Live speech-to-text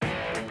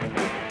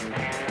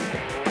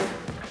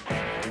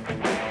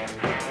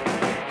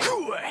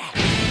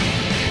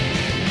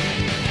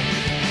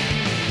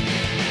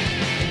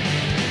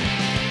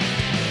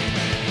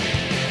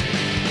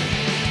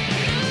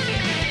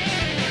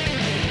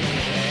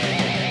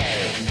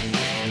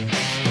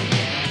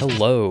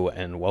Hello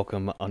and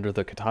welcome Under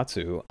the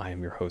Kotatsu. I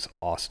am your host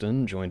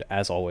Austin, joined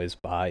as always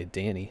by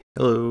Danny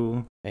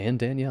Hello. and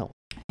Danielle.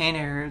 Hey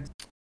nerds.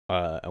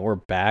 And we're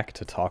back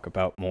to talk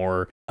about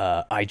more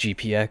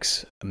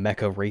IGPX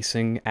mecha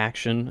racing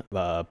action.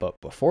 But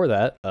before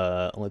that,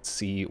 let's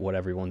see what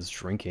everyone's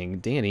drinking.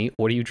 Danny,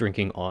 what are you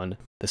drinking on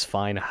this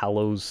fine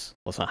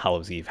it's not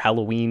Hallows Eve,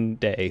 Halloween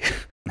day?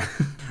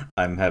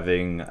 I'm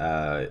having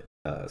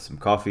some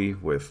coffee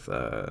with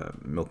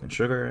milk and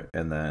sugar,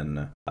 and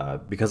then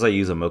because I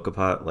use a mocha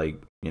pot,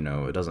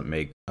 it doesn't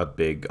make a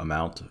big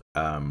amount.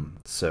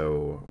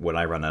 So when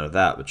I run out of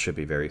that, which should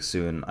be very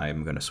soon,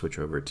 I'm going to switch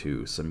over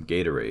to some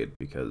Gatorade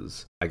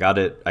because I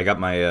got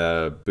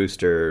my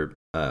booster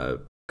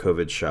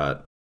COVID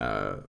shot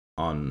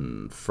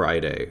on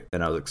Friday,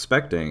 and I was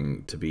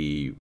expecting to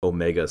be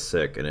omega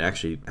sick, and it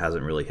actually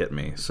hasn't really hit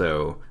me.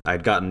 So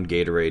I'd gotten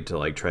Gatorade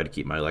to try to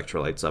keep my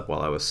electrolytes up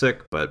while I was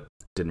sick, but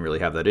didn't really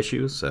have that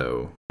issue.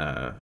 So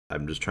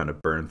I'm just trying to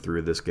burn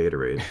through this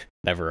Gatorade.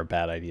 Never a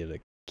bad idea to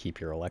keep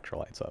your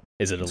electrolytes up.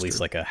 Is it at least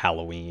like a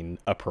Halloween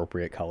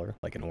appropriate color,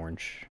 like an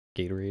orange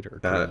Gatorade or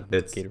green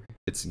Gatorade?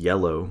 It's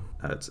yellow.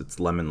 It's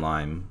lemon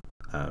lime.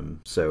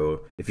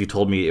 So if you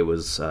told me it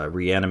was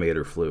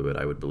reanimator fluid,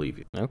 I would believe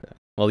you. Okay.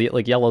 Well,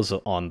 yellow's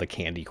on the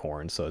candy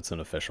corn, so it's an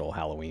official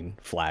Halloween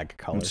flag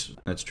color.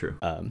 That's true.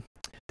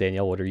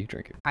 Danielle, what are you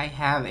drinking? I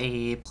have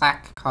a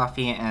black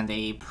coffee and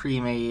a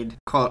pre-made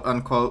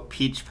quote-unquote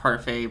peach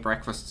parfait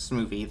breakfast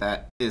smoothie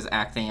that is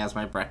acting as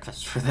my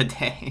breakfast for the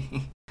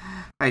day.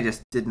 I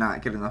just did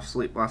not get enough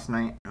sleep last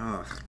night.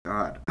 Oh,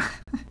 God.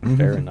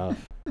 Fair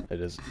enough.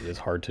 It is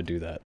hard to do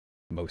that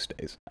most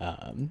days.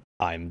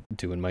 I'm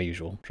doing my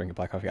usual, drinking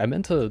black coffee. I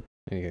meant to,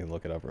 you can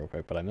look it up real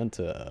quick, but I meant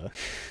to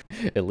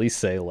at least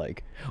say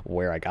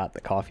where I got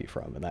the coffee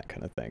from and that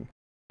kind of thing.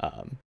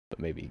 But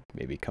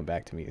maybe come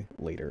back to me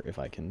later if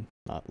I can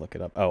not look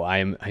it up. Oh,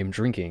 I'm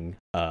drinking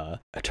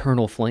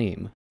Eternal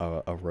Flame,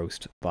 a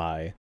roast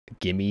by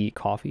Gimme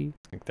Coffee.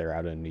 I think they're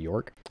out in New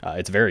York.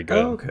 It's very good.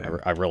 Oh, okay.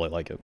 I really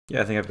like it.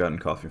 Yeah, I think I've gotten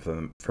coffee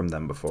from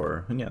them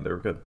before, and yeah, they were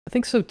good. I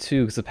think so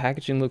too, because the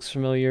packaging looks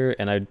familiar,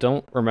 and I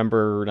don't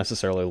remember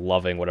necessarily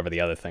loving whatever the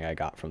other thing I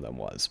got from them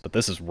was. But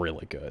this is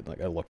really good.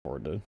 I look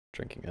forward to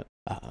drinking it.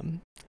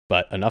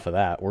 But enough of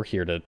that. We're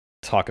here to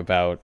talk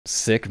about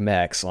sick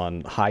mechs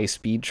on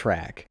high-speed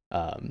track.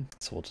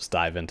 So we'll just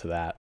dive into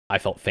that. I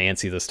felt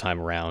fancy this time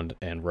around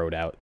and wrote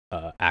out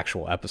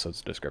actual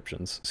episodes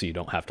descriptions, so you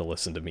don't have to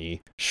listen to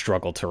me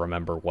struggle to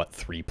remember what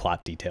 3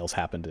 plot details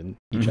happened in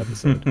each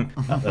episode.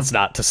 That's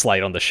not to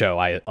slight on the show.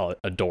 I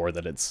adore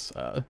that it's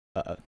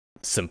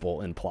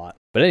simple in plot.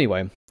 But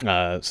anyway,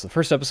 so the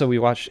first episode we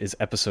watched is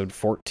episode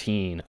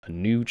 14, A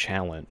New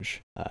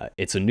Challenge.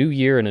 It's a new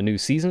year and a new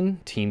season.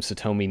 Team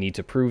Satomi need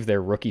to prove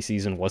their rookie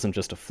season wasn't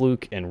just a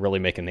fluke and really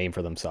make a name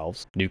for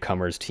themselves.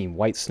 Newcomers Team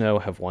White Snow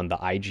have won the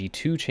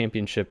IG2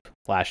 championship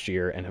last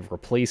year and have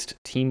replaced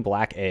Team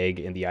Black Egg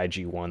in the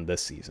IG1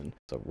 this season.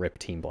 So rip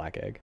Team Black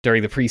Egg.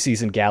 During the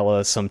preseason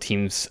gala, some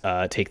teams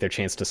take their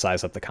chance to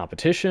size up the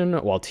competition,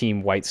 while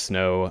Team White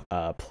Snow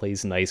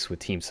plays nice with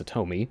Team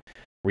Satomi.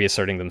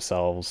 Reasserting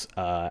themselves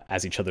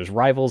as each other's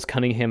rivals,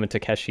 Cunningham and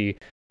Takeshi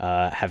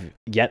have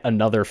yet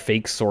another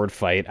fake sword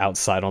fight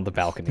outside on the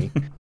balcony.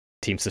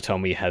 Team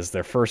Satomi has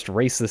their first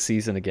race this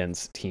season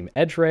against Team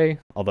Edgeray.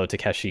 Although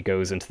Takeshi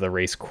goes into the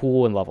race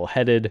cool and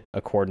level-headed,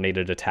 a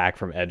coordinated attack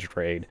from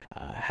Edgeray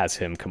has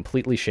him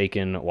completely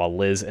shaken, while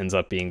Liz ends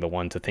up being the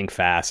one to think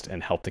fast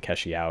and help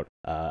Takeshi out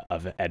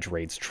of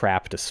Edgeray's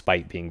trap,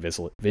 despite being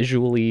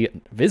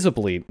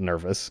visibly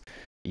nervous,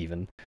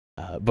 even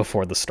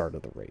before the start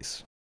of the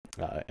race.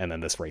 And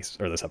then this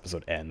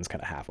episode ends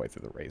kind of halfway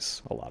through the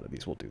race. A lot of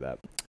these will do that.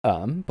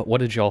 But what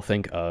did y'all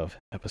think of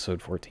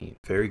episode 14?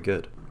 Very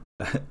good.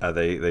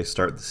 They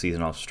start the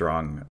season off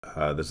strong.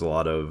 There's a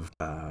lot of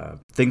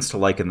things to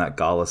like in that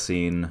gala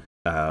scene.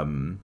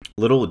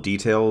 Little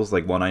details,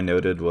 like one I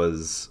noted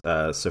was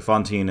so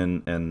Fontaine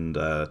and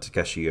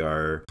Takeshi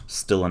are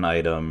still an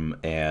item,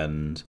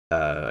 and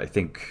I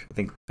think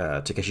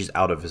Takeshi's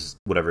out of his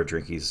whatever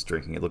drink he's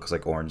drinking. It looks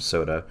like orange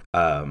soda.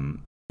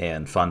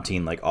 And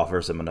Fontaine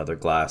offers him another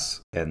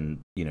glass,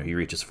 and he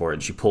reaches for it,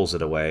 and she pulls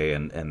it away,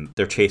 and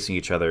they're chasing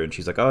each other, and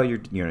she's like, "Oh,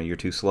 you're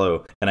too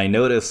slow." And I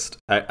noticed,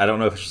 I don't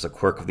know if it's just a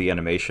quirk of the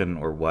animation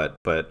or what,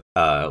 but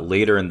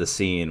later in the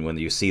scene when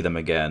you see them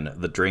again,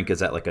 the drink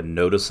is at a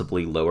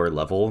noticeably lower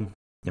level,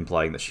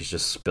 implying that she's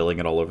just spilling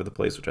it all over the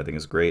place, which I think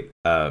is great.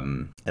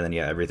 And then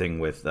everything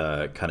with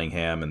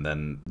Cunningham, and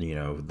then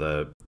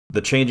the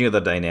changing of the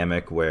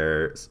dynamic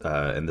where,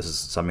 and this is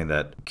something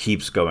that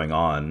keeps going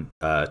on,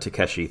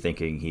 Takeshi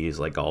thinking he's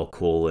all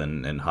cool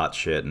and hot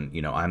shit, and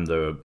I'm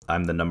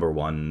the number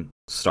one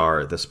star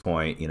at this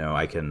point.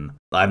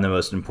 I'm the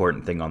most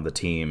important thing on the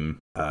team,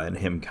 and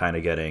him kind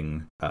of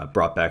getting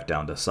brought back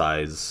down to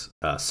size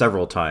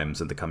several times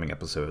in the coming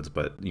episodes,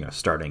 but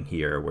starting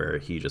here where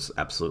he just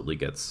absolutely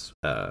gets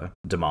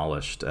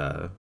demolished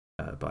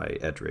by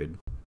Edred.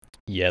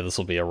 Yeah, this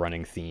will be a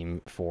running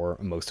theme for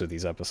most of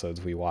these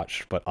episodes we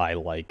watched, but I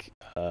like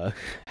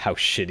how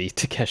shitty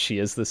Takeshi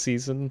is this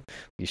season.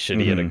 He's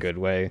shitty in a good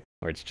way,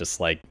 where it's just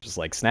like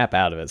snap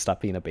out of it,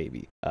 stop being a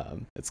baby.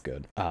 It's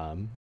good.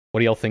 What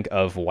do y'all think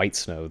of White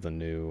Snow, the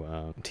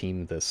new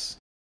team this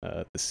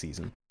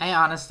season? I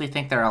honestly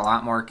think they're a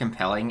lot more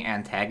compelling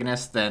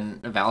antagonists than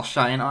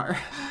Valshine are.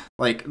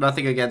 Like,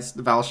 nothing against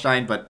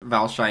Valshine, but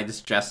Valshine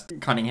is just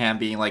Cunningham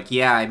being like,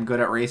 yeah, I'm good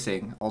at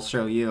racing, I'll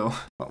show you.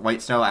 But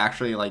White Snow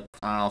actually, like,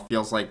 I don't know,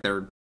 feels like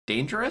they're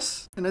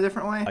dangerous in a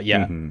different way.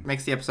 Yeah.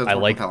 Makes the episodes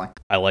more compelling.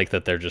 I like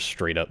that they're just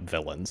straight up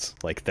villains.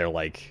 Like, they're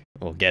like,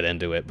 we'll get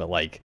into it, but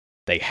like,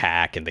 they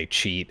hack and they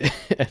cheat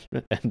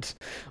and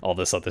all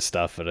this other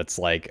stuff, and it's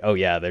like, oh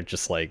yeah, they're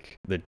just like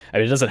I mean,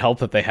 it doesn't help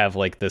that they have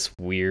like this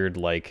weird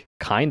like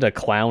kind of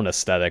clown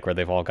aesthetic where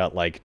they've all got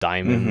like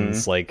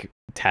diamonds like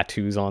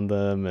tattoos on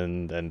them,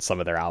 and some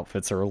of their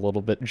outfits are a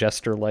little bit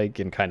jester like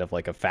in kind of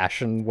like a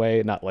fashion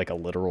way, not like a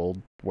literal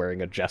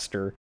wearing a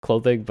jester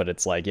clothing, but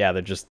it's like, yeah,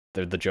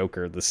 they're the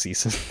Joker this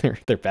season.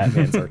 they're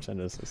Batman's arch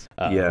nemesis.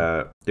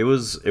 Yeah, it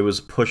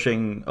was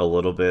pushing a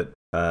little bit.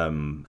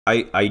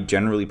 I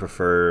generally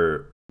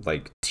prefer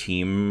like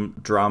team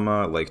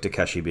drama, like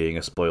Takeshi being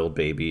a spoiled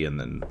baby, and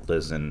then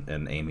Liz and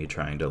Amy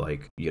trying to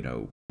like, you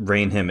know,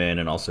 rein him in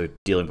and also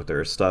dealing with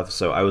their stuff.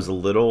 So I was a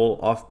little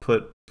off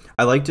put.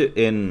 I liked it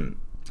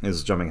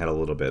is jumping ahead a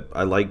little bit.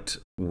 I liked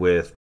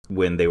with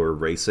when they were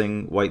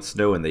racing White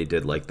Snow and they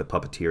did like the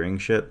puppeteering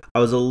shit. I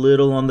was a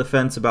little on the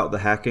fence about the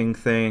hacking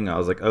thing. I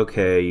was like,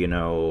 okay, you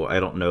know, I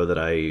don't know that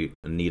I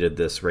needed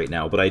this right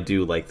now, but I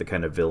do like the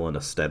kind of villain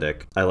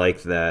aesthetic. I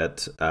like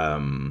that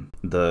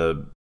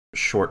the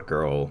short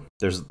girl,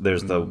 there's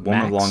the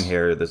one with long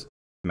hair, this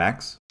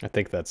Max? I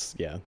think that's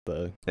that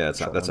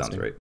sounds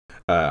right.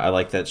 I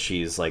like that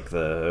she's like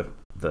the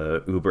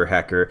Uber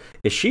hacker.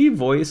 Is she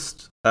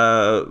voiced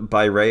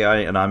by Rei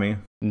Ayanami?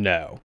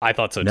 No, I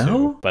thought so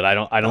too, but I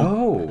don't.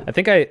 Oh. I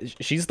think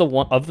she's the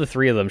one of the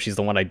three of them. She's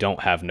the one I don't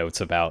have notes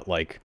about,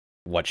 like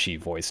what she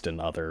voiced in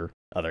other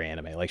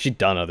anime. Like she'd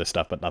done other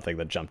stuff, but nothing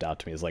that jumped out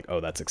to me as like, oh,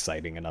 that's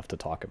exciting enough to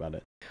talk about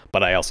it.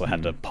 But I also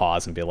had to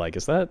pause and be like,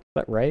 is that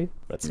Rei?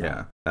 That's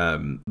not.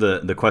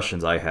 The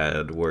questions I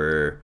had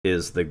were,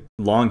 is the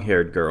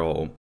long-haired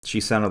girl, she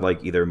sounded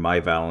like either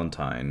My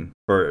Valentine,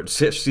 or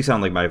she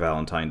sounded like My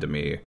Valentine to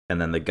me, and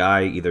then the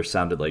guy either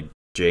sounded like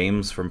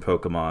James from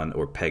Pokemon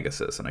or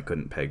Pegasus, and I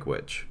couldn't peg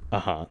which.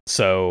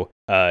 So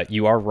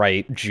you are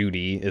right.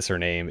 Judy is her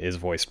name, is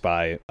voiced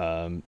by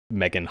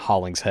Megan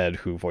Hollingshead,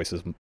 who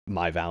voices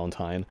My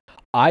Valentine.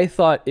 I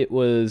thought it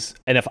was,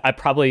 and if I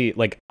probably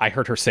like, I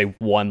heard her say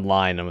one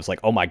line and was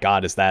like, oh my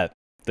god, is that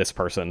this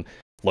person?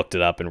 Looked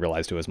it up and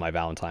realized it was My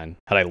Valentine.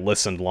 Had I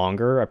listened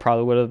longer, I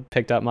probably would have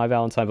picked up My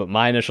Valentine, but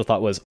my initial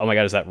thought was, oh my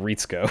god, is that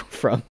Ritsuko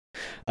from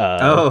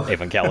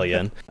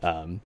Evangelion?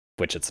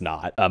 Which it's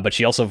not. But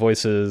she also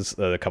voices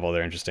a couple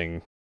other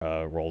interesting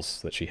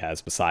roles that she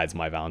has besides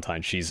My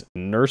Valentine. She's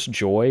Nurse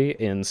Joy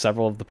in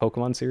several of the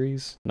Pokemon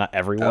series. Not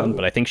everyone,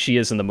 but I think she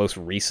is in the most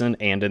recent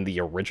and in the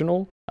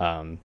original.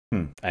 And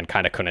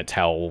kind of couldn't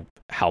tell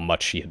how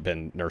much she had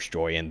been Nurse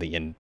Joy in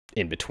the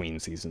in between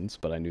seasons,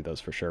 but I knew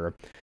those for sure.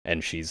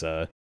 And she's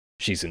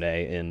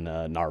Shizune in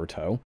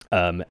Naruto.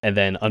 And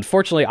then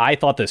unfortunately I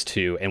thought this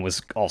too and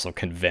was also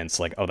convinced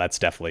like, oh, that's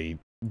definitely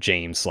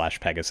James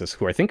 / Pegasus,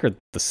 who I think are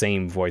the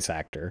same voice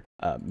actor.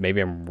 Maybe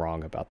I'm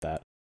wrong about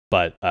that,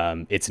 but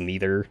it's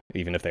neither,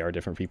 even if they are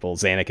different people.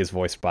 Zanuck is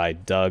voiced by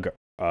Doug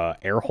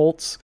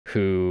Erholtz,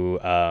 who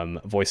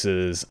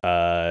voices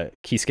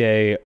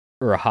Kisuke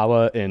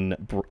Urahawa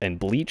in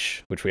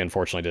Bleach, which we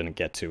unfortunately didn't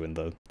get to in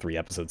the 3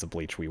 episodes of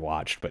Bleach we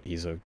watched, but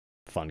he's a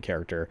fun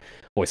character.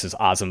 Voices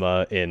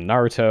Azuma in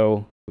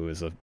Naruto, who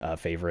is a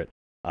favorite.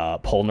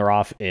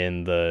 Polnareff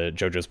in the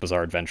JoJo's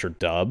Bizarre Adventure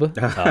dub.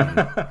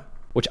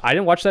 Which I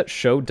didn't watch that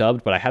show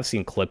dubbed, but I have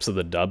seen clips of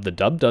the dub. The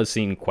dub does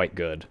seem quite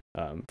good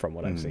from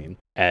what I've seen.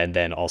 And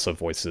then also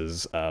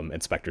voices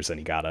Inspector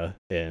Zenigata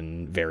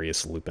in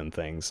various Lupin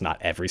things. Not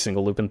every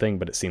single Lupin thing,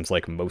 but it seems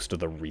like most of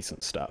the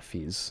recent stuff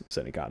he's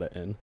Zenigata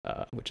in,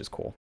 which is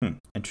cool.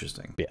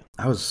 Interesting. Yeah.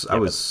 I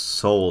was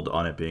sold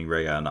on it being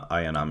Rei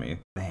Ayanami.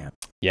 Man.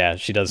 Yeah,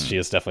 she does. She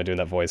is definitely doing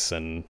that voice,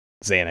 and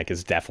Zanuck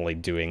is definitely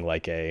doing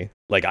like I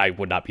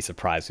would not be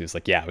surprised. He was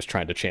like, yeah, I was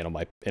trying to channel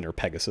my inner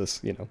Pegasus,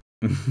 you know.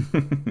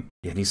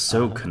 Yeah, and he's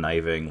so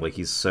conniving. Like,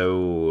 he's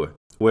so...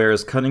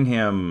 Whereas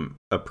Cunningham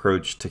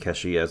approached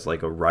Takeshi as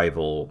like a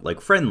rival, like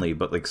friendly,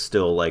 but like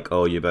still like,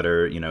 oh, you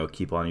better, you know,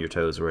 keep on your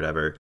toes or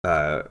whatever.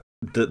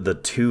 The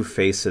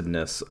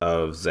two-facedness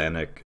of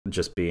Zanuck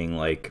just being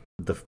like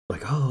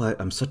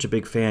I'm such a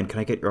big fan. Can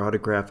I get your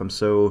autograph? I'm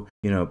so,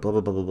 you know, blah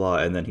blah blah blah blah.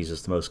 And then he's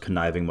just the most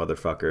conniving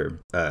motherfucker.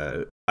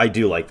 I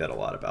do like that a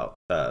lot about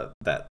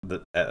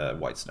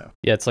White Snow.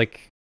 Yeah, it's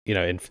like, you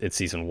know, in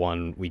season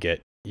 1 we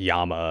get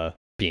Yama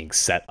being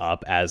set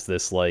up as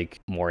this like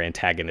more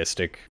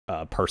antagonistic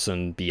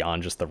person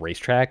beyond just the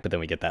racetrack, but then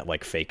we get that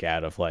like fake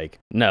out of like,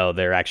 no,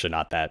 they're actually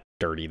not that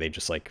dirty, they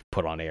just like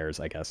put on airs,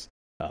 I guess.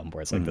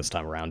 Whereas like this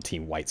time around,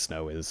 Team White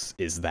Snow is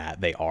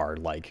that they are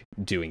like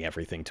doing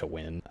everything to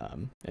win,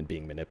 and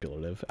being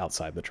manipulative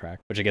outside the track.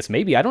 Which I guess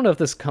maybe, I don't know if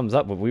this comes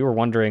up, but we were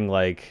wondering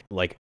like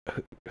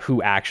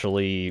who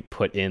actually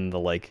put in the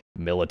like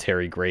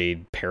military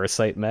grade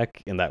parasite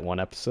mech in that one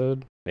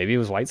episode. Maybe it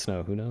was White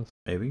Snow. Who knows?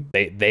 Maybe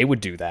they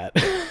would do that.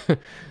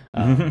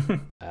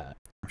 I'm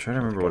trying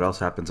to remember what else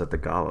happens at the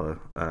gala.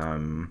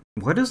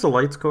 Why does the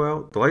lights go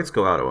out? The lights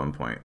go out at one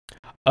point.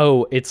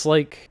 Oh, it's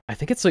like, I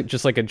think it's like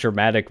just like a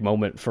dramatic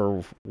moment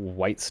for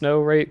White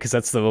Snow, right? Because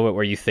that's the moment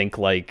where you think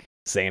like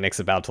Xanax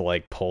about to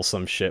like pull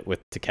some shit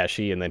with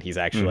Takeshi, and then he's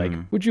actually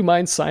like, "Would you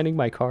mind signing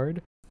my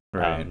card?"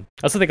 Right. I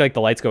also think like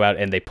the lights go out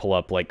and they pull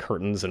up like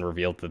curtains and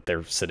reveal that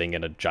they're sitting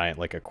in a giant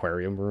like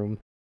aquarium room.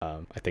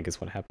 I think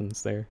is what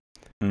happens there.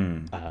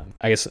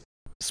 I guess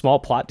small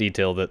plot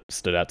detail that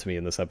stood out to me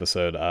in this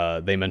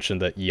episode. They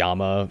mentioned that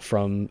Yama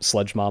from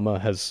Sledge Mama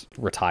has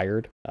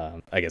retired.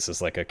 I guess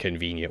it's like a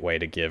convenient way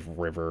to give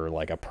River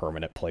like a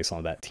permanent place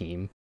on that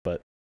team.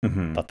 But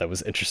thought that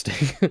was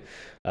interesting.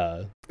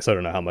 So I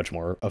don't know how much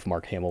more of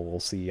Mark Hamill we'll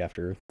see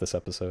after this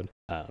episode.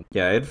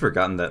 Yeah, I had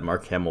forgotten that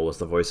Mark Hamill was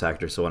the voice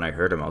actor, so when I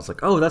heard him, I was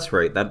like, oh, that's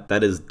right.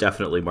 That is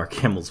definitely Mark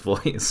Hamill's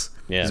voice.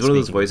 Yeah, he's one of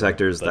those voice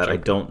actors that Joker. I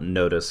don't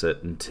notice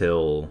it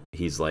until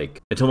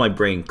my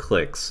brain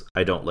clicks.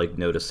 I don't like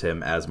notice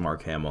him as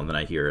Mark Hamill, and then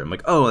I hear it. I'm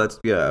like, oh,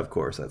 of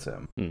course, that's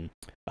him.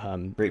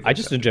 I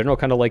just in general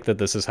kind of like that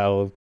this is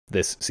how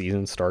this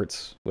season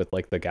starts with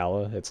like the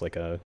gala. It's like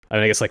I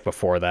guess like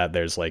before that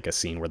there's like a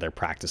scene where they're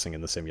practicing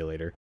in the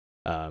simulator,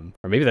 or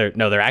maybe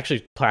they're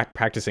actually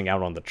practicing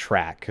out on the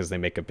track, because they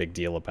make a big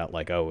deal about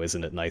like, oh,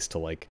 isn't it nice to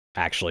like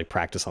actually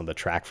practice on the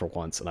track for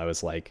once? And I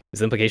was like, is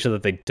the implication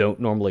that they don't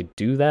normally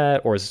do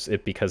that, or is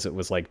it because it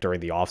was like during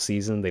the off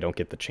season they don't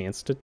get the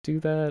chance to do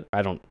that?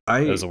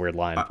 It was a weird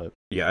line. But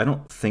yeah, I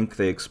don't think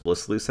they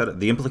explicitly said it.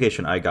 The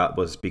implication I got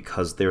was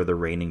because they're the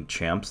reigning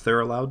champs, they're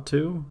allowed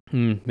to.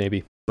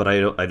 Maybe. But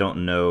I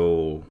don't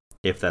know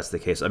if that's the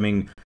case. I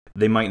mean,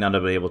 they might not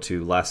have been able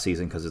to last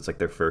season because it's like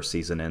their first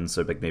season in,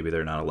 so like maybe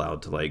they're not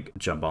allowed to like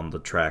jump on the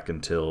track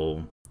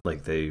until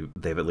like they've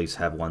at least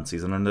have one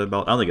season under the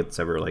belt. I don't think it's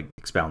ever like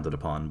expounded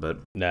upon, but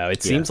no,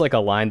 it seems like a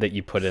line that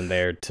you put in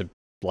there to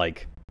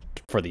like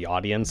for the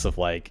audience of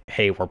like,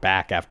 hey, we're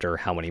back after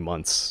how many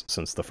months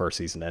since the first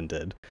season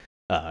ended,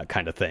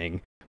 kind of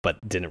thing, but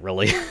didn't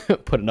really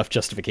put enough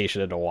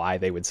justification into why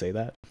they would say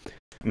that.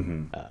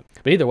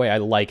 But either way, I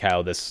like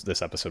how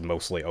this episode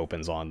mostly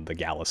opens on the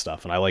gala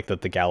stuff, and I like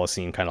that the gala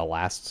scene kind of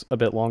lasts a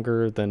bit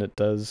longer than it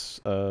does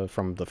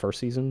from the first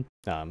season,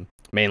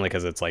 mainly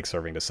because it's like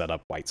serving to set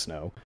up White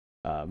Snow,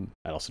 and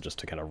also just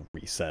to kind of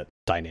reset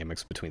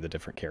dynamics between the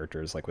different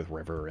characters, like with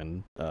River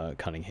and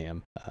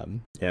Cunningham.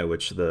 Yeah,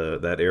 which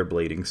that air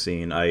blading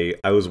scene, I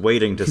was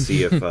waiting to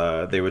see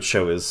if they would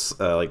show his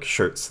like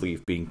shirt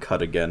sleeve being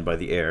cut again by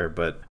the air,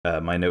 but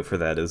my note for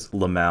that is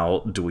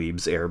Lamau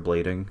dweebs air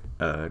blading,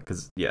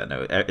 because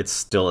it's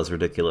still as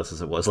ridiculous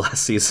as it was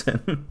last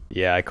season.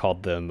 Yeah, I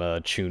called them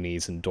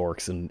choonies and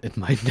dorks in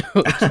my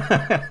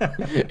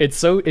note.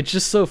 It's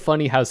just so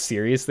funny how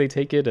serious they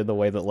take it, and the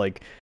way that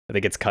like I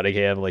think it's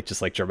Cunningham like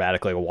just like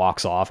dramatically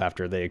walks off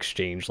after they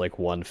exchange like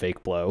one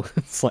fake blow.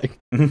 It's like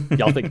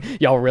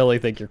y'all really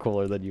think you're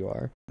cooler than you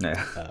are.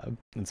 Yeah,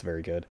 it's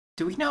very good.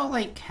 Do we know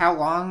like how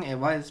long it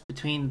was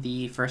between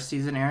the first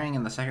season airing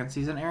and the second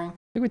season airing?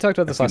 I think we talked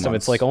about this last time.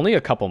 It's like only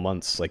a couple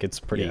months. Like it's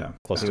pretty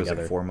close together. It was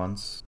like 4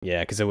 months.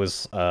 Yeah, because it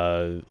was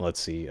let's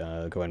see,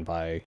 going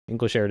by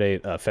English air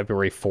date,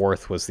 February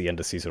 4th was the end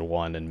of season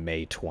 1, and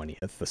May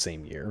 20th the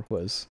same year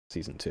was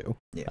season 2.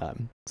 Yeah.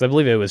 Because I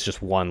believe it was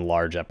just one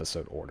large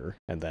episode order,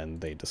 and then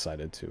they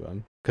decided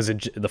to because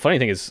the funny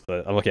thing is,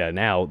 I'm looking at it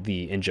now.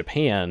 In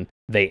Japan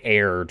they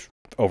aired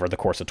over the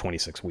course of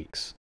 26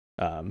 weeks.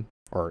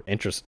 Or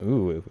interest.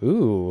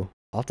 Ooh.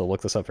 I'll have to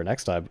look this up for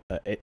next time.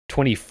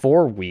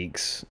 24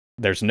 weeks.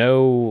 There's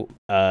no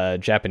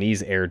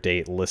Japanese air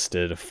date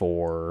listed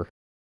for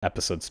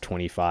episodes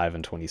 25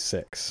 and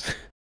 26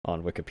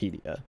 on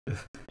Wikipedia.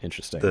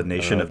 Interesting. The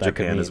nation of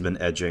Japan has been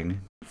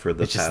edging for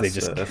the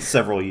past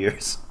several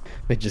years.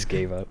 They just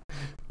gave up.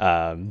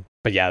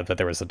 But yeah, that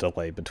there was a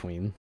delay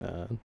between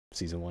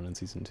season 1 and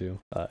season 2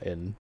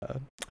 in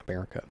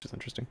America, which is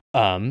interesting.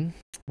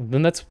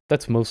 Then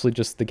that's mostly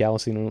just the gala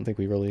scene. I don't think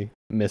we really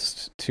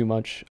missed too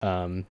much.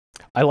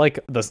 I like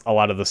a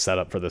lot of the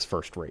setup for this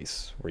first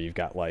race, where you've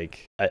got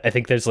like I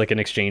think there's like an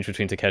exchange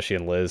between Takeshi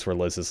and Liz, where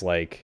Liz is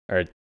like,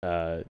 or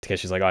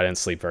Takeshi's like, oh, I didn't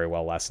sleep very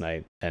well last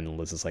night, and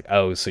Liz is like,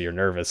 oh, so you're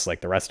nervous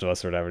like the rest of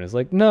us or whatever, and he's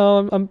like,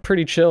 no, I'm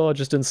pretty chill, I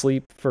just didn't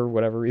sleep for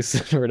whatever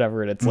reason or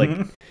whatever, and it's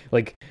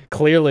like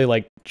clearly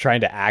like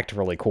trying to act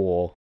really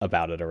cool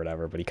about it or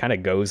whatever, but he kind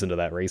of goes into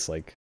that race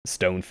like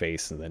stone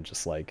face, and then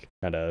just like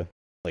kind of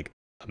like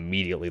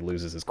immediately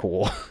loses his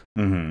cool.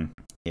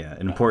 Yeah,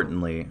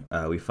 importantly,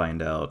 we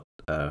find out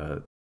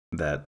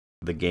that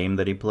the game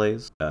that he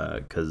plays,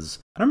 because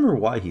I don't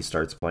remember why he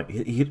starts playing.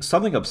 He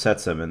something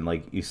upsets him, and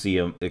like you see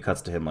him, it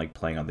cuts to him like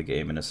playing on the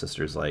game, and his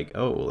sister's like,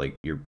 "Oh, like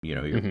you're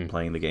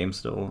playing the game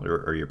still,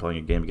 or you're playing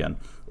a game again."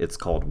 It's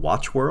called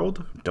Watch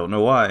World. Don't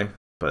know why.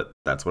 but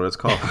that's what it's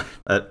called.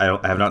 I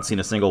have not seen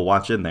a single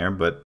watch in there,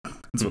 but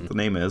that's what the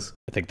name is.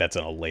 I think that's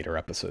in a later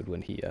episode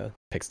when he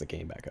picks the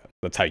game back up.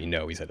 That's how you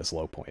know he's at his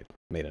low point.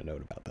 Made a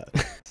note about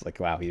that. It's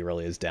like, wow, he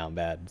really is down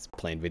bad. He's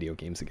playing video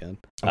games again.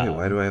 Oh, wait,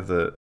 why do I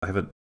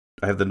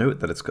have the note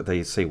that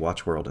they say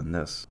Watch World in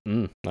this?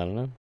 I don't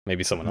know.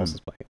 Maybe someone else is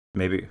playing it.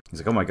 Maybe. He's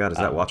like, oh my god, is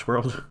that Watch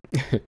World?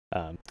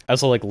 I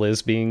also like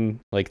Liz being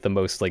like the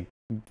most like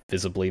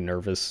visibly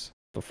nervous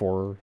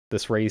before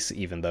this race,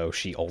 even though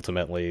she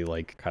ultimately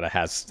like kind of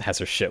has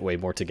her shit way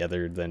more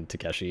together than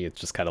Takeshi. It's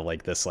just kind of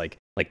like this like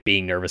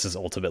being nervous is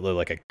ultimately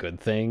like a good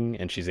thing,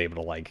 and she's able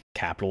to like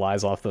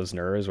capitalize off those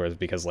nerves, whereas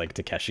because like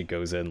Takeshi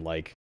goes in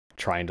like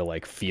trying to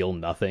like feel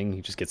nothing,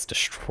 he just gets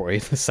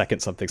destroyed the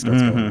second something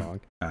starts going wrong.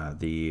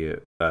 The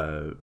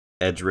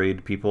Edge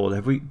Raid people,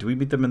 do we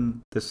meet them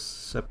in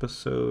this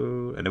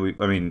episode?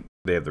 I mean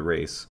they have the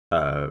race.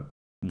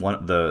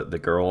 The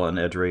girl in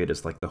Edge Raid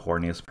is like the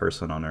horniest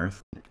person on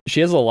earth.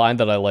 She has a line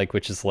that I like,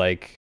 which is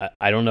like,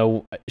 I don't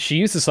know, she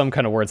uses some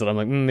kind of words that I'm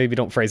like, maybe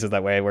don't phrase it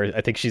that way, where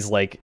I think she's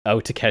like,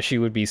 oh, Takeshi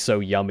would be so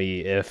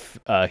yummy if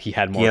he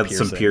had more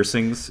piercings. Some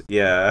piercings,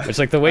 yeah. It's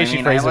like the way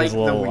she phrases it is a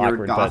little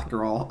awkward. Goth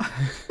girl.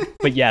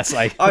 But yes,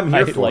 I'm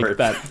here for like it.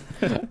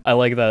 that. I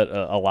like that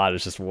a lot.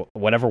 It's just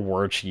whatever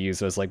word she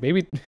uses, like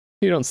maybe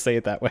you don't say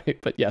it that way,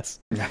 but yes,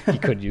 he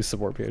could use some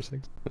more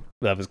piercings.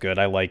 That was good.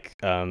 I like,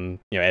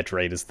 Edge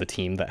Raid is the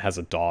team that has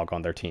a dog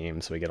on their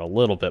team, so we get a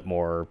little bit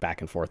more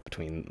back and forth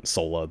between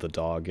Sola the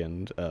dog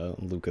and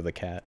Luca the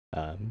cat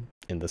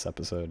in this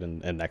episode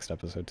and next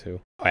episode too.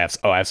 I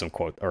have some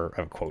quote or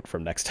a quote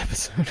from next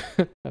episode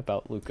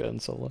about Luca and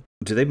Sola.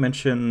 Do they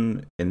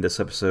mention in this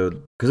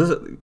episode? Because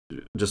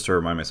just to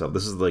remind myself,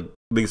 this is like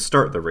they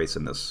start the race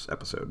in this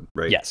episode,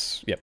 right?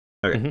 Yes. Yep.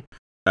 Okay.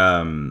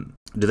 Mm-hmm.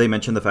 Do they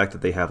mention the fact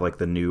that they have like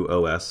the new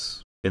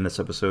OS in this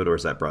episode, or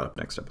is that brought up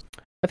next episode?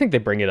 I think they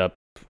bring it up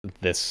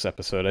this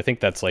episode. I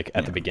think that's like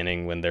at the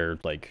beginning when they're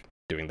like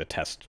doing the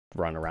test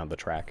run around the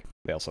track.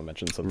 They also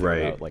mentioned something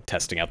about like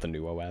testing out the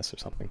new OS or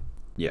something.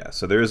 Yeah,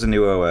 so there is a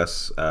new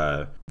OS.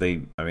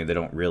 They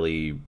don't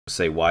really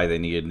say why they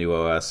needed new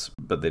OS,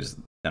 but they just,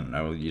 I don't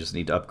know, you just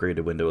need to upgrade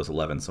to Windows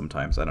 11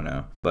 sometimes. I don't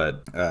know,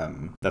 but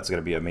that's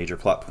going to be a major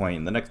plot point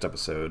in the next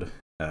episode.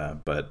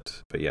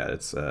 But yeah,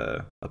 it's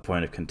a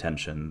point of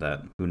contention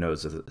that who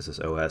knows is this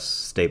OS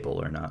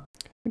stable or not.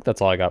 I think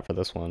that's all I got for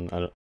this one.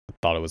 I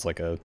thought it was like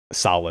a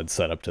solid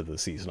setup to the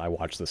season. I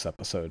watched this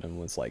episode and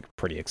was like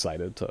pretty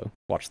excited to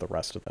watch the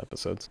rest of the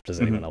episodes. Does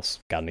anyone else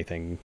got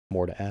anything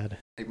more to add?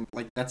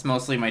 Like that's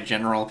mostly my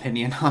general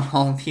opinion on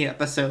all the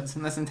episodes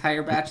in this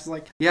entire batch. Is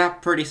like, yeah,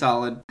 pretty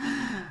solid.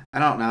 I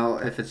don't know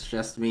if it's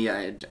just me.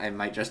 I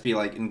might just be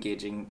like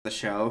engaging the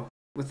show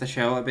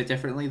a bit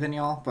differently than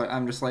y'all, but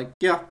I'm just like,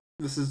 yeah,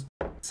 this is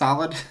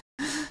solid.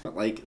 But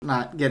like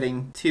not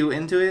getting too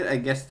into it. I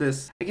guess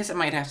it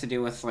might have to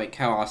do with like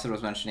how Austin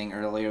was mentioning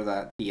earlier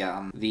that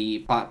the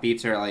plot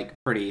beats are like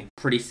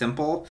pretty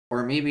simple,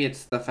 or maybe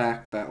it's the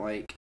fact that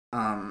like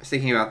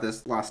thinking about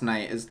this last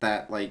night is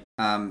that like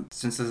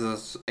since this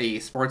is a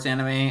sports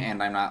anime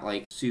and I'm not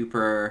like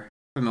super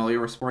familiar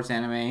with sports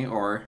anime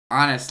or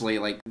honestly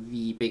like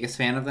the biggest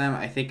fan of them,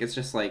 I think it's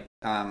just like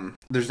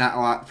there's not a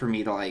lot for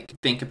me to like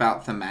think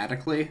about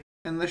thematically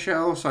in the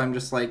show, so I'm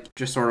just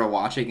sort of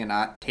watching and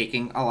not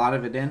taking a lot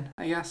of it in,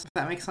 I guess, if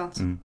that makes sense.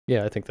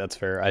 Yeah, I think that's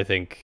fair. I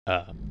think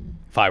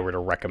if I were to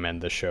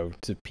recommend this show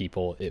to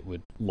people, it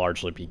would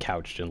largely be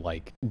couched in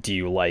like, do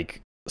you like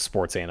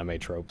sports anime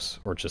tropes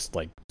or just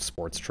like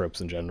sports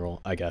tropes in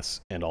general, I guess,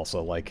 and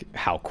also like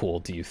how cool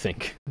do you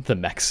think the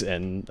mechs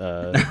and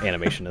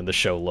animation in the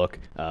show look,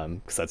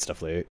 because that's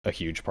definitely a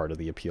huge part of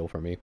the appeal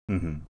for me.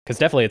 Because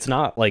definitely it's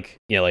not like,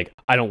 like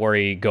I don't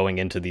worry going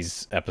into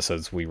these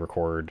episodes we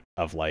record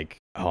of like,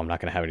 oh, I'm not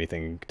gonna have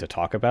anything to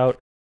talk about,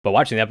 but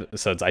watching the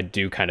episodes I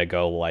do kind of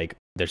go like,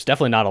 there's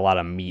definitely not a lot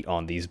of meat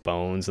on these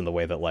bones in the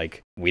way that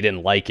like we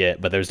didn't like it,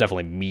 but there's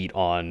definitely meat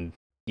on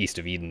East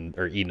of Eden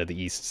or Eden of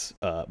the East's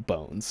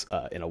bones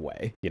in a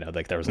way,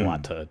 like there was a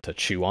lot to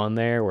chew on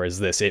there, whereas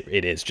this it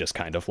is just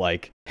kind of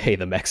like, hey,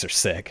 the mechs are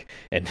sick,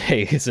 and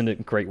hey, isn't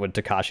it great when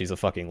Takashi's a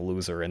fucking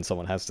loser and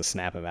someone has to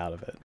snap him out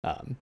of it.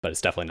 But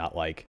it's definitely not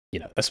like,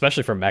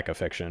 especially for mecha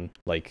fiction,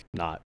 like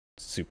not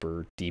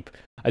super deep.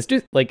 I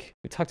do like,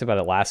 we talked about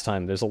it last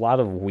time, there's a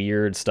lot of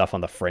weird stuff on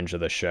the fringe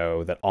of the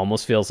show that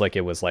almost feels like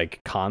it was like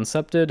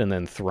concepted and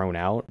then thrown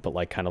out, but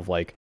like kind of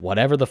like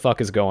whatever the fuck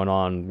is going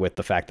on with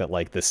the fact that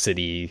like the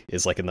city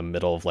is like in the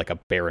middle of like a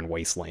barren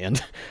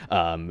wasteland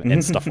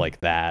and stuff like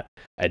that,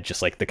 and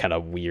just like the kind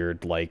of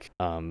weird like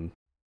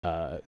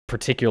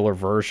particular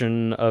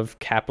version of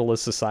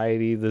capitalist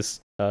society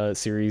this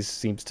series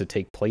seems to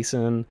take place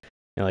in,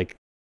 and like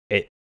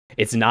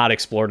it's not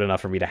explored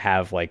enough for me to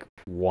have like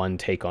one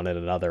take on it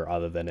another,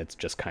 other than it's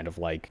just kind of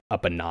like a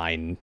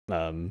benign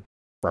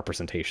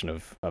representation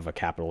of a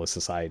capitalist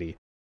society.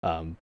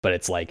 But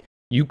it's like,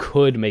 you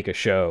could make a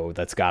show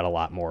that's got a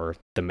lot more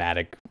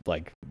thematic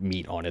like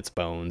meat on its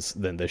bones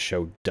than this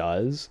show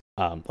does.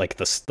 Like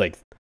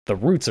the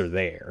roots are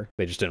there.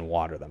 They just didn't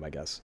water them, I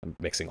guess. I'm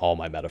mixing all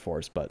my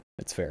metaphors, but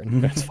it's fair.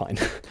 That's fine.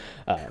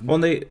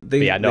 Well, I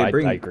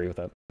agree with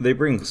that. They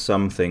bring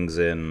some things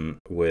in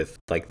with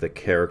like the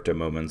character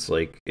moments.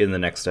 Like in the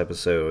next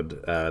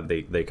episode,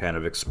 they kind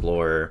of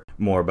explore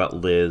more about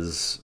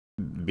Liz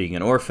being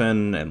an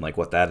orphan and like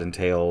what that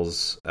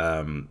entails.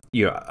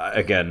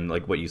 Again,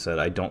 like what you said,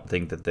 I don't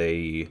think that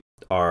they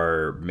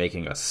are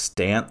making a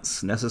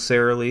stance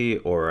necessarily,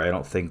 or I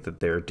don't think that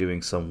they're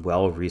doing some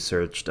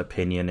well-researched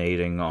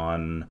opinionating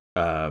on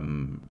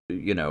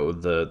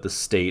the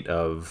state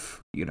of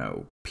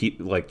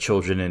like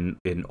children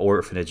in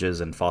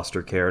orphanages and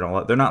foster care and all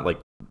that. They're not like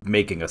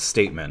making a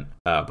statement,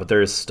 but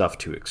there is stuff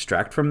to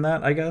extract from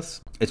that, I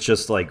guess. It's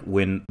just like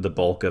when the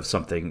bulk of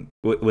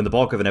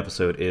an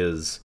episode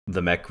is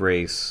the mech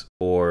race,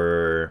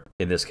 or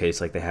in this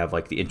case, like they have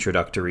like the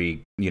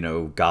introductory,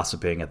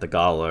 gossiping at the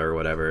gala or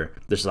whatever.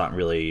 There's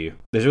really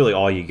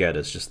all you get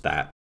is just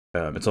that.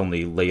 It's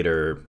only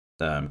later,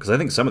 because I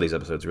think some of these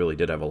episodes really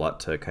did have a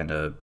lot to kind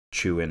of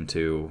chew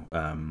into,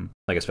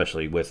 like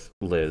especially with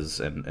Liz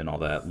and all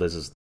that.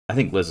 I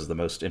think Liz is the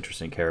most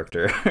interesting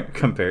character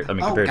compared to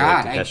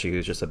like Takeshi,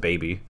 who's just a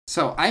baby.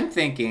 So I'm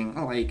thinking,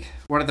 like,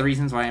 one of the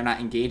reasons why I'm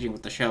not engaging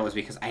with the show is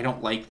because I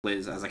don't like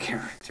Liz as a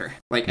character.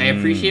 Like, I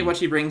appreciate what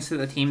she brings to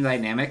the team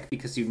dynamic,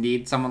 because you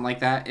need someone like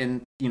that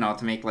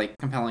to make, like,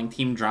 compelling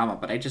team drama,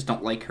 but I just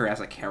don't like her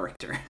as a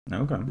character.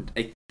 Okay.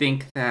 I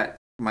think that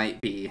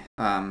might be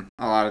a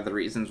lot of the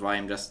reasons why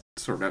I'm just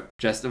sort of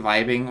just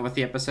vibing with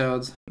the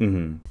episodes.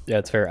 Mm-hmm. Yeah,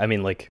 it's fair. I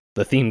mean, like,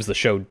 the themes the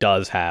show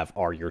does have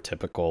are your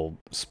typical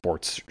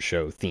sports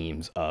show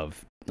themes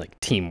of like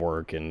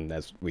teamwork, and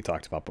as we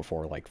talked about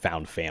before, like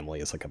found family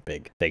is like a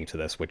big thing to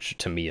this, which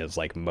to me is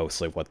like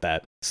mostly what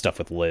that stuff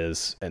with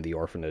Liz and the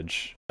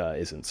orphanage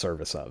is in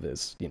service of,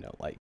 is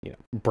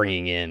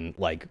bringing in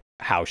like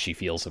how she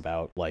feels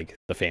about like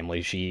the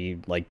family she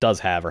like does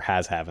have or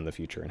has in the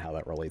future, and how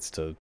that relates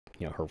to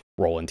her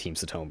role in Team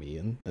Satomi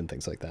and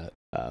things like that.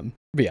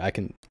 But yeah, I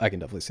can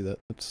definitely see that.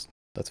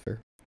 That's fair.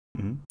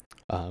 Mm-hmm.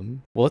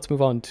 Well, let's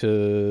move on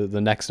to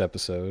the next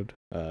episode,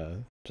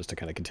 just to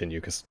kind of continue,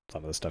 because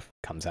some of the stuff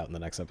comes out in the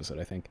next episode,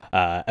 I think.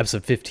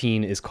 Episode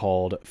 15 is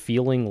called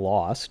Feeling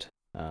Lost.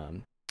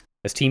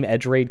 As Team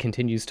Edge Raid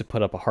continues to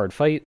put up a hard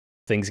fight,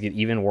 things get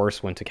even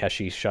worse when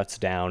Takeshi shuts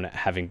down,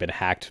 having been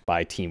hacked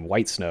by Team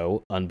White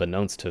Snow,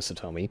 unbeknownst to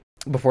Satomi.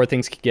 Before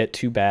things could get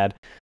too bad,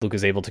 Luke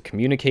is able to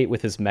communicate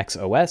with his mech's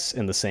OS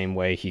in the same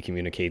way he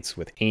communicates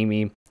with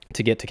Amy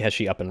to get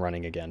Takeshi up and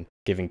running again,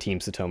 giving Team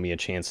Satomi a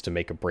chance to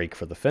make a break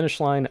for the finish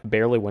line,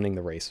 barely winning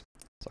the race.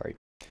 Sorry.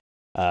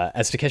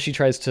 As Takeshi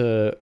tries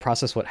to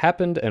process what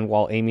happened, and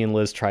while Amy and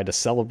Liz try to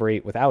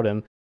celebrate without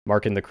him,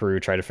 Mark and the crew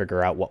try to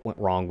figure out what went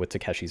wrong with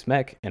Takeshi's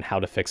mech and how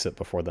to fix it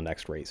before the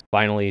next race.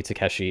 Finally,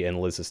 Takeshi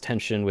and Liz's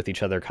tension with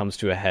each other comes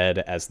to a head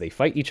as they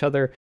fight each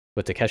other,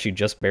 with Takeshi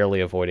just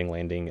barely avoiding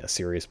landing a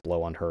serious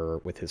blow on her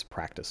with his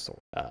practice sword.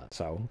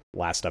 So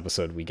last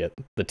episode we get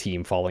the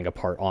team falling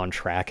apart on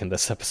track, and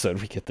this episode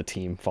we get the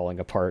team falling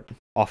apart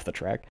off the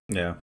track.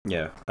 Yeah.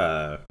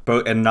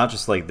 But and not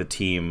just like the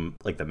team,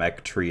 like the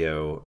mech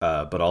trio,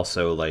 but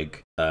also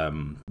like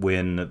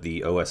when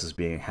the OS is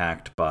being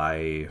hacked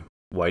by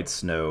White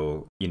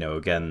Snow,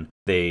 again,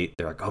 they're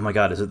like, oh my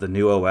god, is it the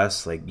new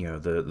OS? Like,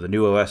 the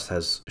new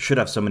OS should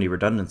have so many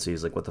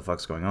redundancies, like what the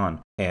fuck's going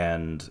on?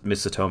 And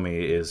Miss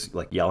Satomi is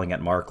like yelling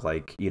at Mark,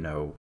 like,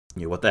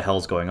 what the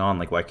hell's going on?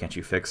 Like, why can't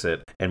you fix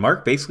it? And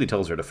Mark basically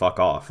tells her to fuck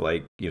off.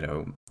 Like,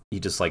 he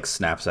just like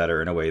snaps at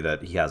her in a way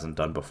that he hasn't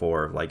done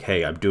before. Like,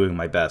 hey, I'm doing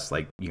my best.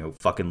 Like,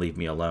 fucking leave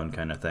me alone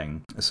kind of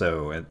thing.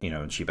 So,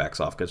 and she backs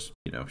off because,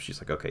 she's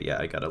like, okay, yeah,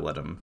 I gotta let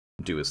him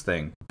do his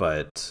thing.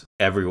 But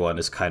everyone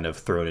is kind of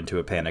thrown into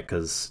a panic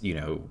because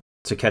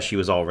Takeshi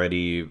was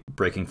already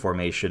breaking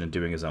formation and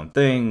doing his own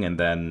thing, and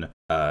then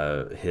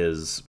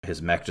his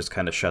mech just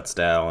kind of shuts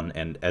down,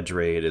 and Edge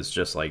Raid is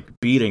just like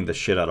beating the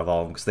shit out of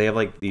all of them, because they have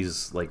like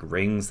these like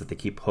rings that they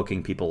keep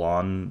hooking people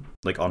on,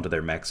 like onto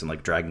their mechs and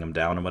like dragging them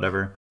down and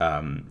whatever,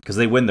 because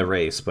they win the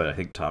race. But I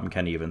think Tom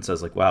Kenny even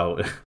says like, wow,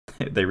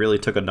 they really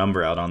took a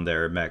number out on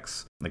their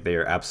mechs. Like, they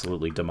are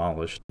absolutely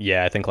demolished.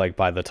 Yeah, I think like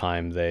by the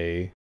time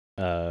they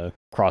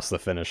cross the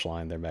finish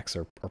line, their mechs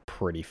are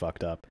pretty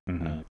fucked up.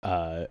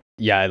 Mm-hmm.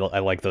 Yeah, I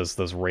like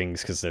those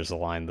rings, because there's a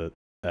line that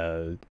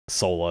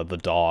Sola, the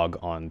dog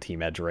on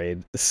Team Edge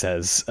Raid,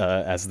 says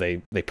as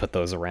they put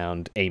those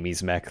around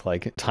Amy's mech,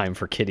 like, time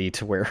for Kitty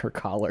to wear her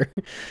collar.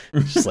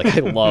 It's just like, I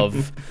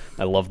love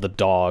the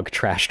dog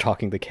trash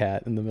talking the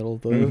cat in the middle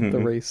of the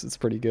race. It's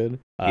pretty good.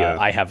 Yeah.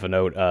 I have a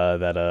note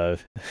that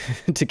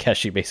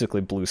Takeshi basically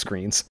blue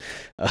screens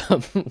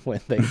when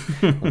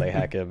they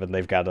hack him, and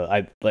they've got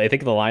I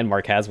think the line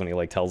Mark has when he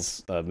like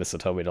tells Miss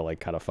Satomi to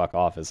like kind of fuck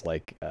off is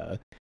like,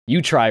 you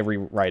try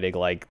rewriting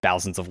like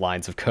thousands of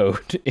lines of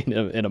code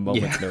in a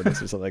moment's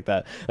notice or something like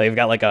that. They've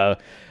got like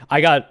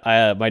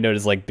my note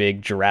is like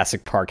big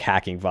Jurassic Park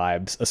hacking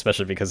vibes,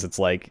 especially because it's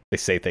like they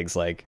say things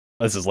like,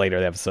 this is later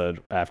the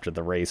episode after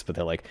the race, but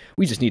they're like,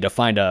 we just need to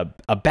find a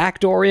back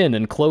door in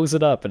and close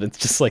it up. And it's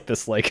just like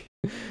this like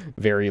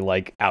very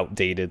like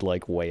outdated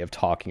like way of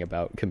talking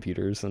about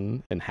computers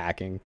and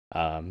hacking.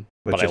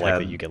 But I like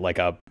that you get like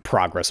a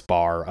progress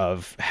bar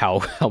of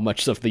how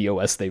much of the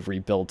OS they've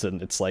rebuilt,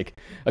 and it's like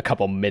a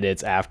couple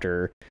minutes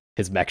after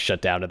his mech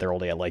shut down and they're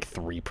only at like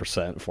 3%,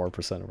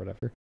 4% or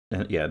whatever.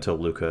 Yeah, until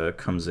Luca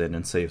comes in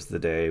and saves the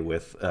day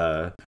with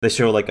they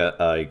show like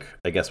I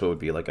guess what would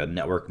be like a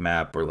network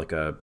map or like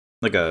a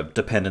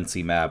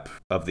dependency map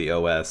of the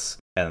OS,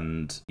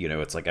 and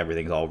it's like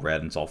everything's all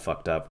red and it's all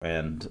fucked up,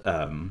 and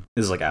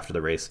this is like after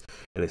the race,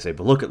 and they say,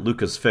 but look at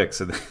Luca's fix,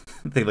 and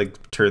they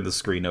like turn the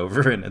screen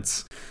over and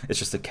it's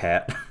just a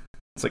cat.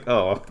 It's like,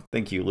 oh,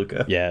 thank you,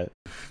 Luca. Yeah,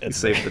 you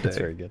saved the day. It's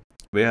very good.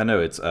 But yeah, no,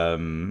 it's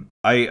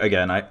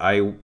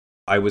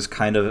I was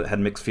kind of had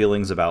mixed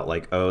feelings about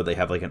like, oh, they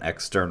have like an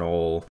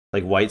external,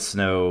 like White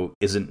Snow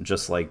isn't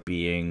just like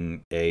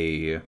being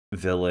a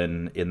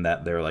villain in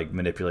that they're like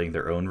manipulating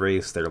their own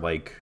race. They're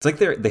like, it's like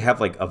they have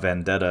like a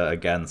vendetta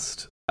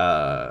against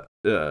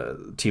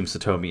Team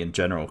Satomi in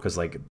general, because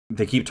like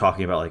they keep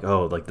talking about like,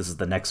 oh, like this is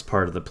the next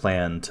part of the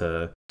plan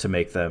to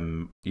make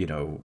them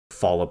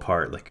fall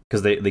apart, like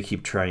because they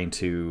keep trying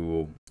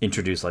to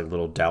introduce like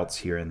little doubts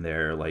here and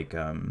there, like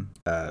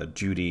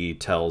Judy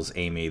tells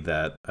Amy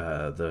that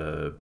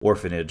the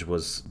orphanage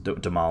was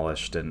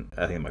demolished, and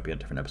I think it might be a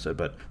different episode,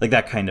 but like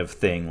that kind of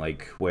thing,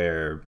 like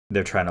where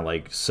they're trying to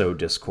like sow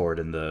discord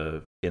in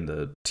the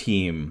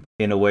team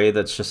in a way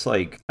that's just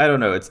like, I don't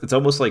know, it's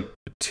almost like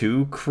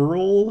too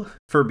cruel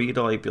for me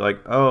to like be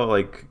like, oh,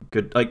 like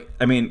good, like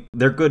I mean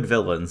they're good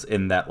villains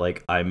in that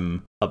like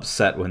I'm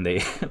upset when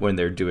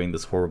they're doing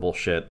this horrible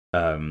shit,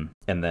 and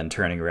then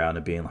turning around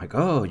and being like,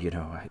 oh,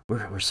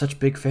 we're such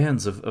big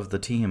fans of the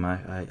team.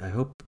 I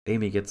hope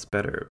Amy gets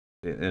better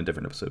in a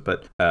different episode,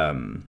 but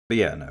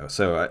yeah, no.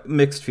 So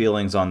mixed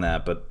feelings on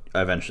that, but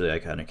eventually I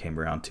kind of came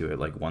around to it.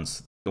 Like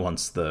once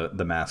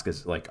the mask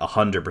is like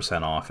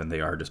 100% off and they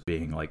are just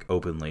being like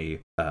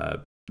openly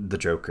the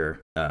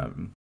Joker.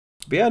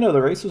 But yeah, no,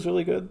 the race was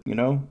really good.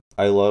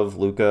 I love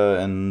Luca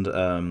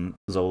and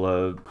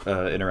Zola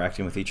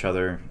interacting with each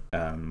other.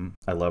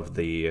 I love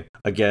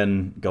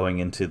again, going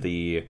into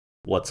the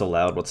what's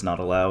allowed, what's not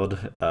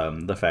allowed.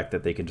 The fact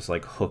that they can just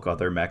like hook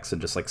other mechs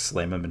and just like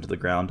slam them into the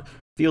ground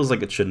feels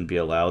like it shouldn't be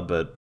allowed,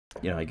 but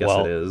I guess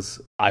it is.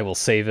 I will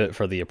save it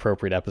for the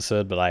appropriate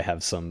episode, but I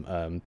have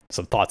some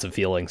thoughts and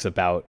feelings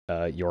about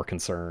your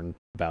concern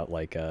about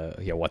like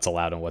what's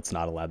allowed and what's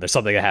not allowed. There's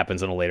something that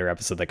happens in a later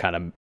episode that kind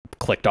of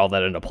clicked all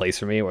that into place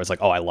for me, where it's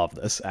like, oh, I love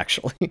this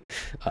actually.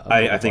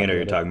 I think I know what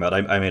you're talking about.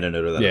 I made a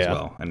note of that as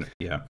well, and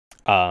yeah.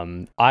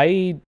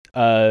 I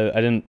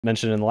didn't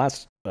mention in the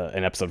last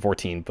in episode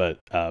 14, but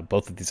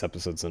both of these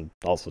episodes and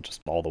also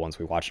just all the ones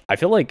we watched, I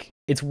feel like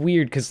it's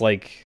weird because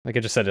like I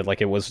just said,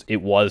 it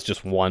was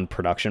just one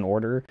production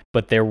order,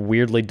 but there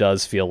weirdly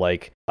does feel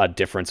like a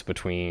difference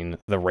between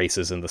the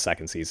races in the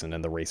second season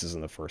and the races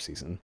in the first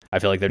season. I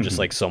feel like they're just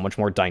like so much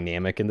more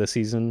dynamic in this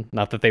season.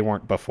 Not that they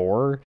weren't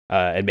before,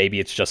 and maybe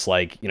it's just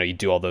like you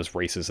do all those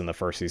races in the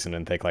first season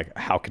and think like,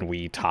 how can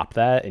we top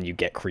that? And you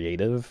get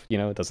creative.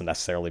 It doesn't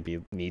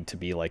necessarily need to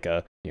be like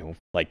a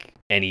like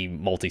any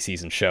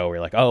multi-season show where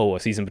you're like, oh, a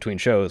season between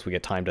shows, we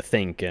get time to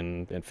think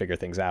and figure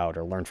things out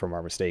or learn from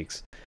our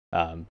mistakes.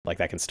 Like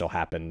that can still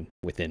happen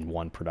within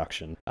one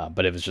production.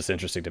 But it was just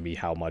interesting to me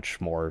how much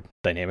more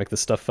dynamic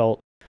this stuff felt.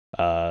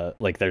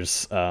 Like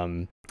there's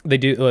they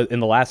do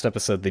in the last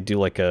episode, they do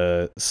like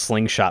a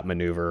slingshot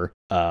maneuver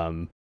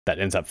that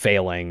ends up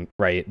failing,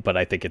 right? But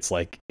I think it's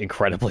like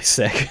incredibly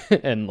sick,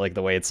 and like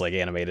the way it's like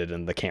animated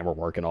and the camera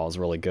work and all is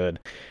really good.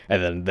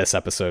 And then this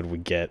episode we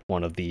get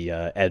one of the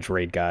Edge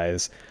Raid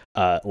guys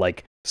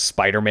like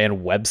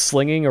Spider-Man web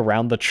slinging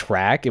around the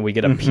track, and we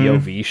get a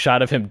POV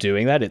shot of him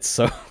doing that. It's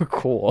so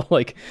cool.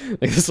 Like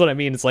this is what I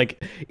mean. It's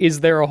like,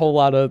 is there a whole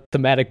lot of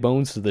thematic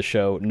bones to the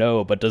show?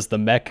 No, but does the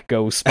mech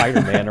go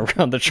Spider-Man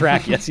around the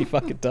track? Yes, he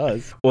fucking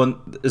does.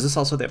 Well, is this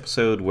also the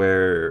episode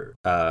where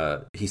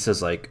he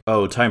says like,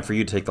 oh, time for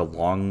you to take the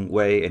long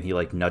way, and he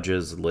like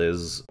nudges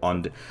Liz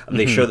on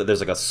they show that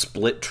there's like a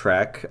split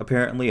track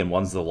apparently, and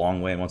one's the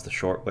long way and one's the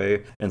short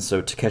way, and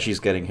so Takeshi's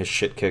getting his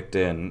shit kicked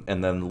in,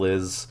 and then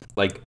Liz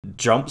like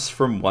jumps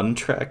from one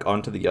track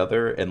onto the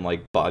other and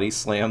like body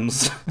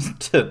slams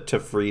to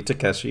free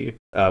Takeshi,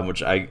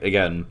 which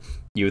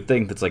you would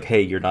think that's like,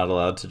 hey, you're not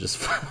allowed to just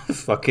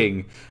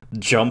fucking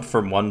jump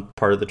from one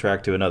part of the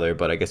track to another,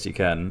 but I guess you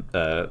can.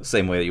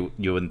 Same way that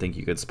you wouldn't think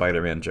you could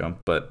Spider-Man jump,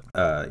 but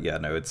yeah,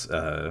 no, it's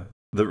the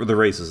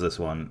race is this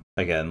one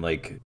again.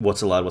 Like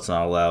what's allowed, what's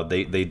not allowed.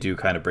 They do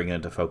kind of bring it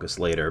into focus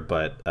later,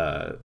 but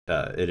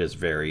it is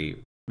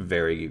very,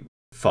 very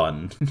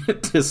fun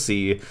to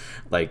see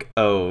like,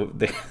 oh,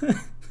 they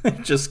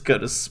just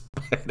got a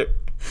spider.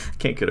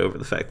 Can't get over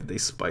the fact that they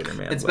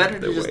Spider-Man. It's better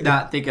to just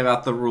not think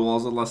about the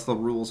rules unless the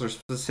rules are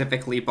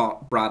specifically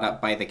brought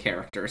up by the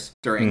characters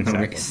during the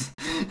race.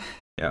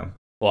 Yeah.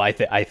 Well,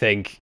 I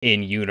think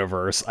in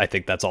universe, I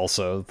think that's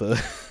also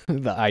the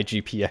the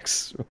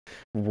IGPX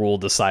rule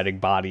deciding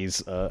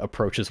body's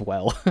approach as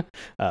well.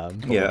 But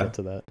we'll get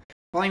to that.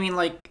 Well, I mean,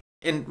 like,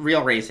 in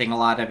real racing, a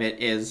lot of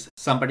it is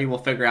somebody will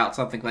figure out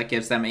something that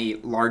gives them a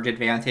large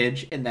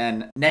advantage, and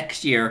then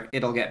next year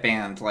it'll get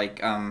banned.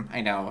 Like,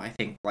 I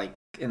think, like,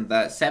 in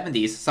the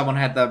 70s, someone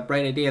had the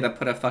bright idea to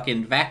put a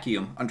fucking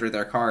vacuum under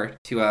their car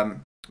to,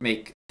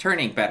 make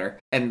turning better,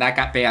 and that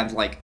got banned,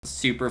 like,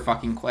 super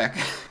fucking quick.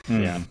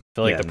 Yeah. I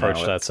feel like the approach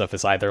to that stuff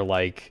is either,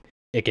 like,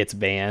 it gets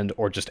banned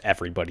or just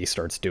everybody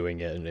starts doing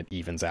it and it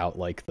evens out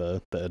like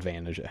the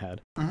advantage it had.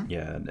 Mm-hmm.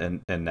 Yeah,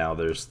 and now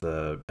there's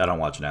I don't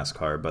watch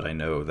NASCAR, but I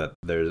know that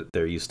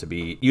there used to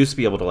be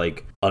able to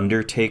like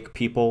undertake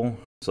people.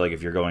 So like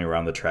if you're going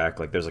around the track,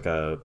 like there's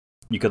like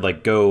you could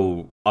like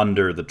go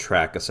under the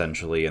track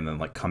essentially and then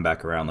like come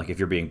back around. Like if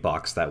you're being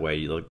boxed that way,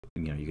 you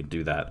could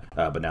do that.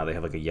 But now they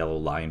have like a yellow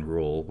line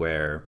rule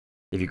where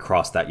if you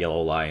cross that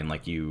yellow line,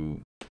 like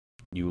you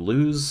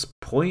lose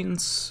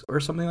points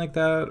or something like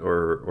that,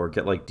 or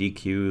get like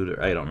DQ'd.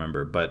 I don't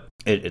remember, but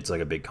it's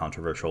like a big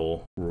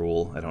controversial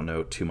rule. I don't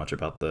know too much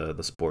about the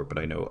sport, but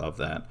I know of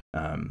that.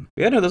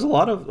 Yeah, no, there's a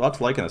lot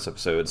to like in this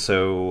episode.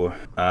 So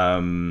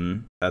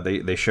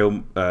they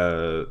show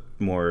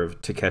more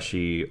of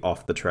Takeshi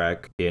off the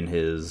track in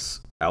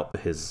his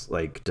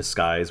like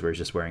disguise where he's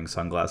just wearing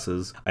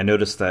sunglasses. I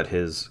noticed that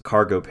his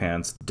cargo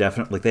pants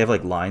definitely, they have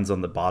like lines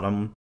on the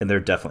bottom and they're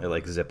definitely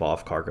like zip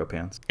off cargo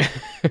pants.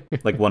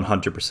 Like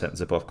 100%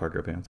 zip off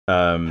cargo pants.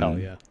 Hell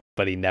yeah.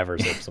 But he never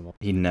zips them off.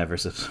 He never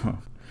zips them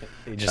off.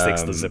 He just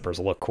thinks the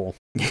zippers look cool.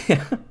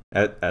 Yeah.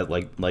 At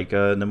like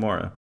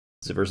Nomura.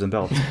 Zippers and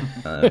belts.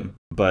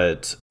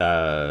 But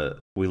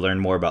we learn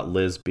more about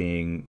Liz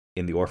being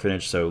in the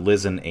orphanage. So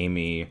Liz and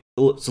Amy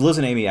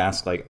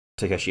ask like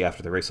Takeshi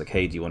after the race, like,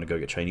 hey, do you want to go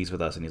get Chinese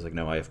with us? And he's like,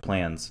 no, I have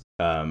plans.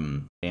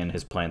 And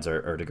his plans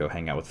are to go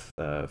hang out with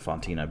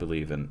Fontaine, I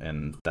believe.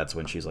 And that's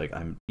when she's like,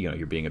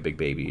 you're being a big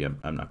baby.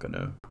 I'm not going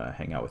to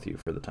hang out with you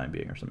for the time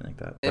being or something like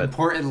that. But,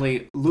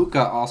 importantly,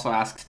 Luca also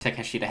asks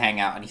Takeshi to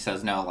hang out and he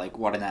says no, like,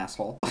 what an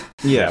asshole.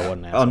 Yeah, what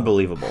an asshole.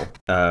 Unbelievable.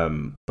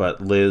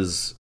 But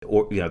Liz,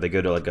 they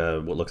go to like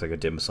what looks like a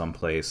dim sum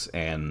place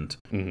and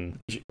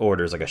she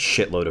orders like a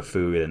shitload of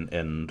food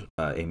and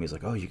Amy's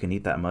like, oh, you can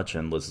eat that much?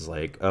 And Liz is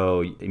like,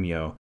 oh,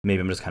 maybe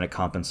I'm just kind of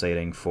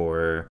compensating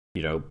for,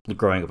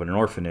 growing up in an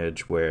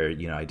orphanage where,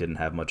 I didn't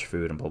have much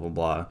food and blah, blah,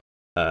 blah.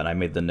 And I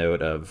made the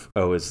note of,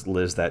 oh, is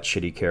Liz that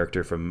shitty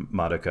character from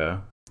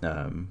Madoka?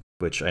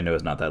 Which I know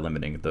is not that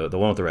limiting. The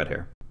one with the red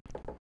hair.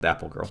 The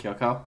apple girl.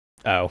 Kyoko?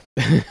 Oh.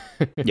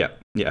 Yeah.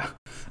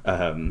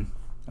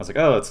 I was like,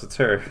 oh, it's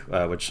her,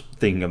 which,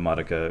 thinking of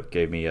Madoka,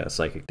 gave me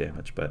psychic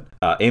damage. But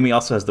Amy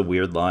also has the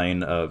weird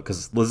line of,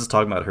 because Liz is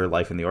talking about her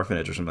life in the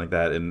orphanage or something like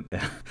that,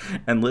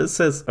 and Liz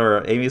says,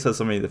 or Amy says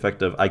something to the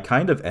effect of, I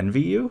kind of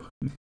envy you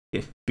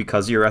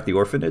because you're at the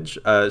orphanage.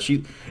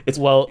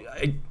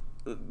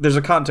 There's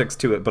a context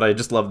to it, but I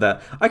just love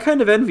that. I kind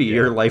of envy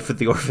your life at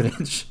the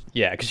orphanage.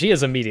 Yeah, because she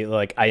is immediately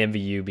like, I envy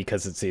you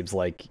because it seems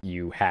like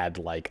you had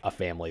like a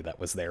family that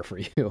was there for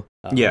you.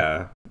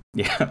 Yeah,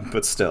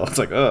 but still, it's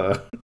like,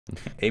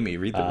 Amy,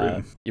 read the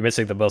room. You're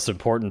missing the most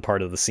important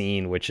part of the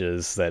scene, which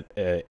is that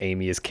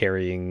Amy is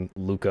carrying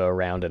Luca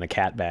around in a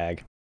cat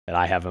bag. And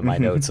I have in my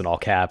notes in all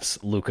caps,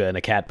 Luca in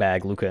a cat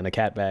bag, Luca in a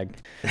cat bag.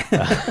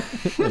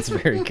 It's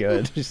very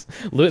good.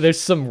 There's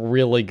some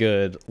really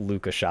good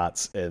Luca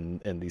shots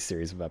in these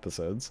series of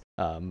episodes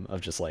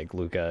of just like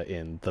Luca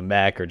in the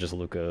mech or just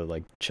Luca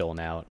like chilling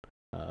out.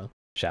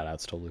 Shout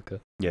outs to Luca.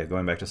 Yeah,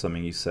 going back to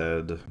something you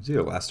said, it was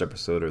either last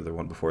episode or the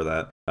one before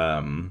that,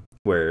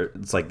 where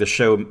it's like the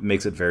show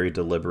makes it very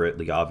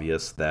deliberately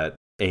obvious that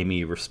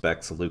Amy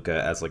respects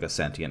Luca as like a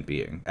sentient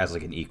being, as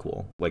like an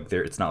equal. Like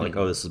it's not like,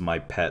 oh, this is my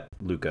pet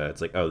Luca. It's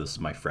like, oh, this is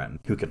my friend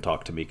who can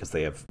talk to me because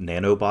they have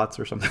nanobots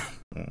or something.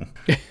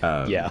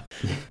 Yeah,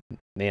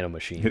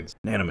 nanomachines.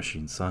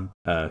 Nanomachines, son.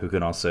 Who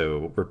can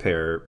also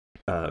repair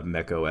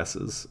mech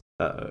OSs.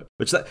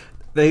 Which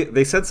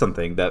they said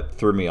something that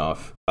threw me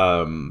off.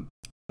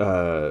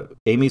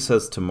 Amy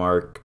says to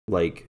Mark,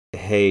 like,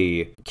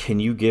 hey, can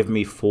you give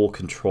me full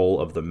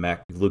control of the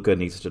mech? Luca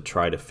needs to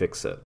try to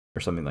fix it. Or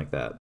something like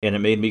that. And it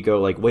made me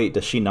go like, wait,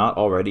 does she not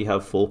already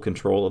have full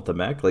control of the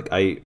mech? Like,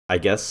 I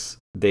guess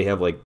they have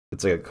like,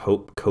 it's like a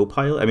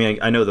co-pilot. I mean,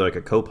 I know they're like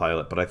a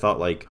co-pilot, but I thought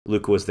like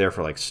Luca was there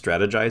for like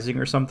strategizing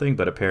or something,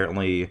 but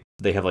apparently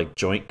they have like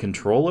joint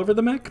control over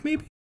the mech,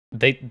 maybe?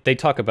 They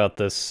talk about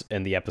this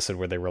in the episode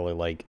where they really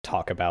like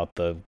talk about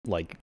the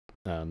like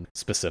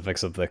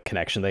specifics of the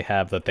connection they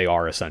have, that they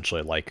are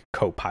essentially like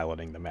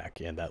co-piloting the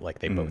mech and that like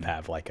they both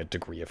have like a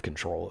degree of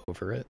control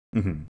over it.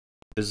 Mm-hmm.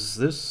 Is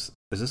this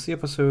the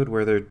episode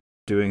where they're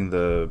doing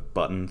the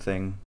button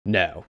thing?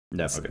 No. Okay,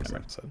 never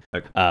mind.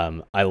 Okay.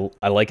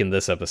 I like in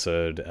this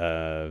episode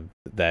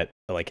that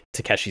like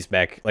Takeshi's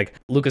mech, like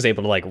Luca's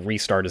able to like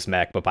restart his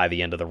mech, but by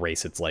the end of the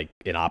race it's like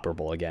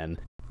inoperable again.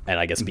 and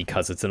I guess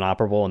because it's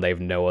inoperable and they have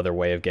no other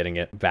way of getting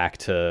it back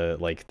to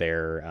like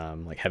their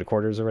like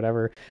headquarters or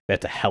whatever, they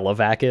have to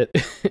helivac it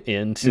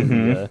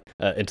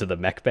into the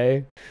mech bay.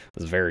 It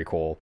was very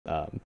cool.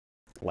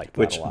 Like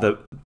which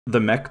the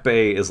mech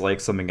bay is like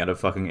something out of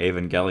fucking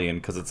Evangelion,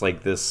 because it's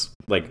like this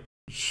like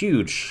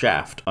huge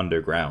shaft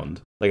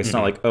underground. Like it's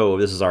not like, oh,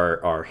 this is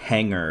our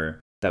hangar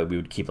that we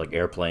would keep like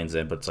airplanes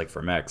in, but it's like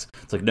for mechs.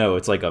 It's like, no,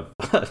 it's like a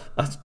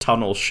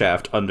tunnel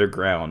shaft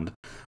underground,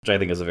 which I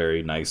think is a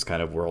very nice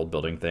kind of world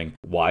building thing.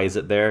 Why is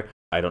it there?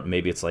 I don't.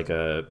 Maybe it's like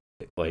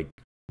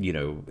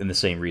in the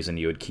same reason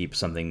you would keep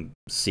something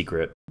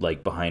secret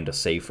like behind a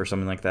safe or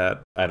something like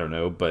that. I don't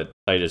know, but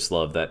I just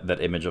love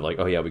that image of like,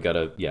 oh yeah, we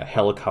gotta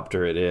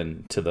helicopter it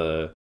in to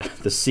the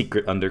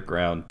secret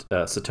underground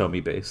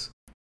Satomi base.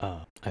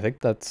 I think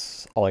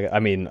that's all I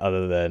mean,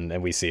 other than,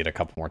 and we see it a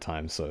couple more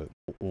times, so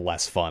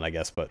less fun, I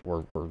guess, but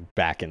we're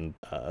back at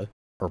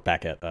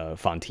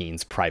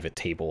Fontine's private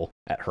table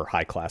at her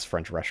high-class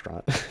French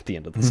restaurant at the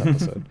end of this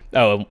episode.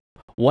 Oh,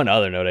 one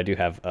other note I do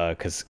have,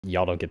 because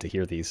y'all don't get to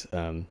hear these,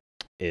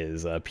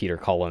 is Peter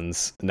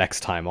Cullen's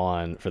next time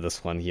on for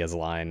this one. He has a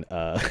line,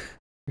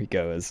 he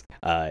goes,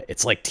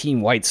 it's like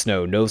Team White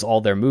Snow knows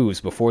all their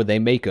moves before they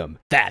make them.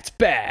 That's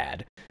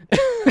bad.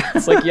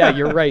 It's like, yeah,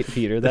 you're right,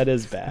 Peter. That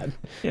is bad.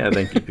 Yeah,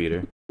 thank you,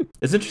 Peter.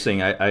 It's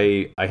interesting.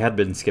 I had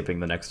been skipping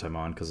the next time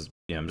on because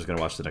I'm just gonna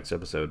watch the next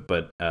episode.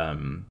 But I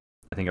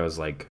think I was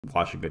like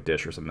washing a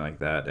dish or something like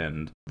that,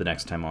 and the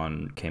next time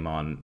on came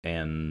on,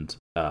 and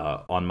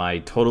on my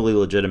totally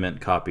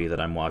legitimate copy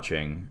that I'm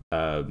watching,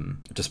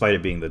 despite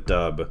it being the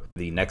dub,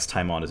 the next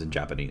time on is in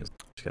Japanese.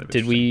 Kind of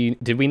did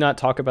we not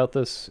talk about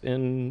this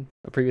in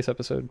a previous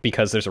episode?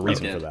 Because there's a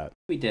reason for that.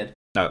 We did.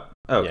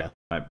 Oh yeah.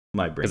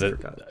 My brain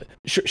forgot.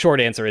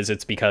 Short answer is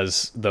it's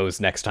because those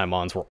next time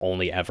ons were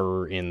only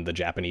ever in the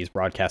Japanese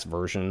broadcast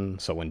version.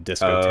 So when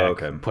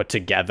Discotech put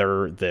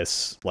together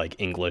this like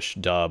English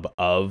dub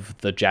of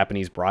the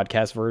Japanese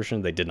broadcast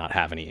version, they did not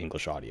have any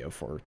English audio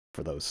for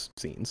those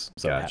scenes.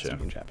 So it has to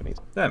be in Japanese.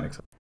 That makes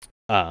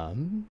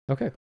sense.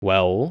 Okay.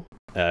 Well,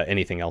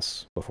 anything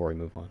else before we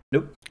move on?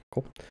 Nope.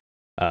 Cool.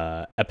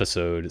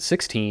 Episode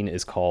 16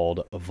 is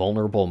called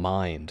Vulnerable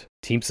Mind.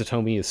 Team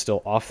Satomi is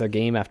still off their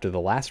game after the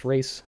last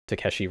race.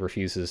 Takeshi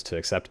refuses to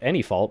accept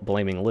any fault,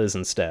 blaming Liz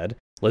instead.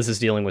 Liz is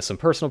dealing with some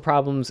personal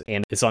problems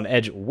and is on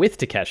edge with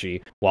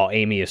Takeshi, while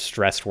Amy is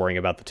stressed worrying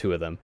about the two of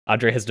them.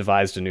 Andre has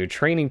devised a new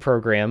training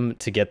program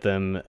to get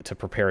them to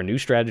prepare a new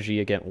strategy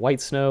against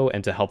White Snow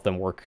and to help them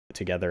work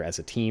together as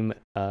a team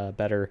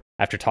better.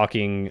 After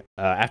talking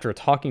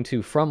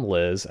to from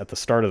Liz at the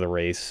start of the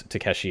race,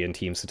 Takeshi and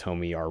Team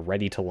Satomi are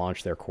ready to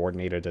launch their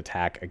coordinated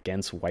attack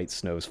against White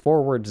Snow's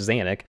forward,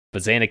 Zanuck,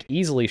 but Zanuck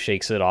easily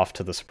shakes it off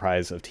to the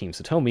surprise of Team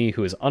Satomi,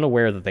 who is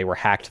unaware that they were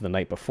hacked the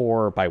night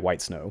before by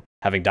White Snow.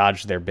 Having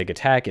dodged their big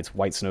attack, it's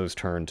White Snow's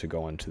turn to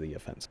go into the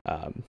offense.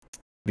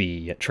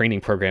 The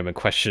training program in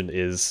question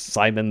is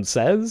Simon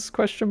Says?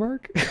 I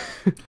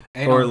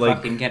don't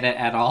fucking get it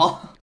at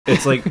all.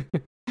 It's like,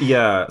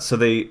 yeah, so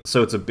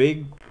it's a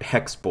big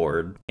hex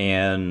board,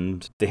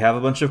 and they have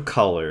a bunch of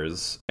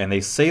colors, and they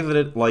say that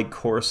it like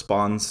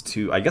corresponds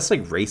to, I guess,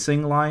 like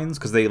racing lines,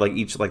 because they like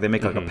each like they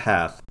make like a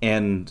path,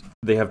 and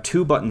they have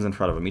two buttons in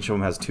front of them. Each of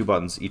them has two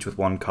buttons, each with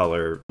one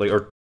color, like,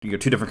 or you get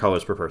two different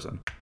colors per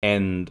person.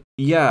 And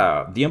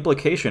yeah, the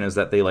implication is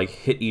that they like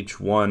hit each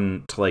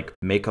one to like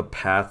make a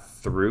path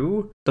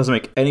through. Doesn't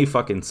make any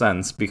fucking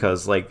sense,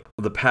 because like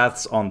the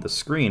paths on the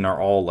screen are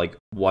all like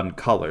one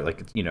color.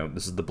 Like, you know,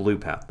 this is the blue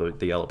path,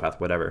 the yellow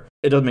path, whatever.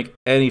 It doesn't make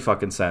any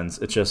fucking sense.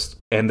 It's just,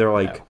 and they're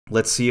like,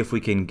 let's see if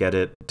we can get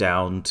it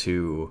down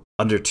to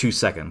under 2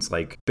 seconds,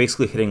 like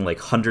basically hitting like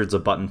hundreds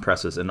of button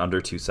presses in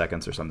under 2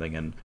 seconds or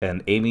something.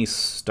 And Amy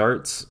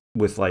starts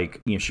with like,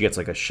 you know, she gets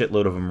like a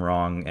shitload of them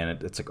wrong,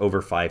 and it's like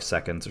over 5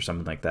 seconds or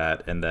something like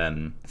that. And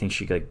then I think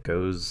she like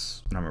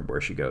goes, I don't remember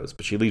where she goes,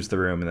 but she leaves the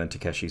room, and then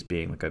Takeshi's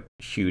being like a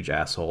huge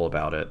asshole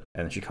about it.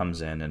 And then she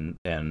comes in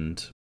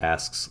and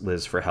asks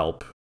Liz for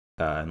help,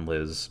 and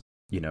Liz,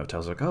 you know,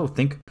 tells her like, oh,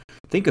 think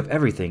of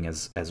everything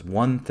as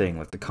one thing,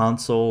 like the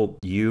console,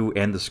 you,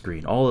 and the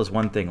screen, all as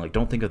one thing. Like,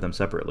 don't think of them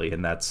separately.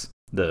 And that's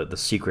the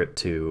secret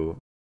to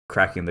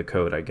cracking the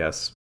code, I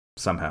guess,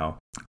 somehow.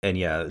 And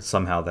yeah,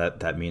 somehow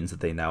that means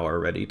that they now are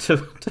ready to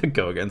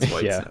go against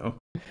White Snow.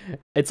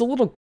 It's a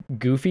little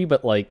goofy,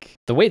 but like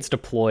the way it's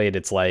deployed,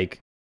 it's like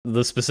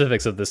the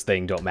specifics of this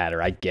thing don't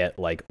matter. I get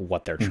like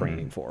what they're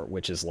training for,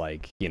 which is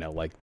like, you know,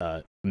 like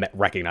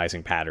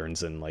recognizing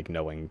patterns and like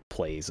knowing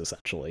plays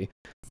essentially.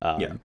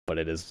 But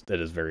it is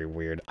very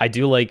weird. I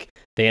do like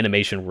the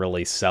animation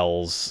really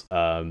sells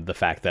the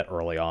fact that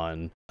early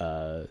on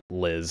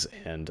Liz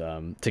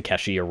and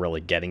Takeshi are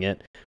really getting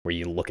it, where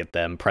you look at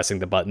them pressing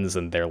the buttons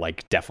and they're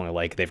like definitely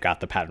like they've got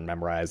the pattern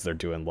memorized. They're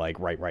doing like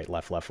right,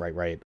 left,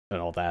 right,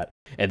 and all that.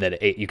 And then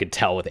you could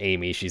tell with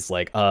Amy, she's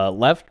like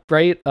left,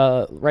 right,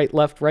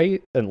 left,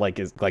 right, and like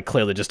is like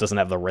clearly just doesn't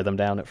have the rhythm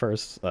down at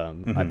first.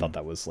 I thought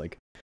that was like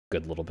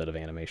good little bit of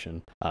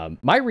animation.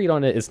 My read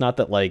on it is not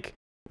that like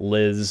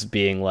Liz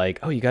being like,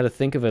 oh, you got to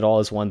think of it all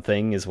as one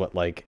thing is what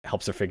like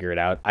helps her figure it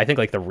out. I think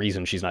like the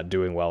reason she's not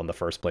doing well in the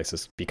first place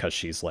is because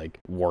she's like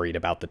worried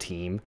about the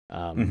team.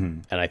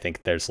 And I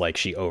think there's like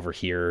she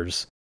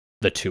overhears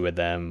the two of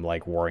them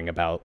like worrying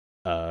about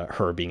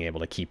her being able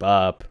to keep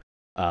up,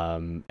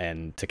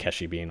 and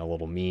Takeshi being a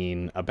little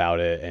mean about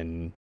it,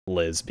 and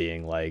Liz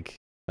being like,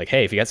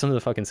 hey, if you got something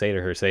to fucking say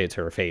to her, say it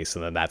to her face.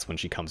 And then that's when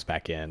she comes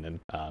back in,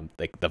 and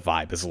like the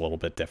vibe is a little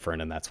bit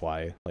different, and that's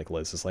why like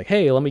Liz is like,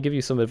 hey, let me give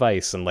you some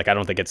advice. And like I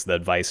don't think it's the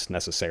advice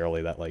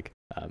necessarily that like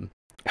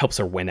helps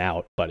her win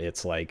out, but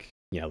it's like,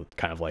 you know,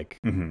 kind of like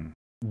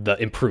the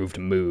improved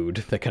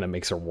mood that kind of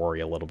makes her worry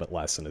a little bit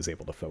less and is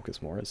able to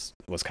focus more,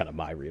 was kind of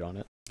my read on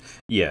it.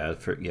 Yeah,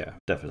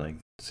 definitely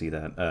see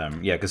that.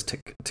 Yeah, because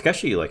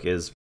Takeshi like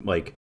is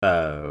like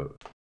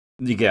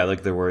yeah,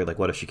 like they're worried, like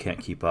what if she can't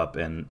keep up,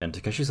 and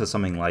Takeshi says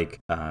something like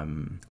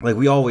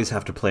we always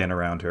have to plan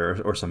around her,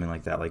 or something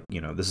like that. Like,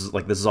 you know, this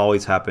is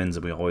always happens,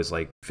 and we always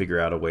like figure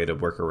out a way to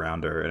work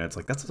around her. And it's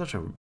like that's such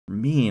a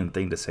mean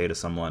thing to say to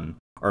someone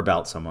or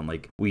about someone.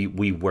 Like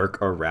we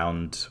work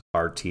around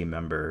our team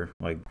member.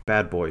 Like,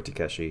 bad boy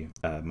Takeshi.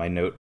 My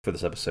note for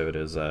this episode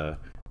is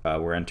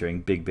we're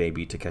entering big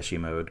baby Takeshi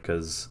mode,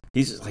 because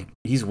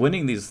he's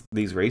winning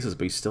these races,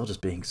 but he's still just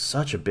being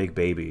such a big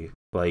baby.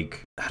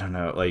 Like, I don't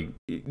know, like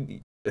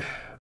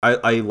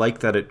I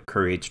like that it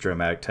creates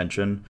dramatic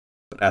tension,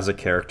 but as a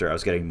character I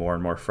was getting more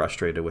and more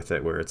frustrated with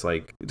it, where it's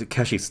like,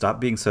 Takeshi, stop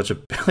being such a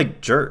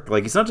like jerk.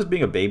 Like, he's not just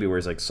being a baby where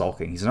he's like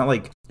sulking. He's not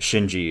like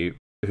Shinji,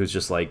 who's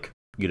just like,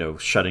 you know,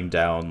 shutting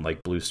down,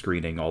 like blue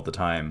screening all the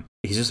time.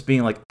 He's just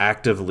being like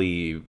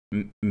actively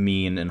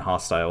mean and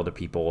hostile to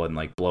people, and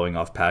like blowing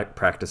off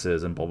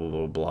practices and blah blah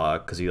blah blah,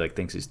 because he like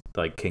thinks he's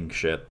like king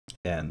shit.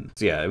 And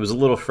so, yeah, it was a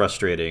little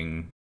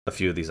frustrating, a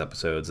few of these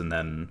episodes, and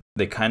then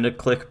they kind of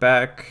click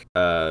back.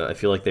 I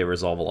feel like they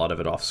resolve a lot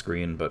of it off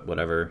screen, but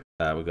whatever.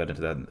 We'll get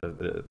into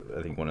that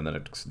I think one of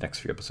the next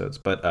few episodes.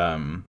 But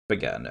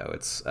yeah, no,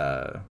 it's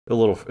it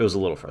was a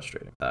little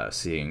frustrating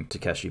seeing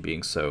Takeshi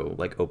being so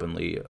like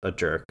openly a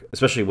jerk,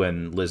 especially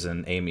when Liz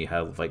and Amy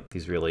have like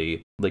these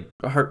really like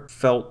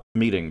heartfelt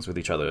meetings with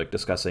each other, like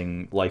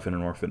discussing life in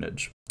an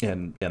orphanage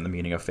and the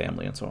meaning of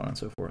family and so on and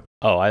so forth.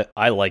 Oh,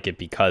 I like it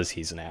because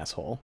he's an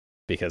asshole.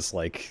 Because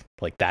like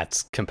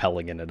that's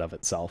compelling in and of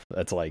itself.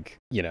 It's like,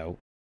 you know,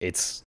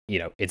 it's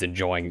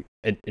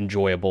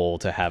enjoyable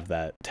to have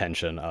that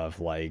tension of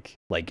like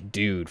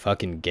dude,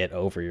 fucking get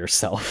over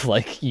yourself.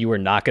 Like, you are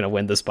not going to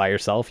win this by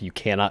yourself. You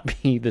cannot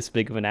be this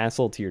big of an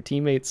asshole to your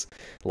teammates.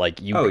 Like,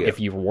 if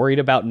you're worried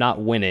about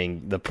not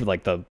winning,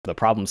 the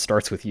problem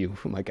starts with you,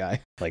 my guy.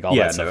 Like, all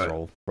that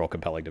stuff's real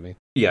compelling to me.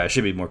 Yeah, I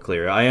should be more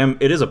clear. I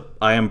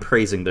am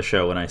praising the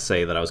show when I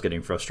say that I was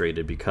getting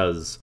frustrated,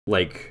 because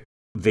like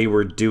they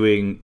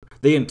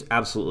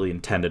absolutely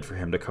intended for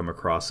him to come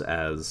across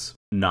as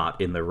not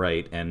in the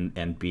right,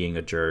 and being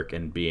a jerk,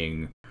 and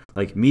being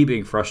like, me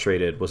being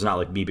frustrated was not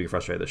like me being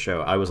frustrated at the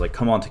show. I was like,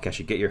 come on,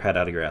 Takeshi, get your head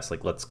out of your ass.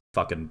 Like, let's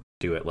fucking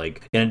do it.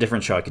 Like, in a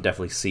different show, I could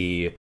definitely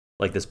see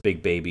like this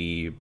big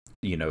baby,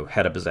 you know,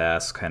 head up his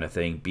ass kind of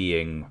thing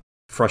being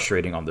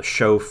frustrating on the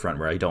show front,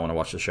 where I don't want to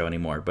watch the show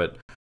anymore. But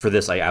for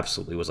this, I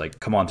absolutely was like,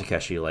 come on,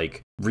 Takeshi,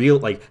 like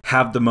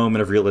have the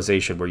moment of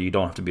realization where you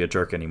don't have to be a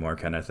jerk anymore,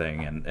 kind of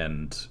thing.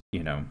 And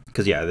you know,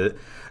 because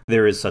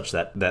there is such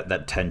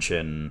that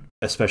tension,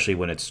 especially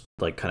when it's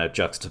like kind of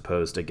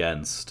juxtaposed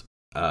against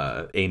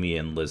Amy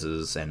and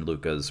Liz's and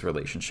Luca's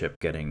relationship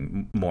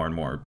getting more and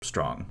more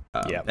strong.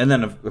 And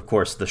then of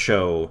course the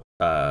show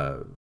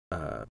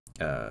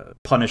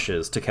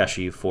punishes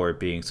Takeshi for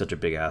being such a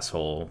big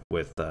asshole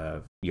with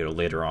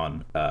later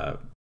on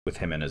with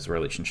him and his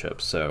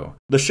relationship. So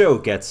the show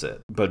gets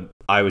it, but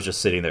I was just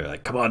sitting there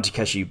like, come on,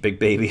 Takeshi, you big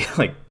baby,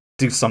 like,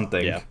 do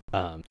something. Yeah.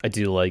 I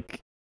do like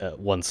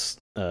once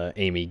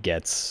Amy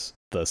gets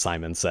the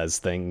Simon Says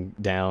thing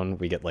down,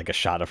 we get like a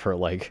shot of her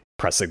like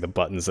pressing the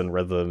buttons in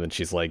rhythm, and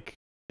she's like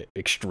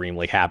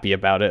extremely happy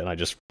about it. And I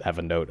just have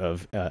a note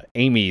of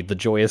Amy, the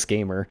joyous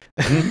gamer.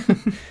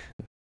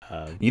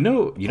 You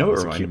know what it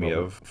reminded me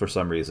of, for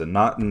some reason,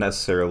 not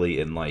necessarily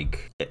in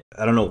like,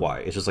 I don't know why,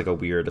 it's just like a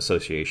weird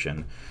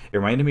association. It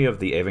reminded me of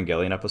the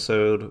Evangelion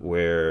episode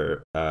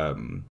where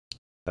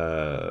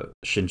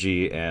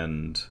Shinji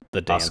and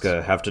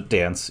Asuka have to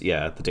dance.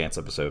 Yeah, the dance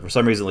episode. For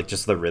some reason, like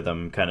just the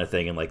rhythm kind of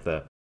thing, and like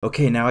the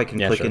okay, now I can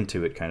click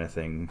into it kind of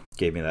thing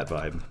gave me that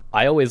vibe.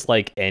 I always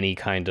like any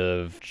kind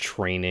of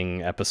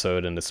training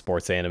episode in the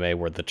sports anime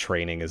where the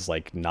training is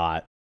like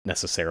not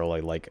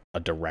necessarily like a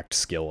direct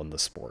skill in the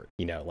sport.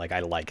 You know, like I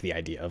like the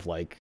idea of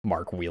like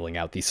Mark wheeling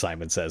out these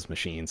Simon Says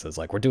machines as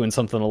like, we're doing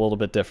something a little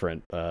bit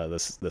different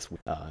this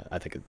I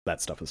think that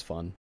stuff is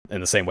fun,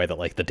 in the same way that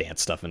like the dance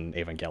stuff in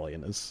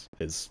Evangelion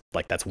is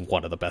like, that's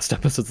one of the best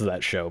episodes of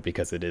that show,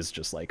 because it is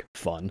just like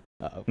fun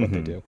what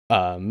they do.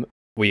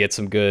 We get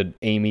some good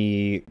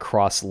Amy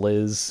cross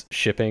Liz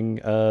shipping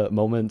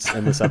moments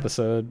in this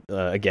episode.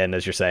 Again,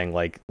 as you're saying,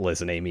 like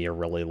Liz and Amy are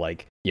really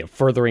like, you know,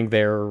 furthering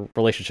their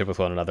relationship with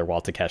one another,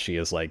 while Takeshi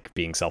is like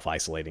being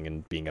self-isolating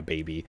and being a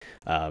baby.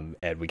 And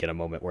we get a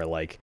moment where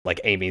like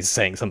Amy's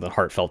saying something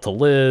heartfelt to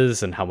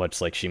Liz and how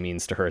much like she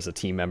means to her as a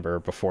team member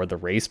before the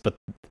race, but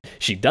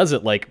she does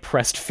it like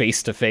pressed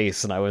face to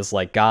face, and I was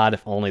like, God,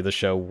 if only the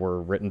show were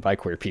written by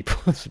queer people,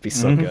 this would be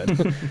so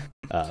good.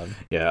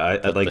 Yeah,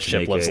 I'd like the to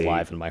ship make lives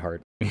alive in my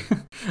heart.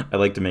 I'd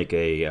like to make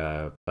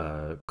a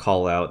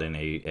call out and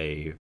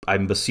a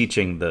I'm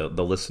beseeching the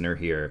listener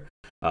here.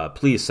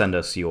 Please send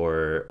us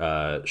your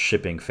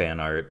shipping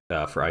fan art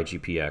for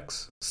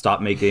IGPX.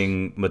 Stop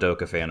making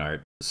Madoka fan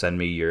art. Send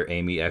me your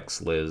Amy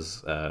X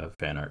Liz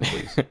fan art,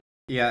 please.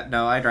 Yeah,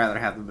 no, I'd rather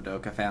have the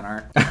Madoka fan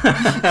art.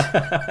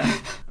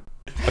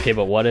 Okay,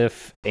 but what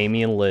if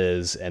Amy and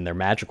Liz and they're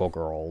magical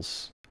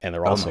girls and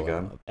they're also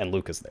God. And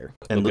Luca's there?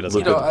 And Luca doesn't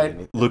Luca- have to do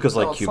anything. Luca's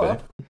like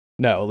Cuba.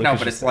 No, No,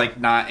 but it's like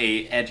not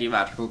a edgy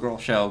magical girl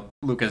show.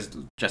 Luca's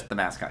just the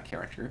mascot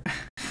character.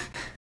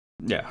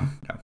 Yeah.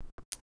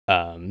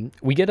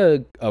 We get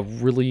a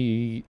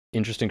really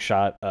interesting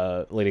shot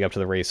leading up to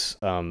the race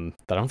that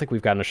I don't think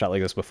we've gotten a shot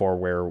like this before,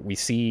 where we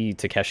see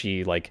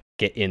Takeshi like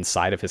get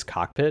inside of his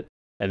cockpit,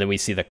 and then we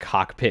see the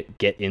cockpit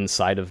get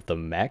inside of the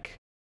mech.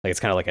 Like it's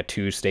kind of like a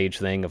 2-stage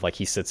thing of like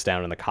he sits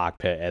down in the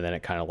cockpit and then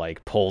it kind of like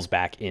pulls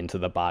back into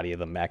the body of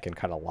the mech and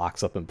kind of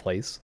locks up in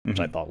place, which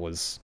I thought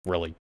was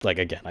really, like,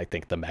 again, I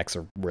think the mechs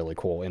are really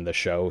cool in the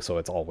show, so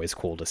it's always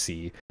cool to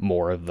see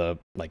more of the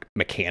like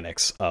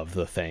mechanics of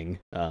the thing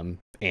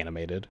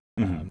animated.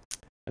 And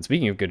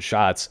speaking of good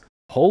shots,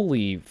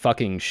 holy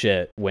fucking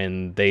shit,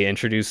 when they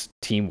introduce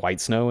Team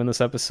White Snow in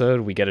this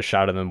episode, we get a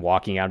shot of them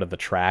walking out of the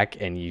track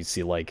and you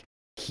see like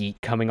heat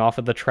coming off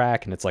of the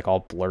track and it's like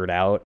all blurred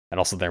out, and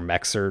also their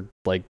mechs are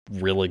like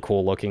really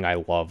cool looking. I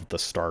love the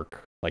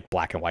stark like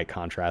black and white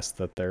contrast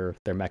that their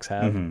mechs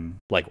have.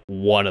 Like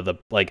one of those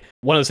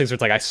things where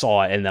it's like I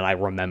saw it and then I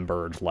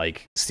remembered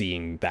like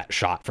seeing that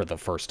shot for the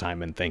first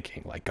time and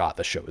thinking like, God,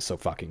 the show is so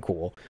fucking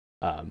cool.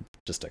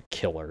 Just a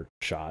killer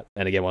shot.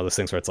 And again, one of those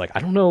things where it's like, I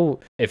don't know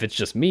if it's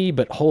just me,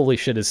 but holy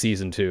shit, is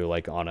season 2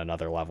 like on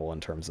another level in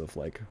terms of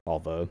like all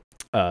the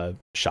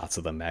shots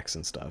of the mechs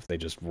and stuff. They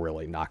just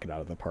really knock it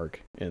out of the park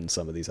in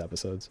some of these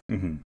episodes.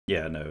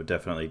 Yeah, no,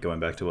 definitely going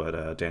back to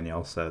what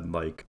Danielle said,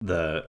 like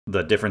the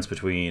difference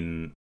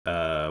between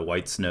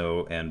White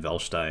Snow and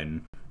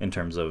Velstein in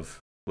terms of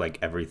like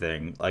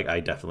everything. Like I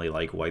definitely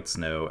like White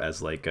Snow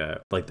as like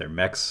their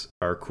mechs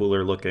are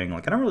cooler looking.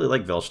 Like I don't really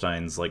like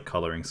Velstein's like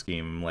coloring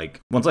scheme. Like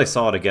once I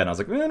saw it again, I was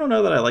like, I don't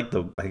know that I like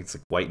I think it's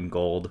like white and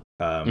gold.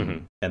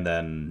 And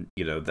then,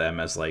 you know, them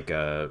as like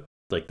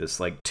this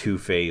like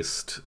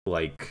two-faced,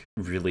 like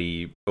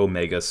really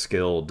Omega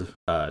skilled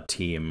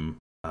team.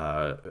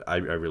 I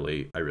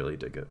really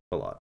dig it a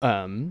lot.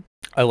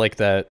 I like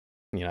that,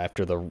 you know,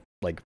 after the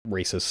like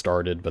races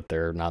started, but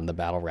they're not in the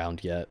battle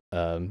round yet.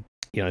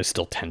 You know, there's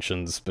still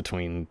tensions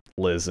between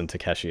Liz and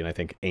Takeshi, and I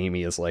think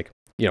Amy is like,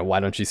 you know, why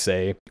don't you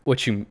say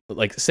what you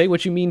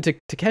mean to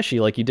Takeshi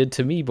like you did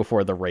to me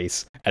before the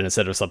race? And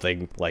instead of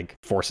something like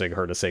forcing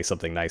her to say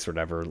something nice or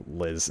whatever,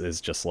 Liz is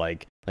just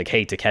like,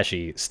 hey,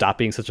 Takeshi, stop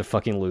being such a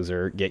fucking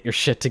loser. Get your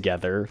shit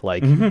together.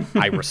 Like,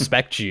 I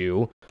respect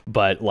you,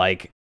 but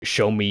like,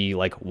 show me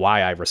like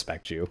why I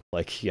respect you.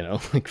 Like, you know,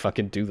 like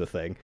fucking do the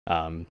thing.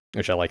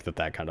 Which I like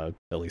that kind of,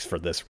 at least for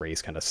this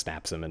race, kind of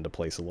snaps him into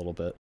place a little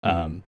bit.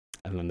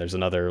 And then there's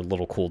another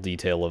little cool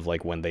detail of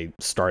like when they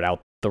start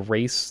out the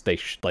race, they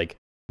like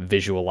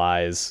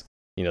visualize,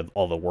 you know,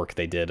 all the work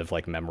they did of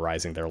like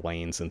memorizing their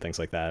lanes and things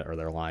like that, or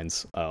their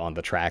lines on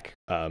the track,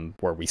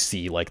 where we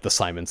see like the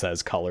Simon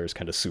Says colors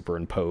kind of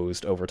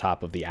superimposed over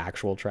top of the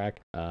actual track.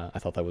 I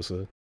thought that was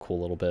a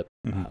cool little bit.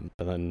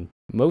 But then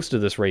most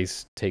of this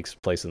race takes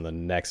place in the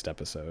next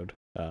episode.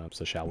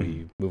 So shall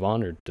we move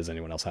on, or does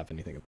anyone else have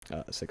anything?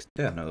 6?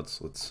 Yeah, no,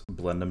 let's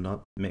blend them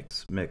up,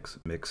 mix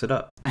it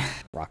up.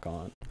 Rock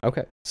on.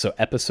 Okay, so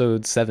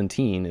episode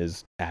 17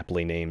 is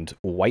aptly named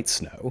White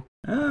Snow.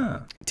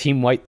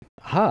 Team White.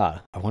 I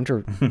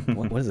wonder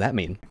what does that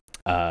mean?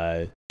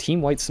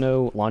 Team White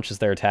Snow launches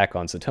their attack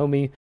on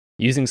Satomi.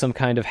 Using some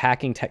kind of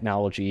hacking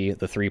technology,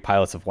 the 3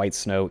 pilots of White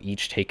Snow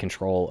each take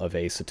control of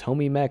a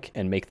Satomi mech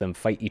and make them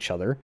fight each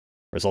other,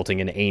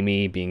 resulting in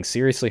Amy being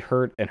seriously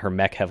hurt and her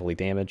mech heavily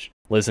damaged.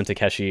 Liz and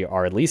Takeshi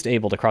are at least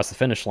able to cross the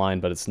finish line,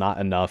 but it's not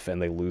enough,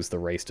 and they lose the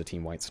race to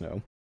Team White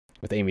Snow.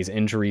 With Amy's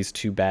injuries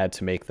too bad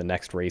to make the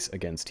next race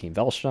against Team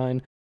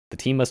Velstein, the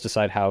team must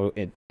decide how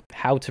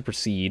to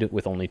proceed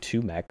with only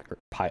 2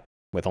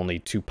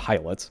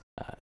 pilots.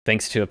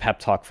 Thanks to a pep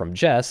talk from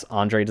Jess,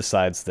 Andre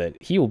decides that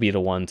he will be the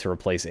one to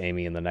replace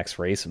Amy in the next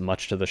race,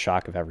 much to the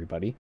shock of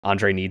everybody.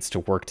 Andre needs to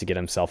work to get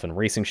himself in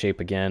racing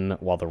shape again,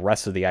 while the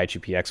rest of the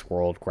IGPX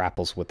world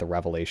grapples with the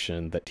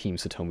revelation that Team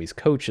Satomi's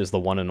coach is the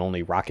one and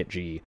only Rocket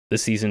G.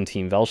 This season,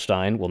 Team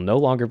Velstein will no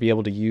longer be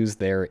able to use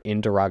their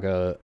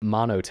Indiraga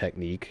Mono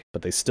technique,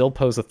 but they still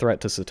pose a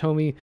threat to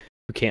Satomi,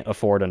 who can't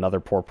afford another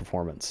poor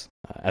performance.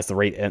 As the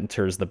Wraith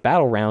enters the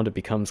battle round, it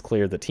becomes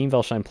clear that Team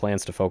Velshine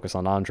plans to focus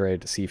on Andre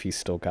to see if he's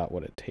still got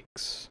what it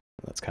takes.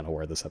 That's kind of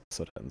where this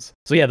episode ends.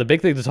 So yeah, the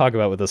big thing to talk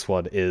about with this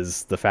one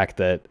is the fact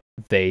that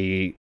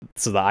the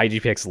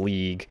IGPX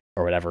League,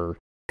 or whatever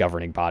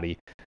governing body,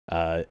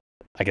 I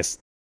guess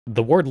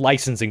the word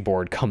licensing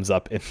board comes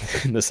up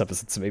in this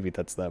episode, so maybe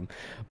that's them.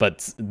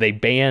 But they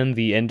ban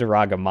the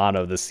Indiraga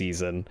Mono this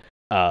season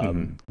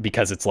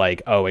because it's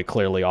like, oh, it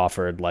clearly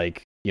offered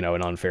like, you know,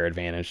 an unfair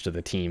advantage to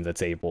the team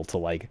that's able to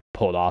like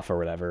pull it off or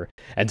whatever.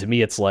 And to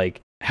me, it's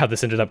like how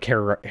this ended up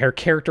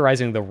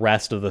characterizing the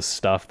rest of the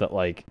stuff that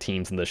like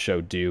teams in the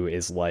show do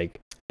is like,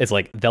 it's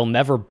like they'll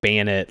never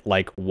ban it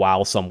like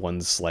while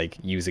someone's like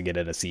using it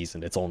in a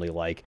season. It's only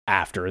like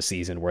after a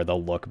season where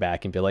they'll look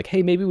back and be like,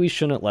 hey, maybe we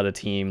shouldn't let a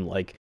team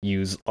like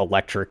use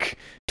electric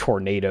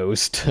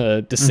tornadoes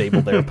to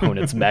disable their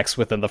opponent's mechs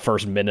within the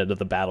first minute of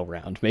the battle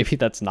round. Maybe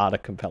that's not a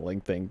compelling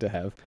thing to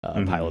have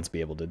pilots be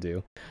able to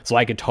do. So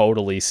I could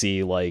totally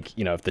see like,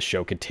 you know, if the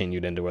show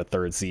continued into a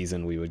third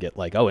season, we would get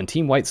like, oh, and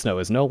Team White Snow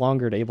is no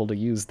longer able to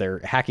use their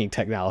hacking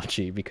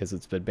technology because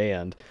it's been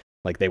banned.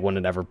 Like they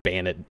wouldn't ever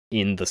ban it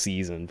in the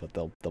season, but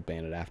they'll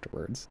ban it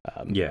afterwards.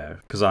 Yeah,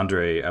 because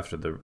Andre, after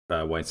the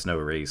White Snow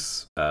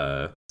race,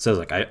 says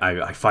like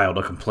I filed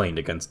a complaint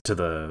to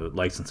the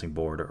licensing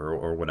board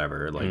or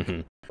whatever, like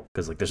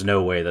because like there's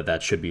no way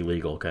that should be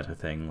legal kind of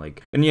thing.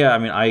 Like, and yeah, I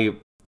mean, I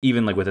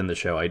even like within the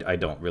show, I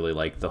don't really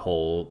like the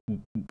whole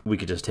we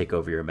could just take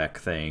over your mech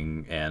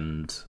thing,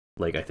 and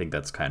like I think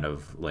that's kind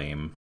of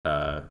lame.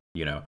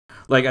 You know,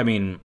 like I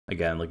mean,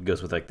 again, like it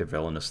goes with like the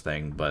villainous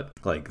thing, but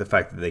like the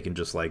fact that they can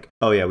just like,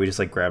 oh yeah, we just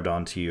like grabbed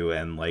onto you,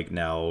 and like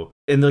now,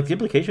 and like the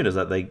implication is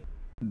that they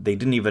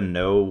didn't even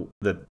know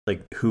that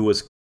like who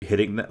was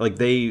hitting that. Like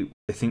I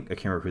think I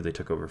can't remember who they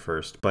took over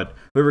first, but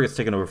whoever gets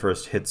taken over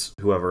first hits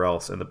whoever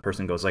else, and the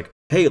person goes like,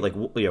 hey, like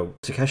you know,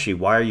 Takeshi,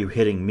 why are you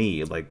hitting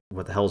me? Like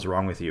what the hell's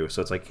wrong with you?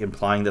 So it's like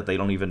implying that they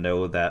don't even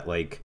know that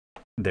like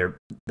their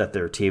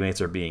teammates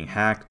are being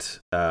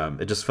hacked.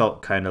 It just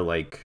felt kind of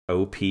like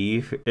OP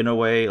in a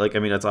way. Like I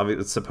mean, that's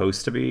obvious, it's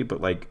supposed to be, but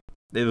like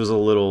it was a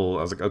little.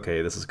 I was like,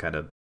 okay, this is kind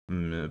of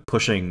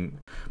pushing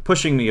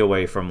me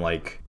away from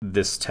like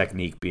this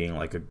technique being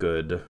like a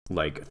good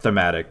like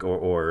thematic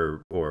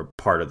or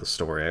part of the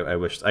story.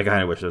 I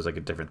kind of wish there was like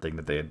a different thing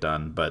that they had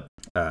done, but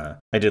I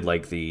did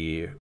like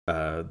the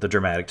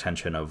dramatic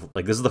tension of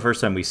like this is the first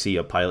time we see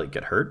a pilot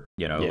get hurt,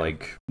 you know.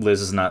 Like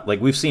Liz is not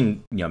like, we've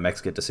seen, you know, mechs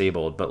get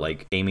disabled, but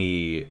like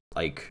Amy,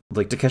 like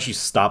Takeshi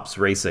stops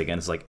racing and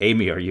it's like,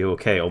 Amy, are you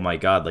okay? Oh my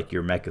god, like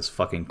your mech is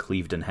fucking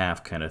cleaved in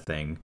half kind of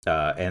thing.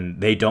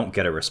 And they don't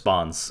get a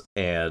response,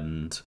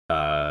 and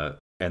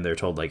they're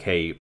told like,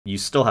 hey, you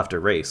still have to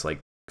race, like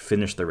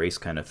finish the race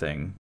kind of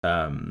thing.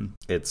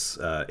 It's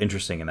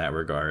interesting in that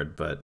regard,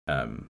 but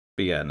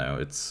yeah, no,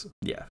 it's,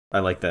 yeah, I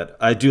like that.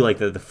 I do like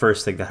that the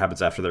first thing that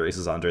happens after the race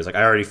is Andre is like,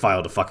 I already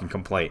filed a fucking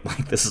complaint.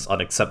 Like, this is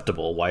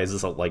unacceptable. Why is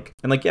this like,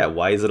 and like, yeah,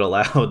 why is it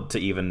allowed to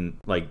even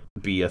like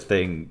be a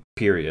thing,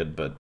 period?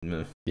 But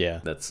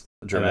yeah, that's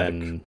dramatic.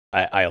 And then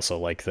I also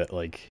like that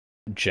like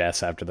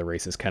Jess after the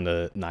race is kind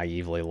of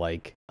naively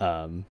like,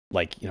 you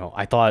know,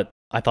 I thought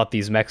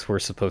these mechs were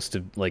supposed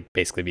to like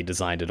basically be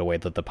designed in a way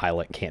that the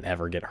pilot can't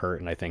ever get hurt,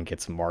 and I think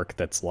it's Mark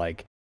that's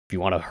like, if you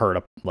want to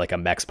hurt a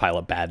mech's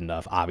pilot bad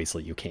enough,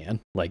 obviously you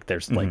can. Like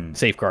there's like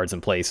safeguards in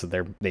place, so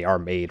they are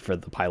made for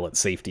the pilot's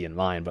safety in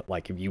mind. But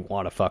like if you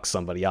want to fuck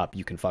somebody up,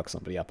 you can fuck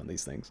somebody up in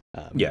these things.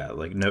 Yeah,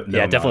 like no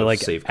yeah, definitely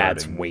like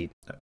adds weight.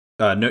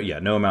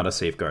 No amount of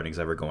safeguarding is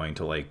ever going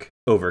to like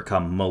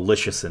overcome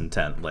malicious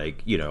intent.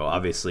 Like, you know,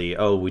 obviously,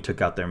 oh, we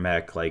took out their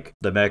mech, like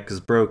the mech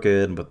is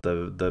broken, but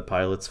the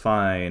pilot's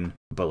fine.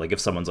 But like if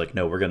someone's like,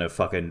 no, we're gonna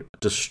fucking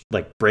just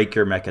like break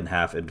your mech in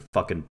half and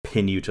fucking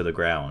pin you to the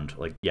ground,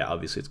 like, yeah,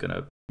 obviously it's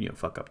gonna, you know,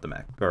 fuck up the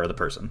mech or the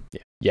person.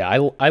 Yeah,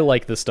 I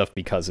like this stuff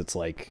because it's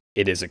like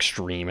it is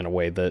extreme in a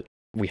way that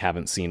we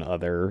haven't seen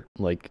other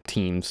like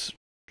teams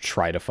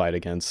try to fight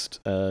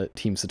against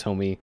Team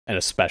Satomi, and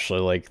especially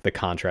like the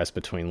contrast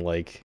between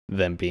like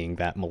them being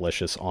that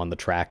malicious on the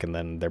track and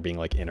then they're being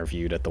like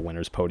interviewed at the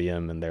winners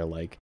podium and they're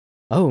like,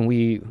 oh, and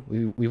we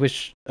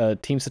wish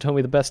Team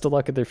Satomi the best of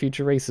luck at their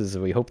future races,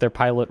 and we hope their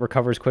pilot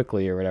recovers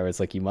quickly or whatever. It's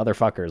like, you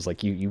motherfuckers,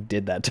 like you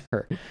did that to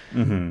her.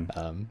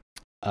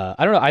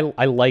 I don't know,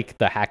 I like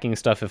the hacking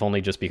stuff, if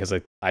only just because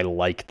I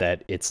like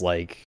that it's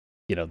like,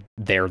 you know,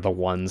 they're the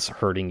ones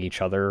hurting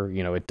each other.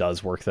 You know, it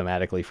does work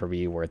thematically for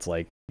me where it's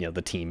like, you know,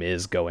 the team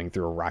is going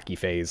through a rocky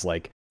phase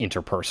like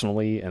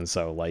interpersonally, and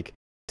so like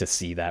to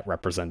see that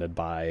represented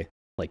by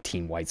like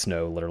Team White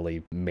Snow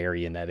literally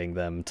marionetting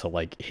them to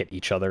like hit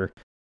each other,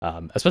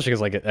 especially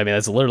because like, I mean,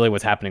 that's literally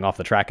what's happening off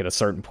the track at a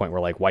certain point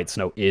where like White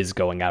Snow is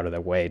going out of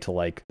their way to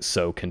like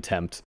sow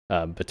contempt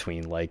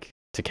between like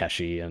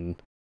Takeshi and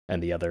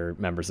the other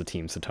members of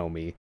Team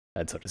Satomi.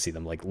 And so to see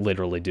them like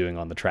literally doing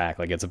on the track,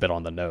 like it's a bit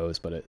on the nose,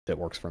 but it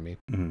works for me.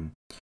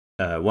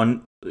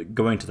 One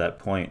going to that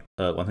point,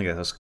 one thing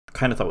I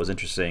kind of thought was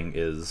interesting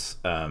is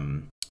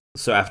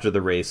so after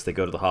the race, they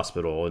go to the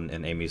hospital,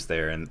 and Amy's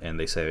there, and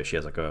they say she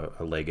has like a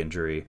leg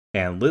injury.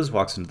 And Liz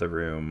walks into the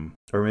room,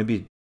 or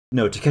maybe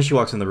no, Takeshi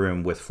walks in the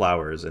room with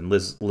flowers, and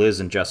Liz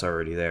and Jess are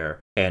already there.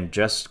 And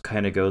Jess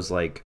kind of goes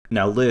like,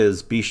 "Now,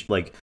 Liz,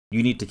 like,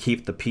 you need to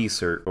keep the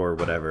peace or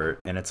whatever."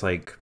 And it's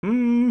like, I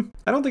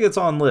don't think it's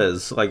on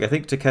Liz. Like, I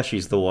think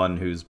Takeshi's the one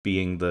who's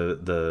being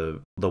the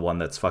one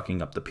that's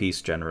fucking up the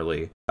peace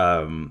generally.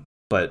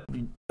 But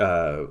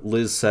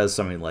Liz says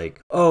something like,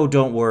 "Oh,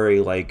 don't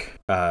worry, like,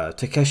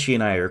 Takeshi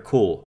and I are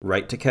cool,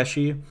 right,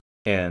 Takeshi?"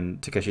 And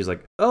Takeshi's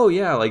like, "Oh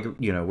yeah, like,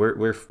 you know,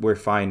 we're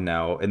fine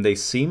now." And they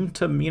seem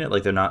to mean it,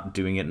 like they're not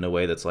doing it in a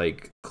way that's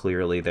like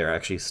clearly they're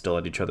actually still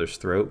at each other's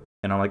throat.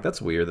 And I'm like,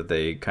 that's weird that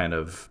they kind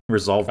of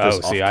resolved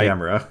this off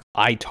camera.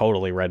 I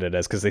totally read it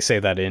as, because they say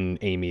that in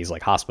Amy's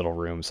like hospital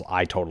rooms.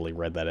 I totally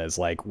read that as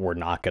like, we're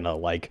not gonna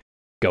like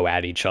go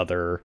at each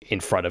other in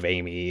front of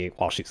Amy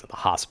while she's in the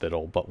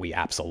hospital, but we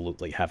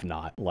absolutely have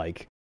not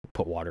like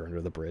put water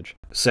under the bridge.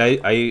 So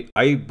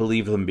I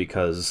believe them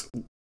because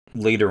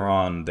later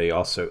on they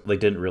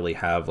didn't really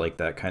have like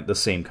the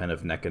same kind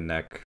of neck and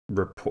neck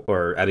rapport,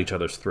 or at each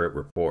other's throat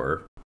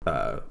rapport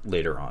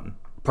later on.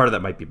 Part of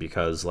that might be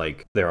because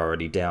like they're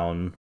already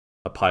down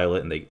a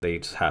pilot and they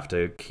just have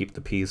to keep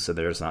the peace, and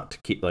there's not to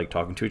keep like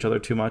talking to each other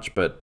too much.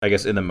 But I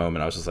guess in the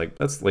moment I was just like,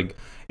 that's like,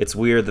 it's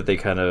weird that they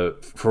kind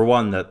of, for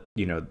one, that,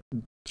 you know,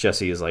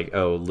 Jesse is like,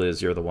 "Oh,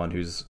 Liz, you're the one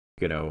who's,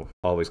 you know,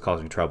 always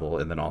causing trouble,"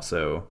 and then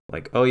also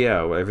like, "Oh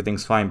yeah, well,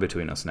 everything's fine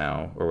between us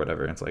now," or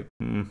whatever. And it's like,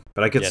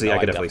 But I could I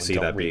could definitely see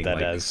that being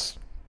like, as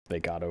they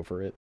got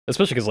over it,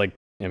 especially because like,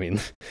 I mean,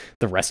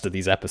 the rest of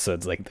these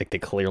episodes, like they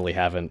clearly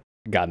haven't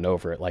gotten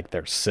over it. Like,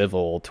 they're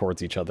civil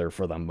towards each other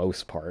for the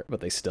most part,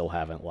 but they still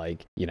haven't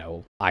like, you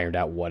know, ironed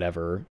out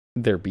whatever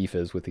their beef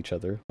is with each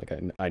other.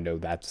 Like, I know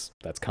that's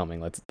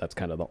coming. That's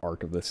kind of the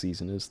arc of this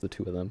season, is the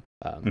two of them.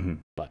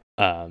 But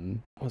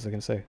what was I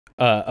gonna say?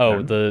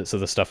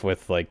 The stuff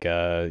with like you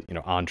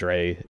know,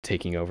 Andre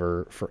taking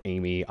over for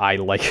Amy. I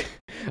like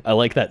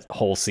that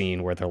whole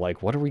scene where they're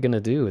like, "What are we gonna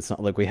do? It's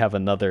not like we have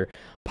another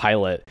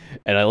pilot."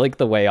 And I like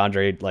the way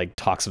Andre like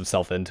talks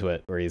himself into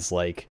it, where he's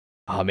like,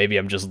 "Oh, maybe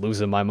I'm just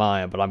losing my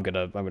mind, but I'm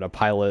gonna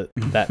pilot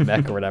that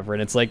mech or whatever."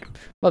 And it's like,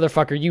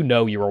 motherfucker, you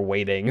know you were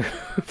waiting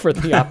for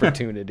the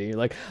opportunity.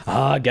 Like,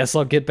 I guess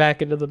I'll get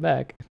back into the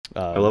mech.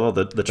 I love all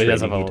the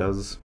training he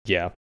does.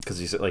 Yeah, because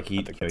he's like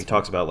he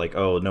talks about like,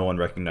 "Oh, no one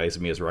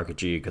recognized me as Rocket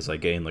G because I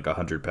gained like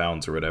 100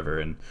 pounds or whatever,"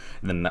 and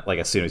then like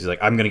as soon as he's like,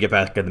 "I'm gonna get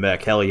back in the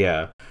mech, hell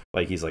yeah!"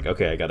 Like he's like,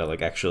 "Okay, I gotta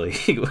like actually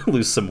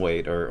lose some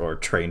weight or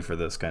train for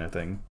this kind of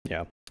thing."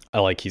 Yeah, I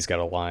like he's got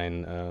a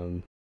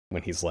line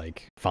when he's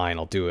like, "Fine,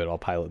 I'll do it. I'll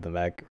pilot the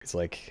mech." He's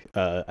like,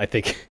 I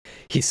think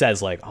he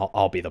says like,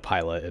 "I'll be the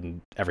pilot," and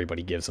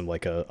everybody gives him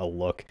like a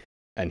look.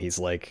 And he's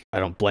like, "I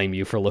don't blame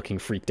you for looking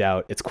freaked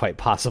out. It's quite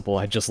possible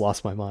I just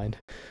lost my mind."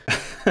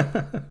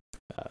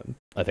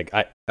 I think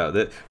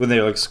when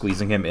they're like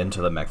squeezing him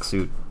into the mech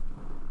suit,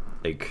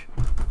 like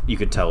you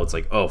could tell it's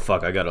like, "Oh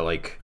fuck, I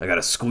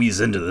gotta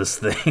squeeze into this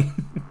thing."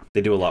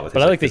 They do a lot with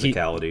his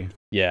physicality.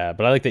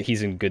 But I like that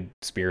he's in good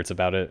spirits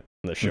about it.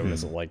 The show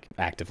doesn't like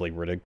actively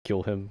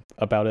ridicule him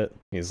about it.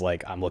 He's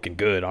like, "I'm looking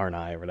good, aren't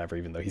I?" or whatever,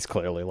 even though he's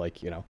clearly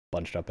like, you know,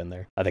 bunched up in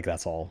there. I think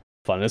that's all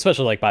fun, and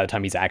especially like by the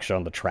time he's actually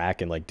on the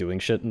track and like doing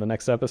shit in the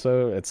next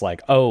episode, it's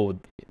like, oh,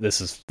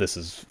 this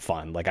is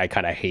fun. Like, I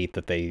kind of hate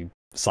that they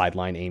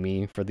sideline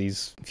Amy for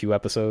these few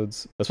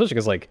episodes, especially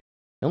because like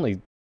they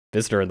only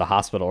visit her in the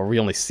hospital, or we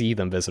only see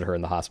them visit her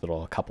in the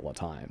hospital a couple of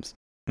times.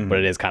 But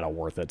it is kind of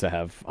worth it to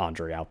have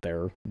Andre out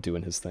there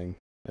doing his thing.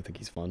 I think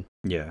he's fun.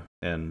 Yeah,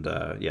 and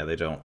they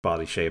don't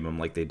body shame him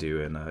like they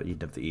do in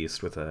Eden of the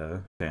East with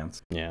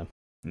Pants. Yeah.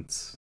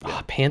 It's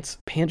Pants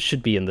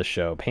should be in the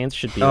show. Pants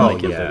should be in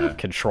the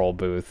control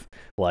booth.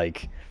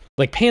 Like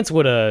Pants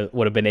would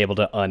have been able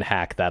to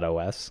unhack that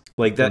OS.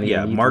 Like that,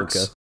 yeah.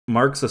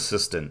 Mark's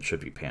assistant should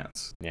be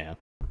Pants. Yeah.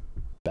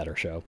 Better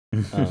show.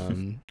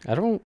 I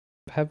don't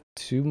have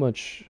too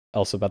much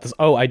else about this.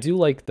 Oh, I do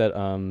like that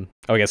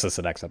I guess that's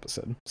the next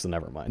episode, so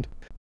never mind.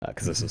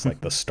 Because this is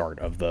like the start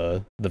of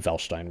the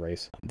Velstein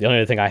race. The only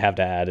other thing I have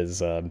to add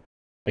is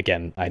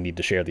again, I need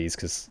to share these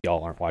because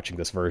y'all aren't watching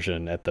this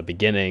version. At the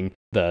beginning,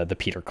 the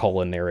Peter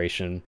Cullen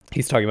narration,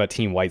 he's talking about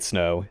Team White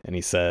Snow, and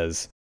he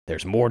says,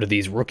 "There's more to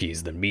these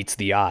rookies than meets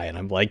the eye." And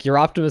I'm like, "You're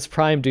Optimus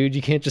Prime, dude.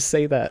 You can't just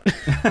say that."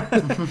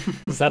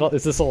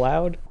 Is this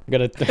allowed?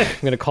 I'm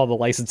gonna call the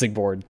licensing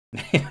board.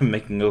 I'm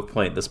making no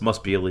complaint. This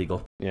must be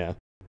illegal. Yeah.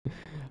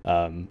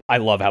 I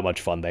love how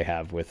much fun they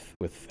have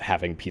with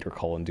having Peter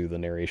Cullen do the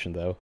narration,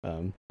 though.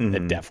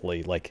 It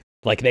definitely like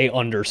they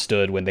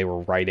understood when they were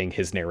writing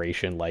his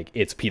narration, like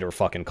it's Peter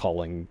fucking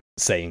Cullen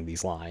saying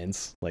these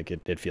lines. Like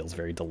it feels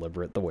very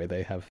deliberate the way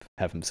they have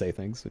him say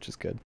things, which is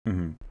good.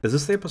 Is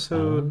this the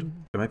episode?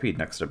 It might be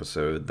next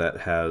episode that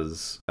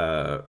has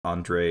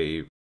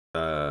Andre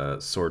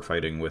sword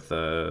fighting with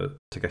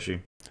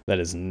Takeshi. That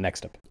is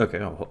next up. Okay,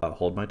 I'll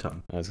hold my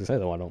tongue. I was gonna say,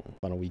 though,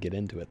 why don't we get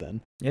into it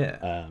then?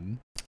 Yeah.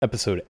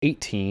 Episode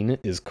 18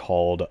 is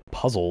called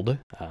Puzzled.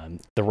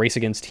 The race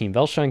against Team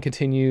Velstein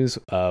continues,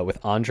 with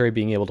Andre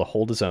being able to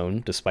hold his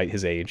own despite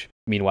his age.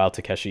 Meanwhile,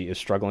 Takeshi is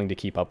struggling to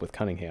keep up with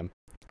Cunningham.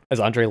 As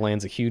Andre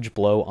lands a huge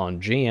blow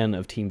on Jan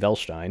of Team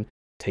Velstein,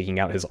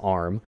 taking out his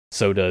arm,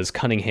 so does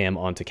Cunningham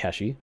on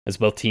Takeshi. As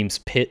both teams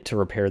pit to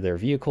repair their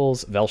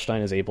vehicles,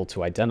 Velstein is able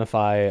to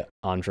identify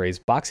Andre's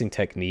boxing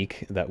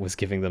technique that was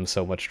giving them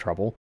so much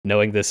trouble.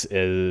 Knowing this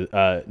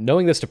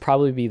to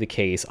probably be the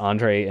case,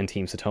 Andre and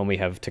Team Satomi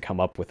have to come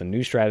up with a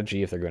new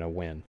strategy if they're going to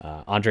win.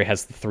 Andre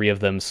has the three of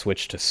them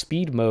switch to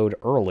speed mode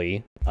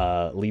early,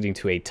 leading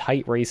to a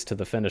tight race to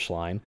the finish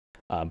line.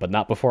 But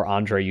not before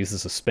Andre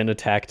uses a spin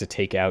attack to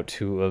take out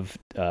two of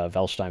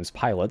Velstein's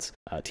pilots.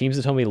 Team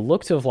Satomi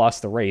look to have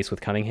lost the race, with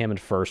Cunningham in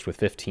first with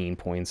 15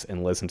 points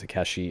and Liz and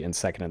Takeshi in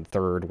second and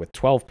third with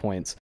 12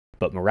 points.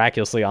 But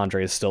miraculously,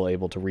 Andre is still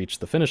able to reach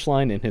the finish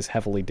line in his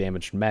heavily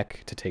damaged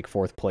mech to take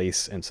fourth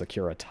place and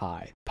secure a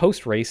tie.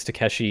 Post-race,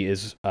 Takeshi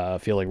is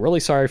feeling really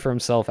sorry for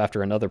himself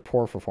after another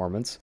poor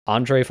performance.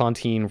 Andre,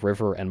 Fontaine,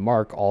 River, and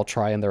Mark all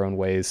try in their own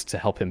ways to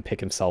help him pick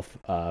himself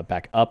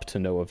back up to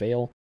no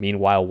avail.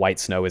 Meanwhile, White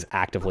Snow is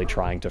actively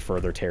trying to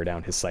further tear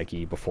down his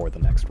psyche before the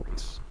next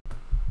race.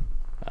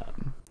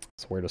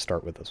 So where to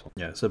start with this one?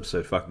 Yeah, this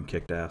episode fucking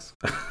kicked ass.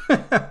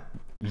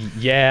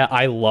 Yeah,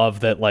 I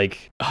love that,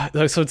 like,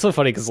 so it's so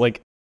funny because,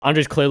 like,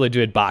 Andre's clearly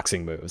doing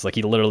boxing moves. Like,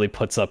 he literally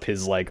puts up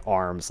his, like,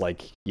 arms,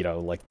 like, you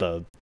know, like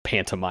the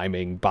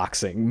pantomiming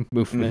boxing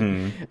movement.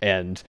 Mm-hmm.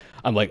 And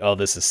I'm like, oh,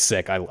 this is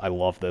sick. I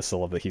love this. I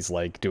love that he's,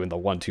 like, doing the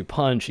 1-2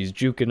 punch. He's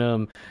juking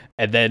him.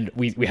 And then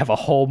we have a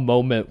whole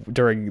moment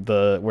during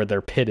where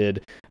they're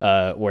pitted,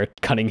 where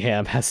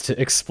Cunningham has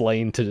to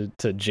explain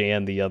to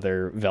Jan, the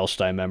other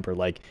Velstein member,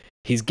 like,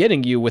 he's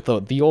getting you with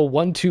the old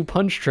 1-2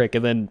 punch trick,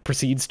 and then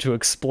proceeds to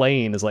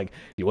explain is like,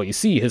 well, you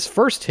see, his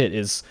first hit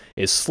is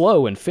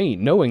slow and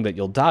faint, knowing that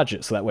you'll dodge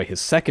it, so that way his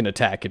second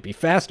attack could be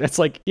faster. It's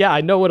like, yeah,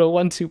 I know what a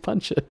 1-2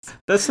 punch is.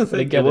 That's the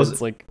thing. Again,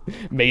 it's like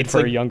made for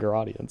a younger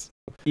audience.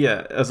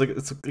 Yeah, I was like,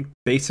 it's like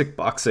basic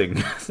boxing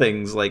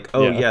things. Like,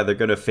 oh yeah, they're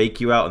gonna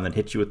fake you out and then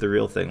hit you with the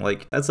real thing.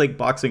 Like, that's like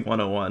boxing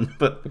 101.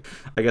 But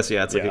I guess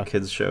it's like a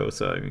kids show,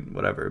 so I mean,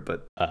 whatever.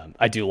 But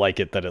I do like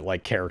it that it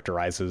like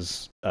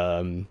characterizes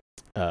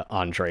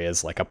Andre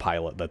as like a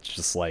pilot that's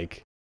just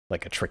like a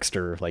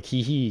trickster, like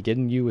hee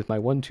getting you with my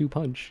 1-2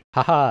 punch,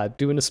 haha,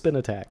 doing a spin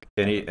attack.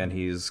 And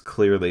he's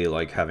clearly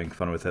like having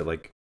fun with it.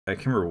 Like, I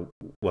can't remember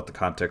what the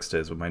context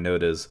is, but my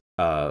note is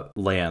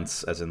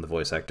Lance, as in the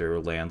voice actor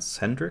Lance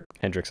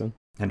Hendrickson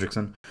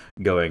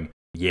going,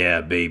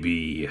 yeah,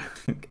 baby.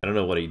 I don't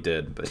know what he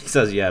did, but he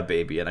says, yeah,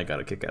 baby, and I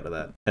got a kick out of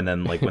that. And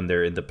then, like, when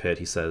they're in the pit,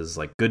 he says,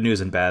 like, good news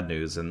and bad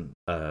news. And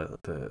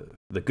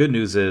the good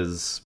news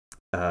is,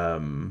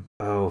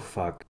 oh,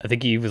 fuck. I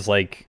think he was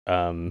like,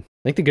 I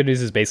think the good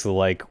news is basically,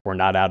 like, we're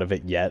not out of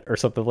it yet, or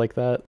something like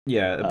that.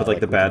 Yeah, but, like,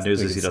 the bad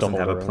news is he doesn't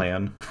have a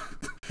plan.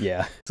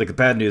 Yeah. It's like, the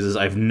bad news is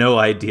I have no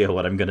idea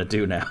what I'm going to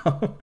do now.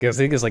 Because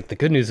I think it's like, the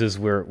good news is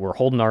we're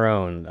holding our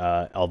own,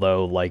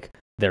 although, like,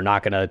 they're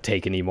not going to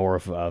take any more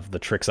of the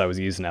tricks I was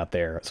using out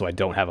there, so I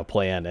don't have a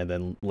plan. And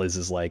then Liz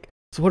is like,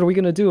 so what are we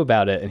going to do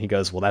about it? And he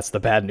goes, well, that's the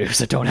bad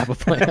news. I don't have a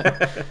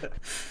plan.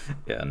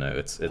 Yeah, no,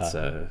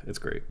 it's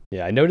great.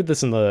 Yeah, I noted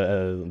this in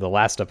the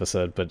last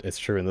episode, but it's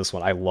true in this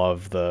one. I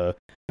love the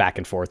back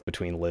and forth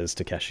between Liz,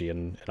 Takeshi,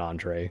 and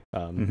Andre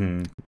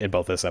in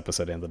both this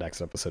episode and the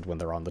next episode when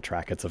they're on the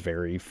track. It's a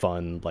very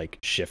fun like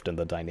shift in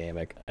the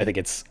dynamic. I think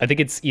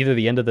it's either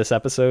the end of this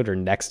episode or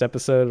next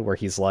episode where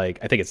he's like,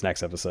 I think it's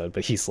next episode,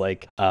 but he's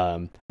like,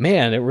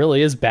 man, it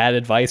really is bad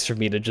advice for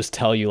me to just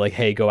tell you like,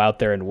 hey, go out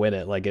there and win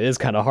it. Like, it is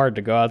kind of hard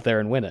to go out there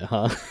and win it,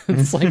 huh?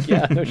 It's like,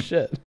 yeah, no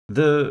shit.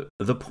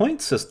 The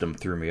point system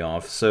threw me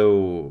off.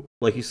 So,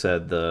 like you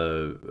said,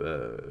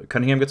 the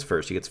Cunningham gets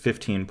first. He gets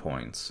 15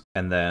 points.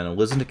 And then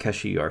Liz and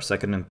Takeshi are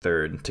second and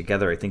third.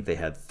 Together, I think they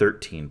had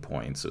 13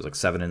 points. It was like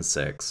 7 and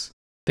 6. I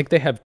think they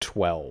have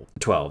 12.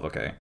 12,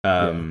 okay.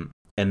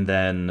 And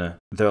then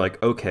they're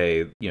like,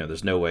 okay,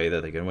 there's no way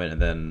that they can win.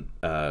 And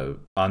then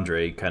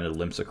Andre kind of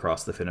limps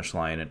across the finish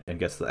line and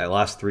gets the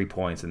last 3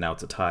 points, and now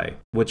it's a tie.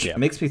 Which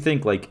makes me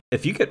think, like,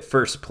 if you get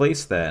first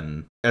place,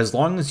 then as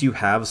long as you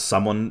have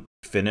someone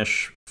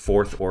finish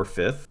 4th or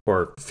 5th,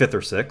 or 5th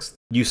or 6th,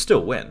 you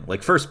still win.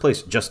 Like, first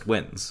place just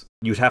wins.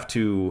 You'd have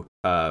to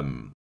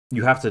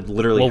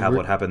literally have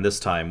what happened this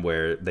time,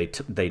 where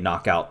they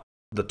knock out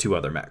the 2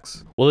 other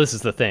mechs. Well, this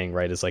is the thing,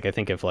 right? Is like, I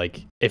think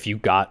if you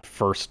got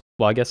first,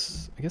 well, I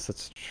guess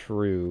that's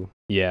true.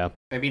 Yeah.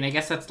 I mean, I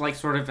guess that's like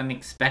sort of an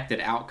expected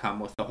outcome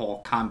with the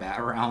whole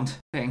combat round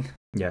thing.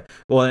 Yeah.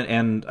 Well,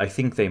 and I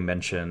think they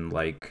mention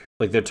like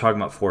they're talking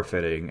about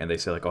forfeiting, and they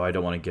say like, oh, I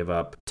don't want to give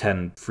up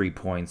 10 free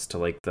points to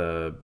like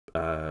the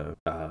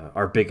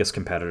our biggest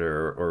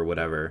competitor or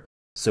whatever.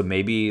 So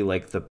maybe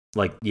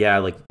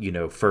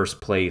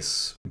first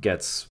place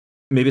gets,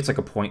 maybe it's like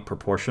a point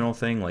proportional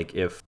thing. Like,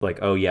 if like,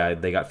 oh yeah,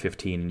 they got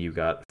 15 and you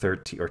got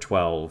 13 or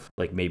 12,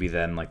 like maybe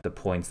then like the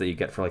points that you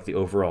get for like the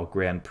overall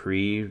Grand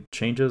Prix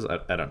changes.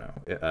 I don't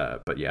know.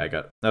 But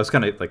yeah, I was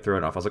kind of like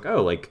thrown off. I was like,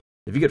 oh, like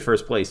if you get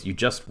first place, you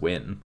just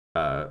win.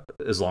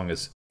 as long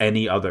as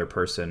any other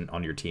person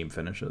on your team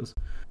finishes.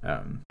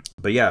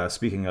 But yeah,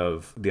 speaking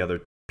of the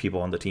other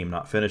people on the team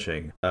not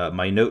finishing,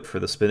 my note for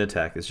the spin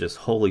attack is just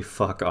holy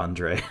fuck,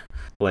 Andre.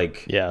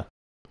 Like, Yeah.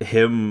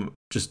 him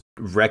just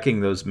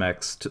wrecking those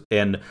mechs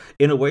and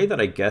in a way that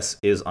I guess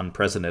is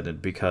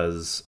unprecedented,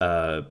 because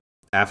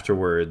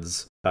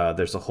afterwards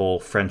there's a whole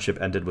friendship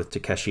ended with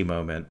Takeshi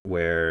moment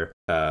where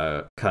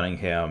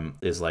Cunningham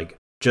is like,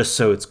 just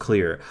so it's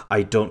clear,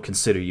 I don't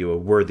consider you a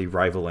worthy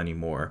rival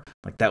anymore.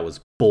 Like, that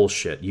was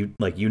bullshit.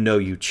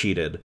 You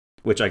cheated,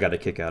 which I got a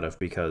kick out of,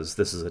 because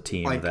this is a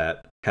team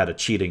that had a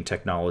cheating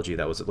technology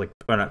that was, like,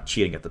 or not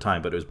cheating at the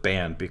time, but it was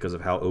banned because of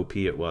how OP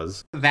it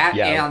was. That,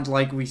 and,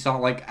 like, we saw,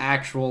 like,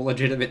 actual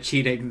legitimate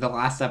cheating the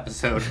last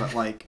episode, but,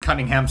 like,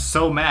 Cunningham's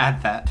so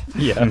mad that...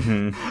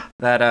 Yeah.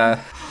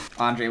 that,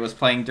 Andre was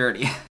playing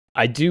dirty.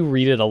 I do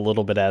read it a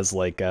little bit as,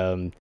 like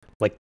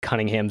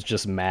Cunningham's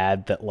just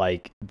mad that,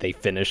 like, they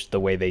finished the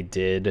way they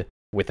did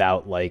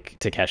without, like,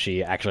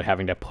 Takeshi actually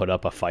having to put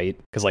up a fight.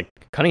 Because, like,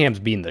 Cunningham's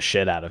beating the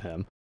shit out of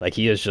him. Like,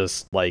 he is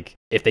just, like,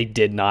 if they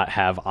did not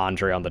have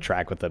Andre on the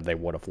track with them, they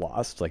would have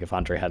lost. Like, if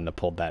Andre hadn't have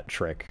pulled that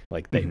trick,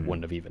 like, they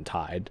wouldn't have even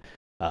tied.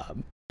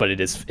 But it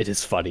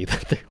is funny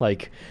that they're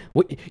like,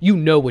 what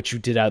you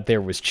did out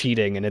there was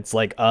cheating, and it's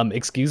like,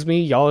 excuse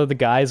me, y'all are the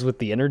guys with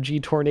the energy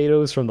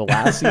tornadoes from the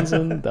last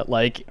season that,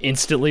 like,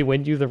 instantly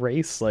win you the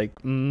race. Like,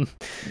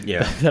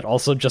 yeah, that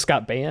also just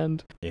got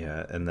banned.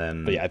 Yeah, and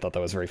then... But yeah, I thought that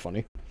was very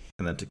funny.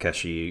 And then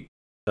Takeshi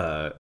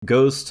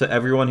goes to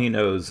everyone he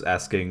knows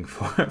asking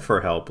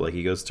for help. Like,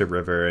 he goes to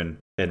River, and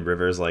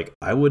River's like,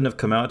 I wouldn't have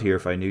come out here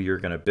if I knew you were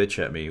gonna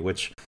bitch at me,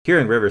 which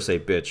hearing River say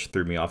bitch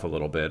threw me off a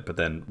little bit, but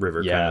then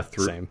River kind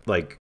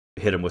of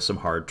hit him with some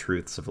hard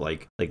truths of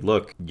like,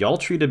 look, y'all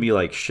treated me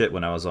like shit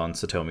when I was on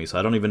Satomi, so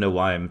I don't even know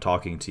why I'm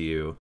talking to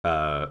you,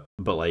 but,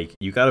 like,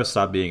 you gotta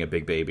stop being a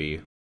big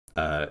baby.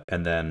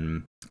 And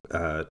then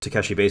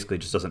Takeshi basically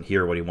just doesn't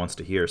hear what he wants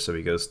to hear, so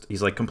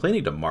he's like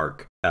complaining to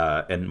Mark,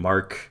 and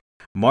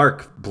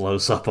Mark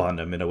blows up on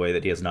him in a way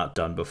that he has not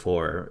done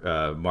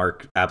before.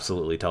 Mark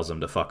absolutely tells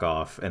him to fuck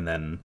off, and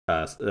then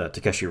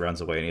Takeshi runs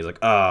away, and he's like,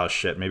 oh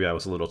shit, maybe I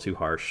was a little too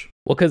harsh.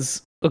 Well,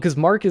 because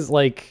Mark is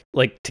like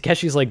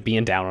Takeshi's like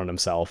being down on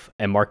himself,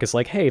 and Mark is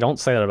like, hey, don't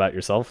say that about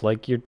yourself,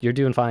 like, you're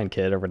doing fine,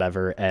 kid, or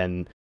whatever.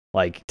 And,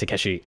 like,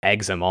 Takeshi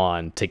eggs him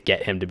on to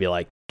get him to be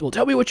like, well,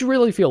 tell me what you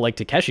really feel. Like,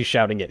 Takeshi's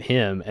shouting at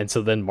him, and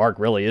so then Mark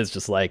really is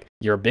just like,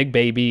 you're a big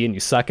baby, and you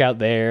suck out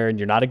there, and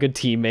you're not a good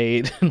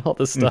teammate, and all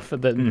this stuff.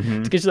 And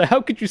then Takeshi's like,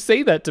 how could you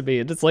say that to me?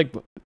 And it's like,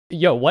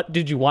 yo, what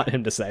did you want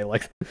him to say?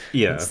 Like,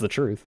 yeah, that's the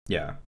truth.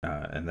 Yeah,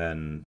 and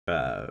then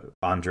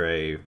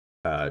Andre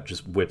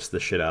just whips the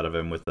shit out of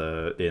him with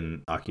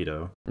in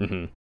Aikido.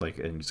 Like,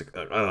 and he's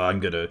like, oh, I'm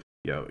gonna,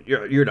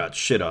 you're not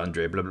shit,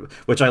 Andre, blah, blah, blah.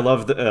 Which I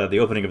love. The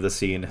opening of the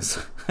scene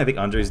is, I think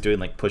Andre's doing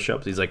like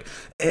push-ups. He's like,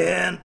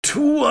 and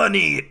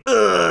 20,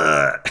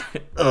 oh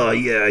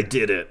yeah, I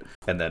did it.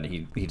 And then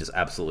he just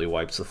absolutely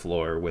wipes the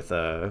floor with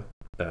in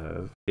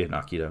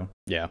Aikido.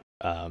 Yeah.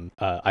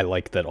 I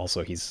like that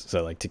also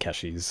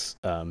Takeshi's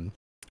out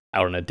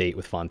on a date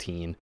with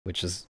Fontaine,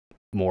 which is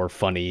more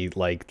funny.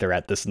 Like, they're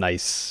at this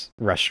nice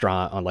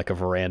restaurant on, like, a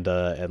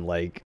veranda, and,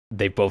 like,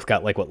 they both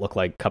got, like, what look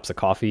like cups of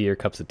coffee or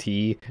cups of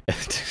tea.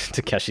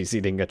 Takeshi's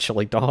eating a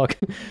chili dog.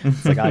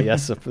 It's like,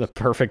 yes, the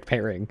perfect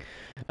pairing.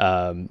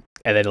 And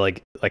then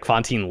like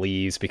Fontaine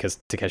leaves because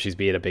Takeshi's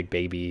being a big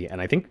baby, and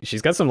I think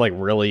she's got some, like,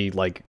 really,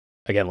 like,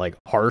 again, like,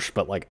 harsh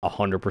but, like,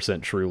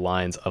 100% true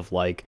lines of,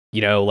 like,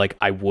 like,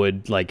 I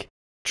would, like,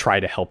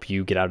 try to help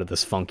you get out of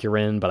this funk you're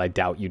in, but I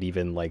doubt you'd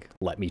even, like,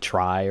 let me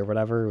try or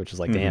whatever, which is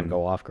like, damn,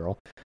 go off, girl.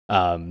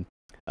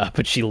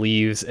 But she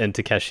leaves, and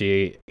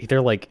Takeshi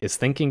either, like, is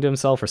thinking to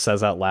himself or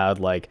says out loud,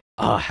 like,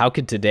 how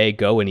could today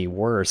go any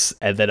worse?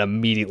 And then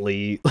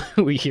immediately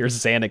we hear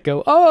Zanuck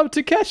go, oh,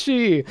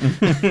 Takeshi!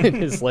 In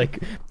his,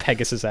 like,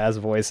 Pegasus-ass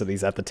voice, and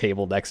he's at the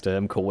table next to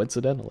him,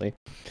 coincidentally.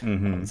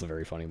 It's a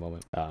very funny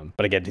moment.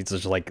 But again, it's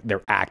just, like,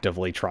 they're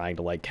actively trying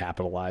to, like,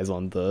 capitalize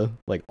on the,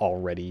 like,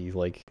 already,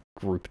 like,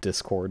 group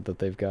Discord that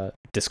they've got.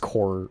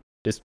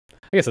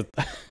 I guess it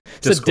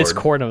said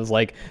Discord, and I was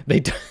like, they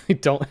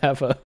don't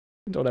have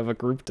a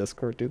group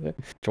Discord, do they?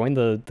 Join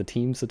the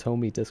Team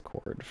Satomi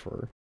Discord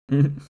for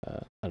I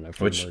don't know,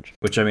 for merch.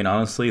 Which I mean,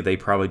 honestly, they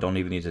probably don't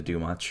even need to do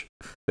much.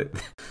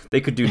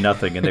 They could do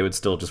nothing, and they would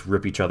still just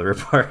rip each other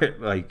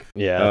apart. Like,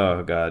 yeah.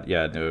 Oh god,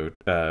 yeah, no.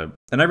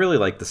 And I really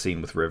like the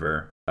scene with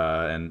River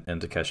and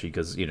Takeshi,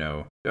 because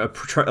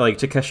like,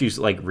 Takeshi's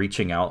like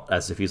reaching out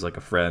as if he's like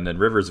a friend, and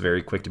River's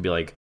very quick to be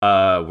like,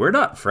 we're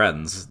not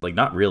friends, like,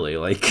 not really,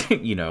 like,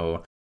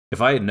 if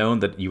I had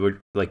known that you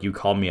were, like, you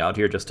called me out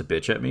here just to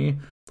bitch at me,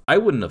 I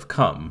wouldn't have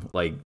come,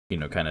 like,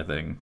 kind of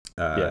thing.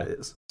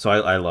 So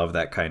I love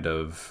that kind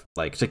of,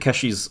 like,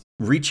 Takeshi's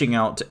reaching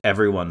out to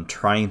everyone,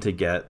 trying to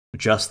get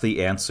just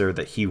the answer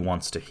that he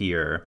wants to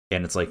hear,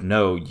 and it's like,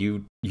 no,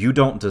 you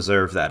don't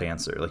deserve that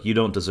answer. Like, you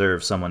don't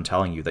deserve someone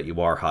telling you that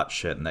you are hot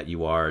shit and that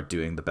you are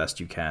doing the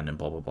best you can and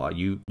blah blah blah.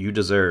 You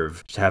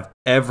deserve to have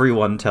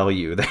everyone tell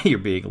you that you're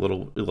being a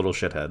little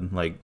shithead.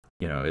 Like,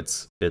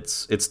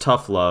 it's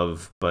tough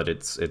love, but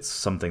it's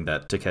something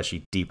that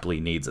Takeshi deeply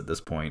needs at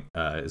this point,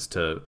 is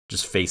to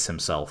just face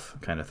himself,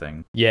 kind of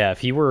thing. Yeah, if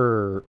he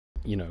were,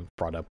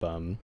 brought up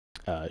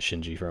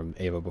Shinji from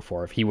Ava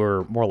before, if he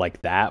were more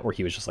like that, where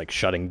he was just like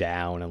shutting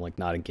down and like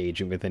not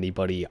engaging with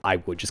anybody, I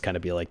would just kind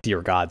of be like,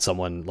 dear God,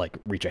 someone like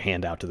reach a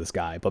hand out to this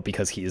guy. But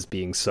because he is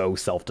being so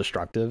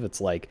self-destructive,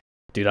 it's like,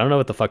 dude, I don't know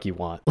what the fuck you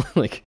want.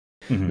 Like,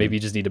 maybe you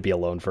just need to be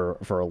alone for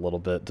a little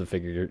bit to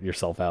figure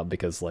yourself out,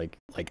 because like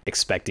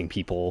expecting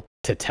people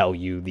to tell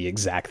you the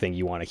exact thing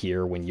you want to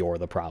hear when you're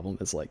the problem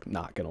is like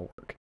not gonna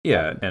work.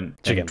 Yeah, and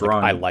again,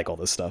 drawing, I like all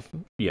this stuff.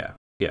 Yeah,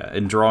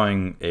 and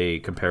drawing a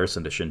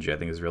comparison to Shinji, I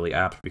think, is really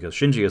apt, because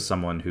Shinji is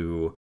someone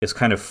who is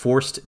kind of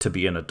forced to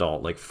be an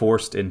adult, like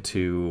forced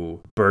into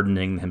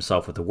burdening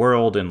himself with the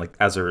world, and like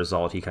as a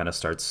result, he kind of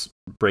starts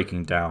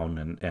breaking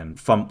down and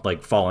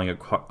falling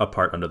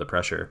apart under the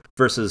pressure.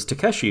 Versus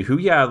Takeshi, who,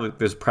 yeah, like,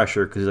 there's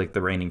pressure because he's like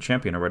the reigning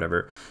champion or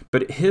whatever,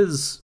 but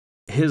his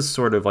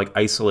sort of like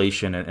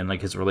isolation and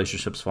like his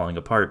relationships falling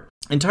apart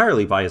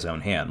entirely by his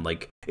own hand.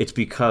 Like, it's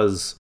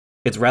because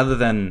it's rather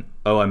than,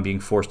 oh, I'm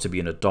being forced to be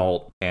an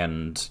adult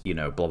and,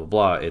 blah, blah,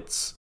 blah.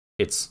 It's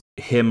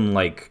him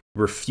like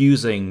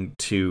refusing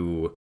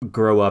to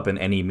grow up in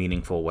any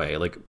meaningful way,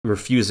 like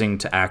refusing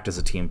to act as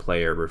a team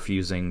player,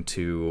 refusing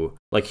to,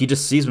 like, he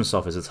just sees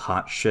himself as this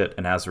hot shit.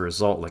 And as a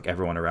result, like,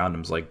 everyone around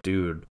him's like,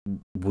 dude,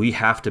 we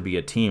have to be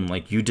a team.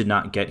 Like, you did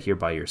not get here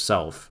by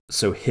yourself.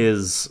 So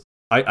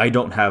I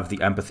don't have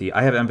the empathy.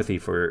 I have empathy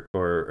for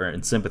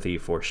and sympathy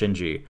for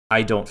Shinji.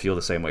 I don't feel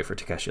the same way for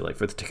Takeshi. Like,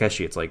 for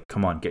Takeshi, it's like,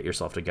 come on, get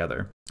yourself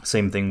together.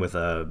 Same thing with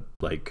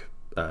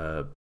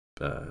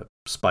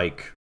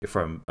Spike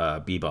from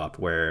Bebop,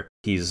 where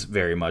he's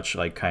very much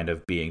like kind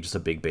of being just a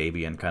big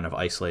baby and kind of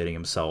isolating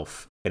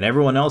himself. And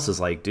everyone else is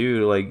like,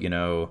 dude, like,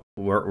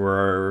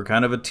 we're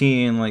kind of a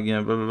team, like,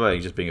 blah, blah, blah.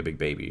 He's just being a big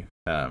baby.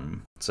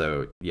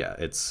 So yeah,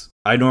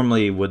 I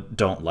normally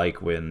don't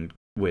like when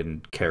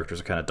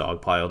characters are kind of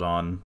dogpiled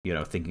on,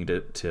 thinking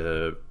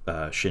to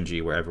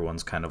Shinji, where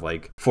everyone's kind of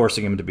like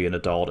forcing him to be an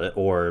adult,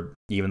 or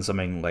even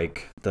something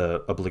like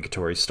the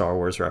obligatory Star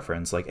Wars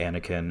reference, like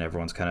Anakin,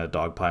 everyone's kind of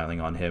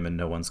dogpiling on him and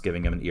no one's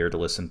giving him an ear to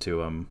listen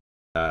to him.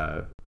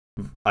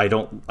 I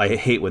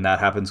hate when that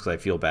happens because I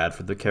feel bad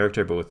for the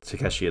character, but with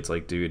Takeshi, it's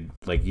like, dude,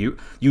 like you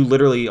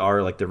literally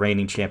are like the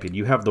reigning champion.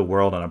 You have the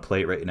world on a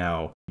plate right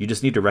now. You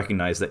just need to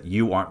recognize that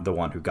you aren't the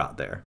one who got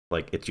there.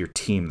 Like, it's your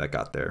team that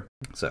got there.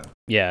 So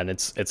yeah, and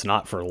it's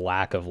not for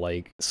lack of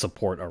like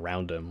support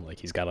around him. Like,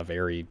 he's got a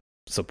very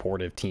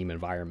supportive team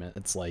environment.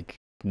 It's like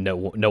no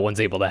one's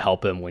able to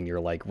help him when you're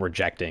like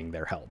rejecting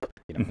their help.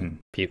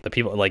 The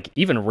people, like,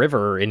 even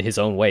River in his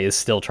own way is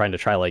still trying to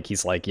try. Like,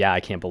 he's like, yeah, I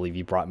can't believe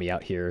you brought me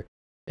out here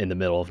in the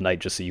middle of night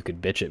just so you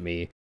could bitch at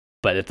me.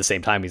 But at the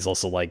same time, he's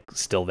also like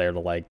still there to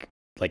like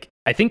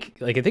I think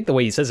the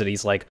way he says it,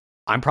 he's like,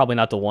 I'm probably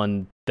not the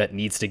one that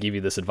needs to give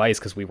you this advice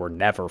because we were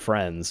never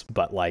friends,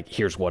 but like,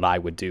 here's what I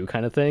would do,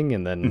 kind of thing.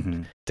 And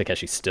then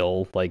Takeshi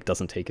still like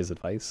doesn't take his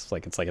advice.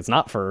 Like, it's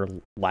not for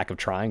lack of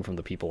trying from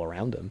the people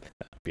around him.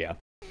 Yeah,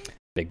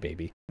 big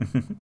baby.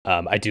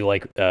 I do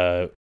like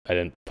I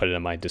didn't put it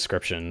in my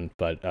description,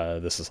 but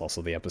this is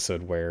also the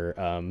episode where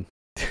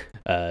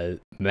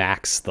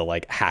Max, the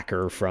like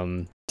hacker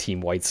from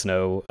Team White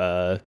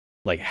Snow,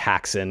 like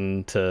hacks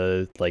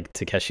into like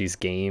Takeshi's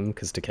game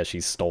because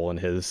Takeshi's stolen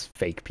his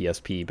fake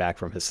PSP back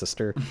from his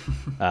sister,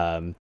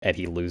 and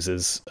he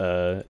loses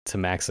to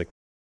Max like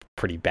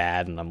pretty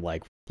bad. And I'm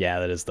like, yeah,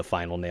 that is the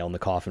final nail in the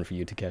coffin for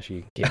you,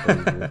 Takeshi.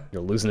 Can't believe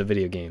you're losing to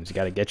video games. You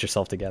got to get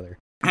yourself together.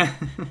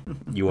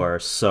 You are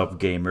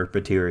sub-gamer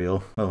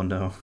material. Oh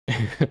no.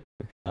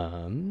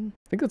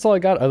 I think that's all I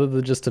got, other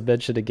than just to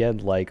mention again,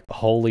 like,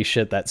 holy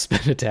shit, that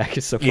spin attack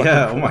is so fucking cool.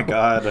 Oh my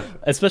god.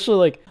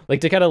 Especially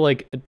like to kind of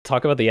like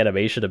talk about the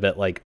animation a bit.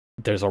 Like,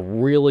 there's a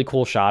really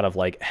cool shot of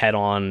like head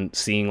on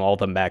seeing all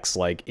the mechs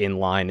like in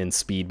line in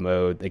speed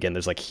mode. Again,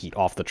 there's like heat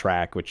off the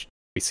track, which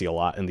we see a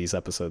lot in these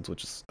episodes,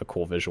 which is a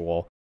cool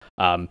visual.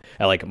 And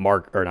like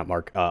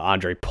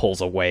Andre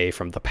pulls away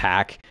from the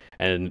pack,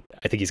 and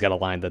I think he's got a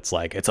line that's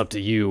like, "It's up to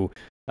you,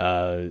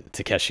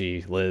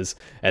 Takeshi, Liz,"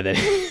 and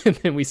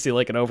then we see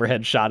like an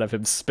overhead shot of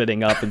him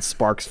spinning up and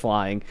sparks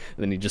flying,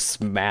 and then he just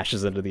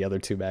smashes into the other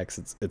two mechs.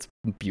 It's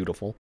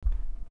beautiful.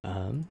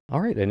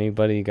 All right,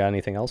 anybody got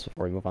anything else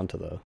before we move on to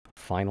the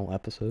final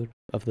episode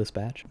of this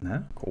batch?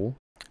 No. Cool.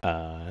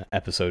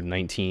 Episode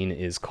 19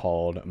 is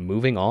called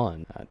Moving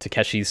On.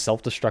 Takeshi's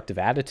self-destructive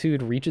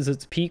attitude reaches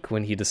its peak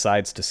when he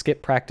decides to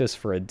skip practice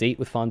for a date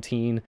with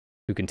Fontaine,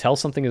 who can tell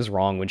something is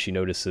wrong when she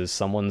notices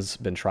someone's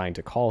been trying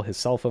to call his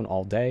cell phone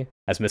all day.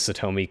 As Miss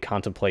Satomi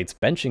contemplates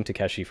benching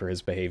Takeshi for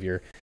his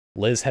behavior,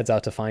 Liz heads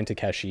out to find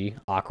Takeshi,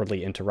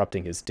 awkwardly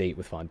interrupting his date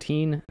with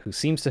Fontaine, who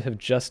seems to have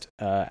just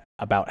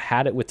about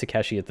had it with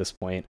Takeshi at this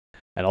point,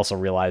 and also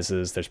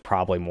realizes there's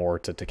probably more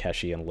to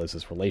Takeshi and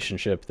Liz's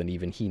relationship than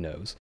even he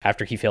knows.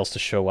 After he fails to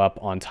show up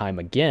on time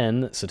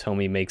again,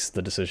 Satomi makes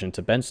the decision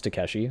to bench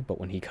Takeshi, but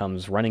when he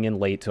comes running in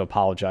late to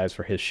apologize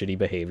for his shitty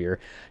behavior,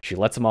 she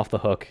lets him off the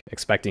hook,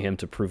 expecting him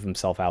to prove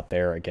himself out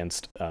there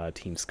against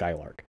Team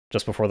Skylark.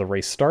 Just before the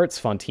race starts,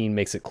 Fontaine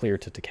makes it clear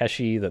to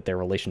Takeshi that their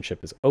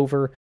relationship is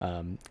over.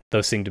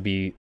 Though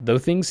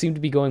things seem to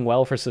be going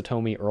well for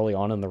Satomi early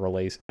on in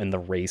the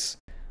race,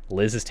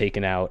 Liz is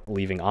taken out,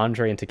 leaving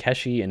Andre and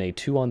Takeshi in a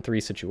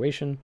 2-on-3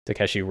 situation.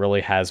 Takeshi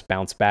really has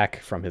bounced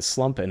back from his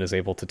slump and is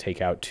able to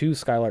take out 2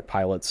 Skylark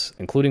pilots,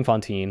 including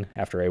Fontaine,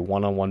 after a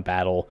 1-on-1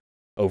 battle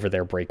over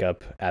their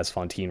breakup, as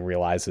Fontaine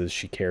realizes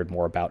she cared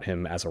more about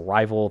him as a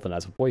rival than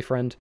as a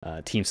boyfriend.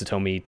 Team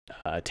Satomi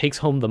takes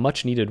home the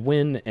much-needed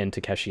win, and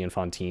Takeshi and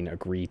Fontaine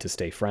agree to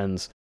stay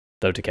friends,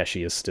 though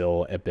Takeshi is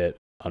still a bit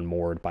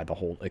unmoored by the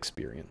whole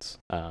experience.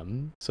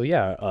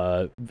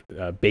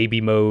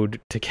 Baby mode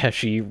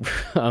Takeshi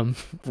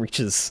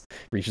reaches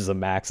a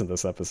max in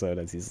this episode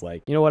as he's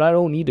like, you know what, I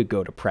don't need to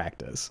go to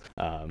practice.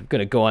 I'm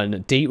gonna go on a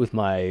date with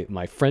my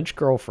French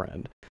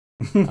girlfriend.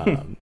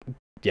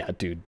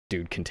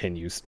 Dude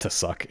continues to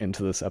suck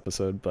into this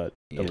episode, but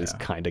at least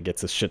kind of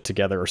gets his shit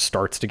together, or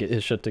starts to get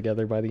his shit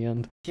together by the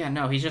end. Yeah,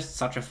 no, he's just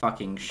such a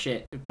fucking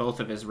shit in both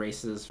of his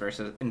races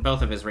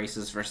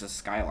versus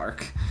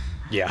Skylark.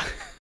 Yeah.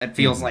 It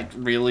feels like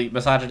really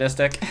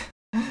misogynistic.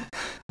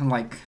 I'm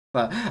like,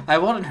 but I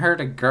wouldn't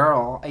hurt a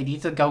girl. I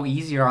need to go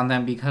easier on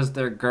them because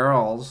they're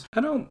girls.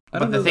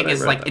 But the thing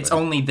is, like, it's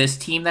only this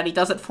team that he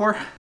does it for,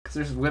 because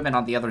there's women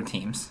on the other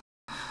teams.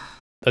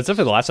 That's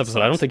definitely the last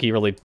episode. I don't think he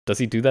really does.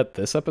 He do that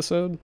this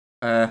episode?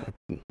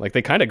 Like,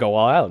 they kind of go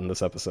all out in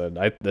this episode.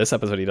 This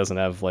episode, he doesn't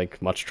have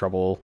like much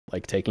trouble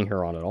like taking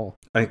her on at all.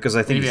 Because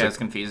I think maybe I was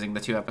confusing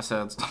the 2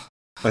 episodes.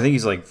 I think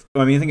he's like.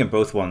 I mean, I think in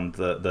both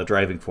the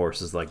driving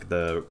force is like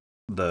the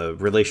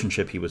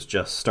relationship he was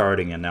just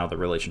starting, and now the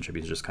relationship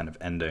he's just kind of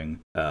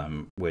ending,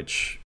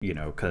 which, you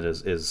know, kind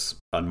of is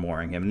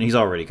unmooring him, and he's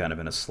already kind of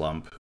in a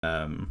slump.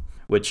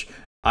 Which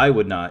I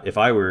would not, if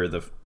I were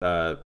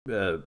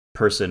the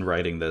person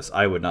writing this,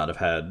 I would not have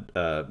had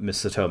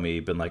Miss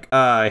Satomi been like,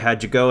 I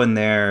had you go in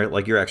there,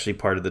 like, you're actually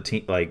part of the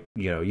team, like,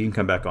 you know, you can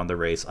come back on the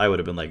race. I would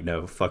have been like,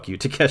 no, fuck you,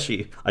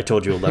 Takeshi. I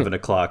told you 11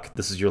 o'clock.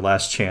 This is your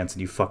last chance,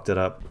 and you fucked it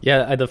up.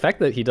 Yeah, the fact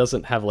that he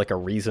doesn't have like a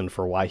reason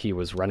for why he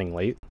was running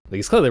late. Like,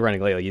 he's clearly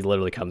running late. Like, he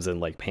literally comes in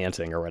like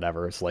panting or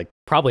whatever. It's like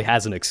probably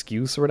has an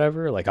excuse or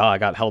whatever. Like, I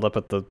got held up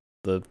at the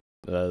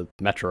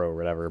metro or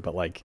whatever, but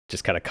like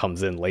just kind of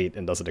comes in late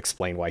and doesn't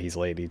explain why he's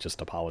late. He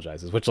just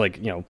apologizes, which, like,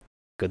 you know,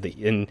 good that,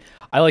 and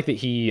I like that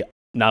he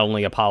not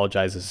only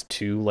apologizes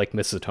to like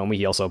Miss Satomi,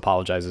 he also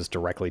apologizes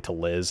directly to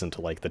Liz and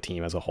to like the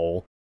team as a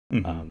whole,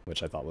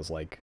 which I thought was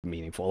like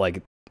meaningful.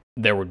 Like,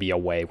 there would be a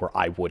way where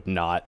I would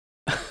not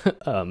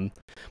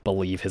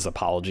believe his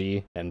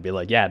apology and be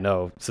like, yeah,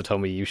 no,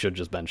 Satomi, you should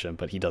just bench him,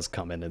 but he does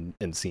come in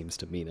and seems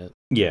to mean it.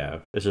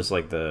 Yeah, it's just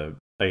like I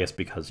guess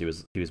because he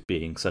was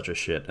being such a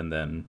shit, and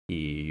then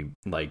he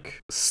like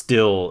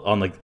still on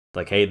like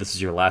hey, this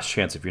is your last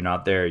chance. If you're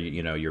not there,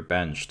 you know, you're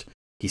benched.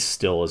 He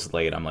still is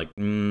late. I'm like,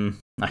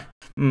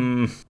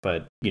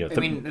 but, you know. I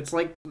mean, it's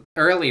like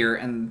earlier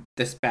in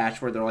this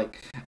batch where they're like,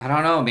 I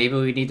don't know, maybe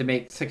we need to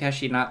make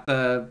Takeshi not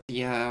the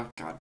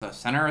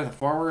center or the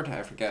forward.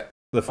 I forget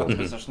what the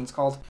position's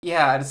called.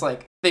 Yeah, and it's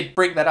like, they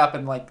bring that up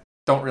and like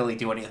don't really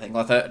do anything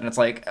with it, and it's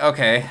like,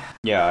 okay.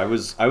 Yeah, I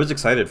was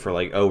excited for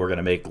like, oh, we're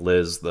gonna make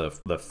Liz the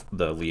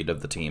lead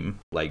of the team.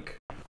 Like,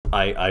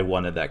 I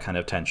wanted that kind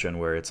of tension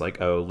where it's like,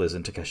 oh, Liz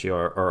and Takeshi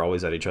are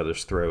always at each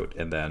other's throat,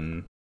 and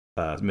then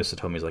Miss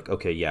Satomi's like,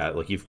 okay, yeah,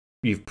 like you've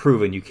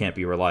proven you can't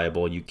be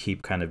reliable. You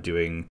keep kind of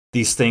doing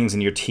these things,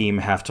 and your team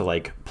have to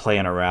like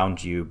plan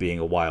around you being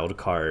a wild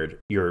card.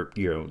 You're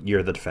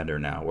the defender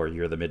now, or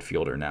you're the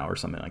midfielder now, or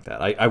something like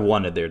that. I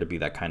wanted there to be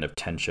that kind of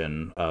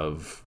tension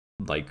of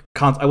like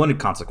I wanted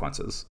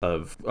consequences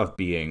of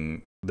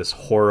being this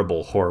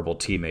horrible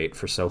teammate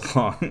for so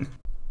long.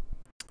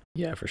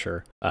 Yeah, for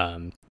sure.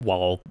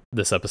 While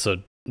this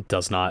episode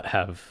does not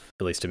have,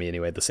 at least to me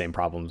anyway, the same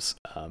problems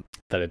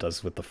that it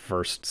does with the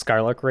first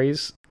Skylark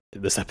race,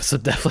 this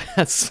episode definitely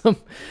has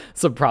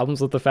some problems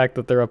with the fact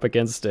that they're up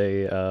against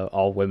a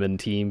all-women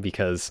team,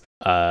 because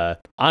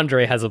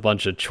Andre has a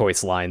bunch of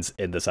choice lines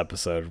in this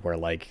episode where,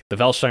 like, the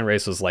Velstein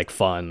race was like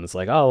fun. It's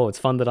like, oh, it's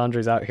fun that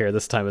Andre's out here.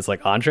 This time it's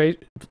like, Andre,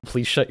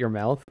 please shut your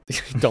mouth.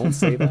 Don't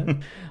say that.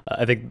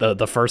 I think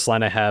the first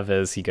line I have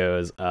is, he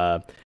goes,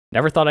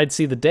 never thought I'd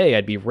see the day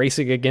I'd be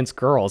racing against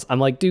girls. I'm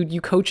like, dude,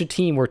 you coach a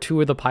team where 2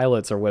 of the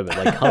pilots are women.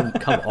 Like,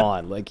 come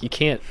on. Like, you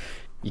can't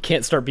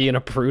start being a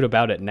prude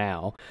about it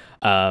now.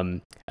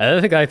 Another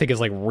thing I think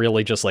is like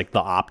really just like the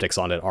optics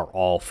on it are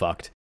all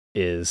fucked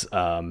is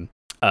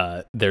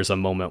there's a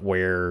moment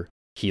where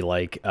he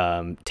like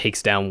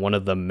takes down one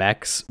of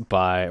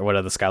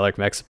the Skylark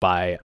mechs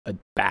by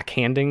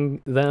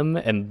backhanding them,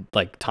 and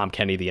like Tom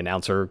Kenny, the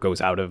announcer,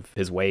 goes out of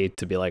his way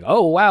to be like,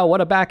 oh wow,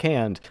 what a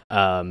backhand,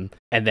 and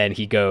then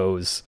he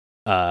goes,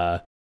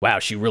 wow,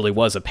 she really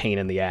was a pain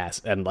in the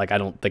ass. And like, I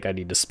don't think I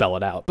need to spell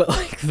it out, but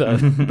like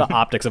the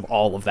optics of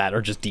all of that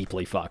are just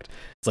deeply fucked.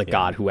 It's like, yeah.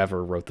 God,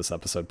 whoever wrote this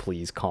episode,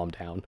 please calm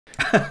down.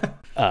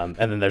 And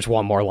then there's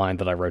one more line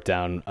that I wrote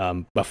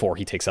down before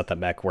he takes out the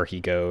mech, where he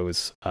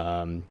goes,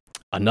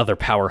 another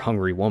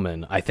power-hungry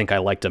woman. I think I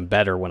liked him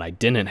better when I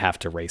didn't have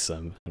to race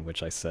him. In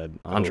which I said,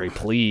 Andre,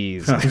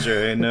 please.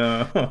 Andre,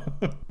 no.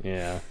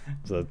 Yeah.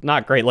 So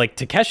not great. Like,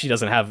 Takeshi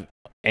doesn't have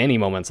any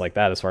moments like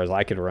that as far as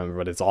I could remember,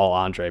 but it's all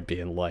Andre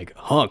being like,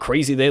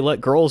 crazy they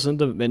let girls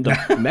into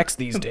mechs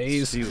these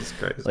days. Jesus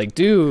Christ. Like,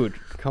 dude,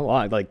 come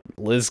on. Like,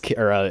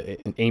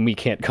 Amy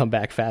can't come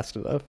back fast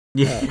enough.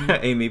 Yeah,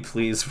 Amy,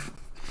 please.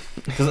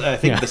 Because I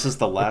think this is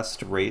the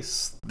last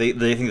race. They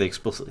think they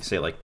explicitly say,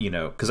 like, you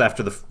know, because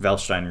after the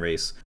Valstein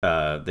race,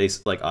 they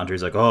like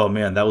Andre's like, oh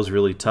man, that was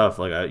really tough.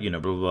 Like, blah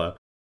blah blah.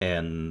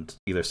 And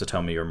either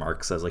Satomi or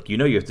Mark says, like, you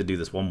have to do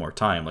this one more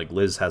time. Like,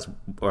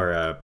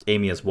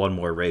 Amy has one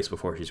more race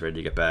before she's ready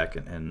to get back.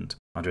 And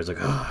Andre's like,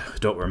 oh,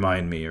 don't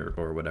remind me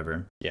or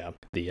whatever. Yeah.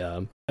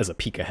 The as a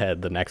peek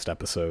ahead, the next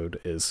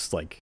episode is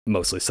like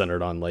mostly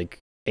centered on like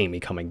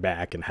Amy coming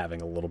back and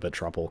having a little bit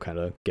trouble kind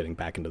of getting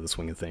back into the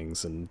swing of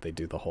things. And they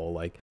do the whole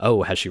like,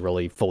 oh, has she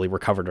really fully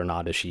recovered or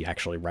not? Is she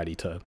actually ready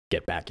to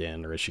get back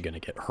in, or is she going to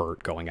get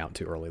hurt going out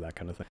too early? That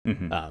kind of thing.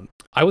 Mm-hmm.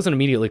 I wasn't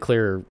immediately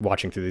clear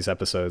watching through these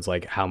episodes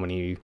like how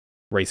many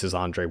races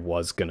Andre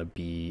was going to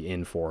be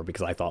in for,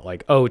 because I thought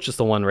like, oh, it's just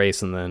the one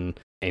race and then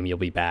Amy will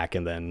be back.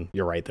 And then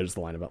you're right, there's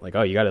the line about like,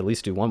 oh, you got to at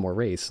least do one more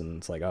race. And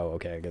it's like, oh,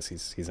 okay, I guess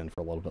he's in for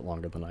a little bit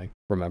longer than I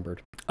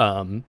remembered.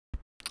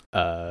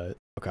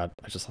 Oh god,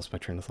 I just lost my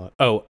train of thought.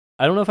 Oh,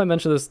 I don't know if I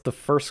mentioned this the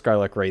first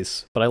Skylark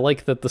race, but I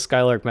like that the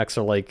Skylark mechs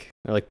are like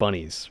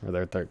bunnies, or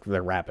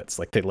they're rabbits.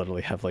 Like they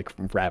literally have like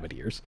rabbit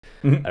ears.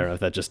 I don't know if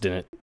that just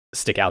didn't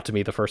stick out to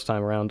me the first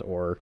time around,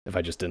 or if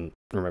I just didn't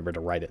remember to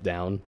write it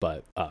down.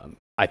 But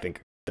I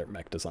think their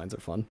mech designs are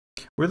fun.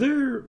 Were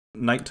there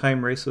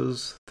nighttime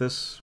races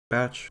this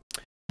batch?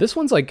 This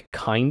one's like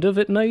kind of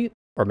at night,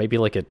 or maybe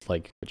like at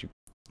like would you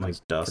like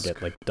dusk?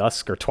 Forget, like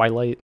dusk or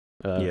twilight.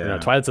 No,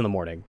 twilight's in the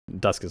morning.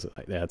 Dusk is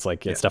it's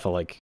definitely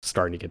like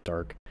starting to get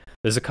dark.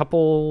 There's a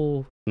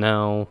couple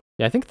now.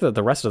 Yeah, I think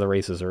the rest of the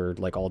races are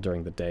like all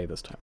during the day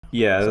this time.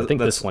 Yeah, so I think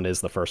this one is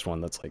the first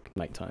one that's like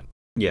nighttime.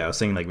 Yeah, I was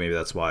thinking like maybe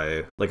that's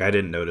why like I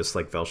didn't notice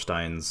like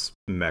Velstein's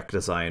mech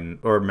design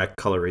or mech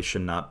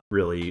coloration not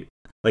really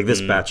like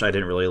this batch. I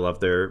didn't really love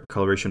their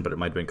coloration, but it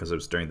might have been because it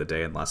was during the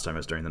day and last time it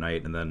was during the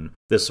night. And then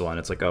this one,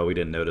 it's like, oh, we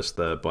didn't notice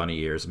the bunny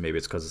ears. Maybe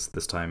it's because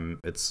this time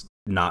it's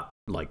not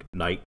like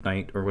night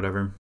or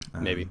whatever.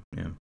 Maybe.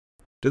 Yeah.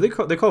 Do they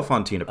call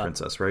Fontaine a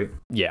princess, right?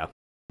 Yeah.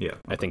 Yeah. Okay.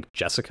 I think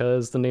Jessica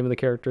is the name of the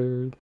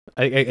character.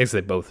 I guess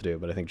they both do,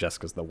 but I think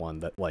Jessica's the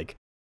one that like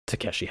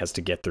Takeshi has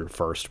to get through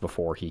first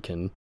before he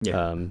can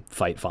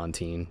fight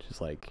Fontaine.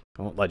 She's like,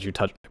 I won't let you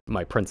touch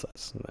my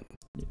princess. And then,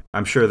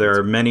 I'm sure there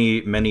are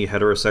many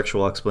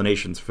heterosexual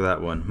explanations for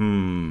that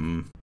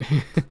one.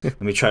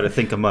 Let me try to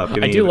think them up.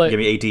 Give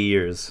me 80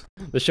 years.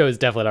 The show is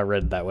definitely not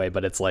written that way,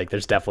 but it's like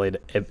there's definitely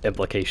an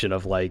implication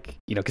of like,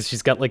 because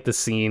she's got like the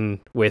scene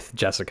with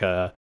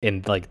Jessica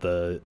in like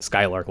the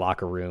Skylark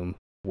locker room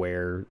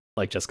where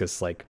like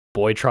Jessica's like,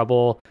 boy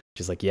trouble.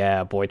 She's like,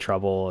 yeah, boy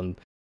trouble. And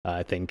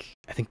I think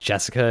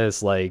Jessica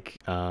is like,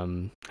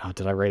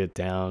 did I write it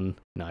down?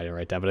 No, I didn't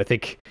write it down, but I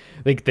think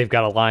they've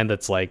got a line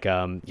that's like,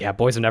 yeah,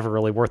 boys are never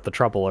really worth the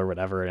trouble or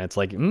whatever, and it's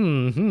like,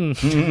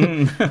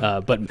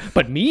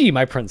 but me,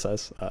 my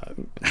princess, that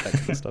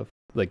kind of stuff.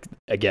 Like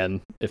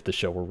again, if the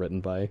show were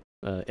written by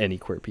any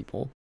queer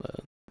people,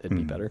 it'd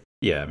be better.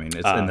 Yeah, I mean,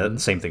 it's and the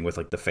same thing with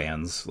like the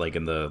fans, like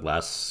in the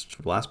last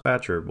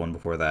batch or one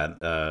before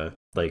that.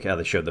 Like how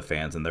they showed the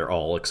fans, and they're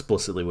all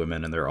explicitly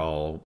women, and they're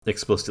all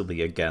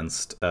explicitly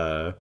against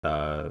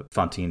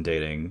Fontaine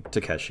dating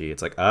Takeshi.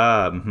 It's like,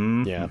 I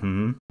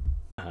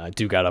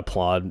do gotta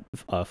applaud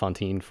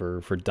Fontaine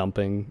for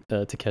dumping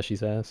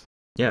Takeshi's ass.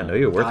 Yeah, no,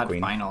 you're worth queen.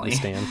 Finally,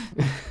 stand.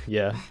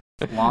 Yeah,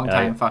 long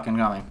time fucking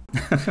going.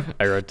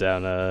 I wrote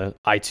down,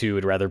 I too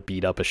would rather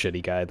beat up a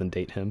shitty guy than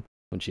date him.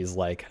 When she's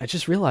like, I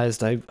just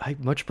realized I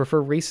much prefer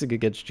racing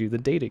against you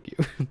than dating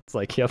you. It's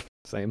like, yep,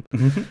 same.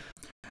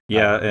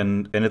 Yeah,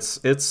 and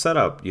it's set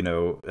up,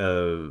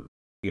 in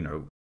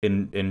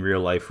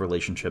real life,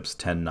 relationships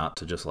tend not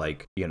to just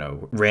like,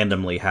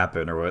 randomly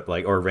happen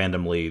or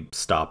randomly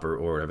stop or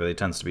whatever. They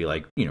tends to be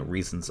like,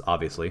 reasons,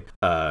 obviously.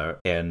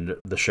 And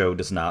the show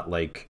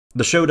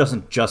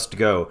doesn't just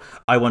go,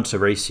 I want to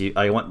race you.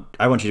 I want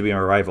you to be my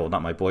rival,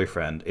 not my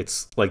boyfriend.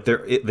 It's like they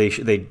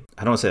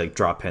I don't want to say like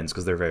drop hints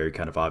because they're very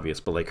kind of obvious,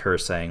 but like her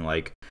saying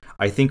like,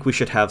 I think we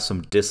should have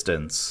some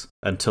distance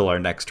until our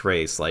next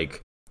race.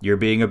 Like, you're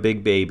being a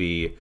big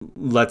baby.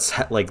 Let's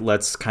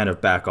kind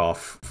of back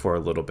off for a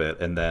little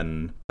bit, and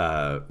then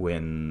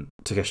when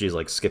Takeshi's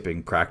like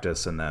skipping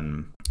practice, and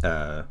then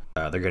they're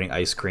getting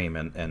ice cream,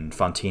 and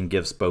Fontaine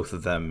gives both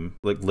of them,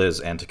 like Liz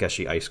and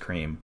Takeshi, ice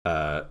cream.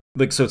 So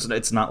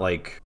it's not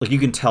like you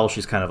can tell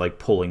she's kind of like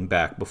pulling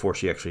back before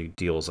she actually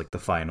deals like the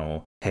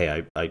final,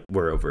 hey,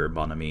 we're over,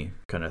 mon ami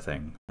kind of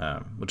thing,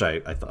 which I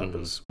thought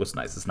was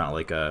nice. It's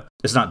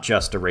not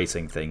just a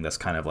racing thing. That's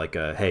kind of like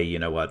a, hey, you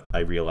know what? I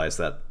realize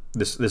that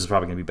this is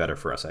probably gonna be better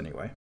for us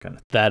anyway, kind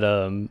of.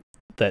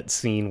 That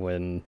scene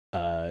when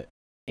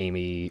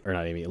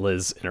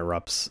Liz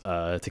interrupts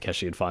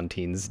Takeshi and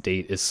Fontine's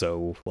date is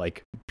so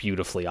like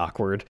beautifully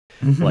awkward.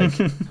 Like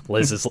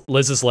Liz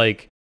is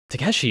like,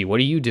 Takeshi, what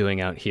are you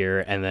doing out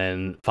here? And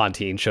then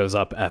Fontaine shows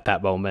up at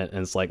that moment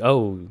and it's like,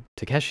 oh,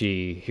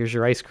 Takeshi, here's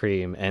your ice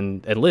cream,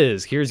 and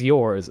Liz, here's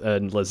yours.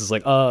 And Liz is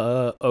like,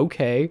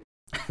 okay.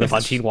 The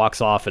Fontaine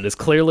walks off and is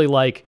clearly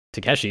like,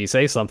 Takeshi,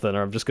 say something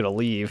or I'm just gonna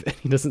leave. And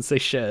he doesn't say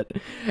shit.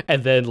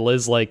 And then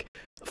Liz like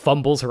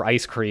fumbles her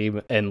ice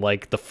cream and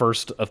like the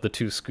first of the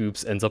two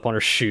scoops ends up on her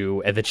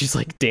shoe, and then she's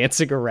like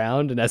dancing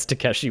around, and as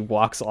Takeshi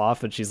walks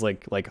off and she's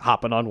like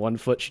hopping on one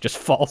foot, she just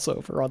falls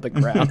over on the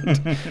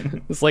ground.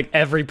 It's like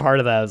every part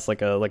of that is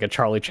like a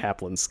Charlie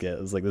Chaplin skit.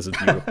 It's like, this is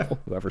beautiful.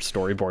 Whoever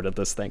storyboarded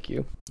this, thank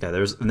you. Yeah,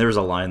 there's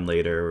a line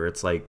later where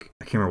it's like,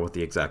 I can't remember what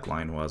the exact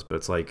line was, but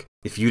it's like,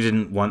 if you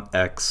didn't want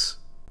X,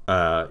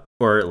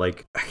 or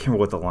like, I can't remember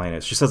what the line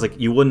is. She says like,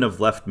 you wouldn't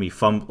have left me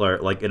or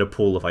like in a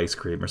pool of ice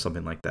cream or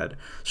something like that.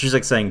 She's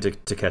like saying to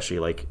Takeshi,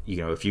 like, you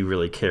know, if you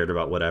really cared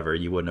about whatever,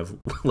 you wouldn't have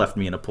left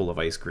me in a pool of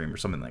ice cream or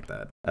something like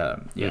that.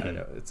 Yeah, I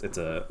know. It's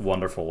a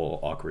wonderful,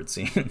 awkward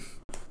scene.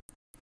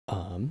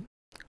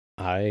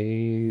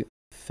 I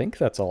think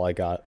that's all I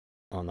got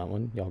on that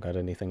one. Y'all got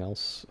anything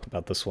else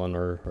about this one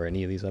or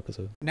any of these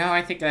episodes? No,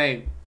 I think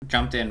I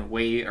jumped in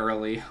way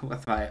early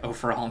with my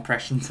overall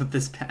impressions of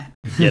this batch.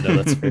 Yeah,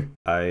 no, that's fair.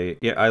 I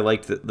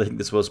liked that. I think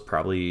this was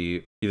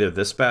probably either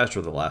this batch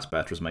or the llast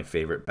batch was my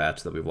favorite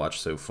batch that we've watched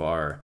so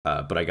far.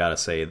 But I gotta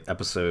say,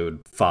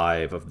 episode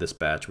 5 of this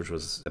batch, which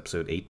was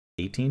episode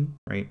 18,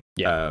 right?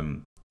 Yeah.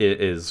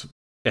 It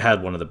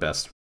had one of the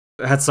best.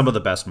 It had some of the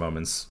best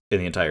moments in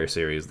the entire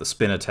series. The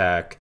spin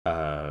attack,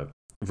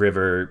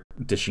 River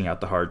dishing out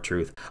the hard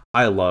truth.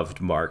 I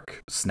loved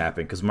Mark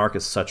snapping because Mark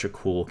is such a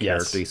cool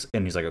character. Yes.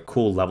 And he's like a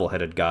cool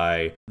level-headed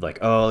guy. Like,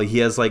 oh, he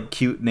has like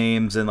cute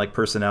names and like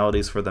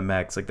personalities for the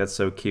mechs. Like, that's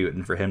so cute.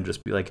 And for him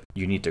just be like,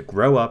 you need to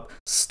grow up,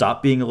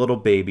 stop being a little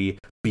baby,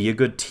 be a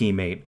good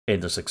teammate,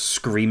 and just like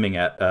screaming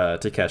at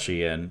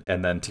Takeshi, and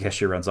then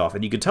Takeshi runs off,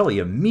 and you could tell he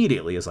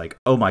immediately is like,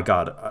 oh my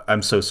god,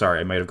 I'm so sorry,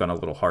 I might have gone a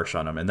little harsh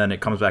on him. And then it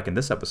comes back in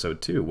this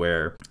episode too,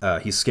 where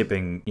he's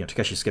skipping,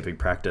 Takeshi's skipping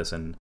practice,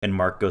 and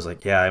Mark goes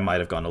like, yeah, I might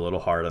have gone a little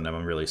hard on him,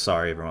 I'm really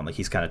sorry, everyone. Like,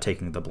 he's kind of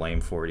taking the blame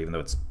for it, even though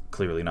it's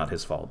clearly not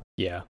his fault.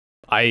 Yeah,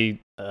 I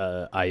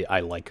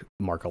like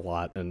Mark a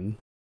lot, and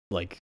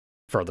like,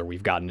 further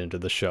we've gotten into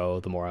the show,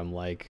 the more I'm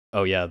like,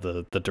 oh yeah,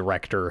 the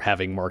director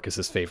having Mark as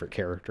his favorite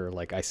character,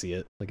 like, I see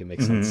it, like, it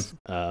makes sense.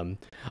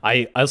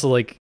 I also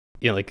like,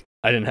 like,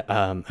 I don't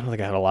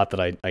think I had a lot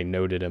that I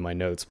noted in my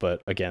notes,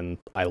 but again,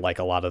 I like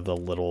a lot of the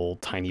little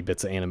tiny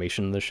bits of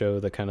animation in the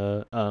show that kind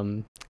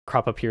of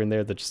crop up here and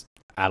there that just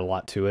add a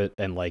lot to it.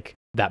 And like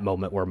that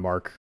moment where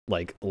Mark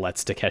like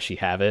lets Takeshi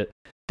have it,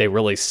 they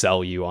really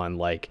sell you on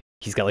like,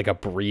 he's got like a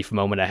brief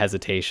moment of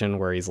hesitation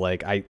where he's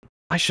like, I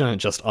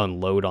shouldn't just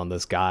unload on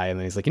this guy. And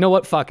then he's like, you know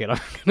what? Fuck it.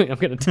 I'm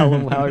gonna tell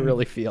him how I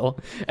really feel.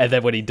 And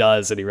then when he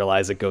does and he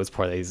realizes it goes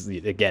poorly,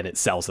 again, it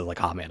sells it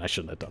like, oh man, I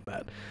shouldn't have done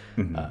that.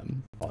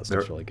 That's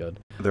really good.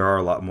 There are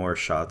a lot more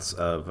shots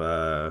of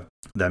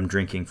them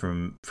drinking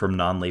from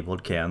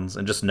non-labeled cans,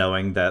 and just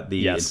knowing that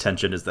the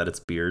intention is that it's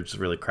beer just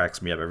really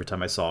cracks me up. Every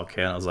time I saw a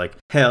can, I was like,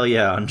 hell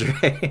yeah,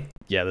 Andre.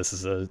 Yeah, this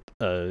is a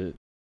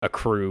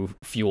crew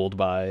fueled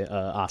by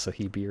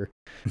Asahi beer.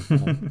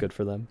 Good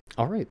for them.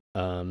 All right.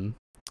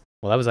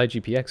 Well, that was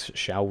IGPX.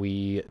 Shall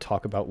we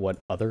talk about what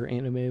other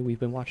anime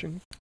we've been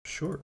watching?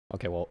 Sure.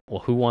 Okay, well,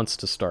 who wants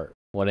to start?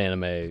 What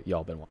anime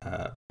y'all been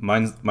watching?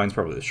 Mine's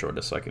probably the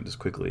shortest, so I can just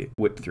quickly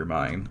whip through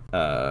mine.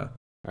 All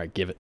right,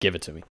 give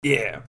it to me.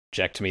 Yeah.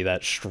 Inject me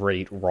that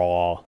straight,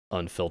 raw,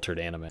 unfiltered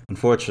anime.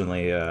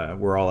 Unfortunately,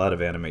 we're all out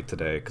of anime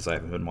today because I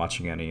haven't been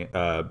watching any.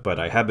 But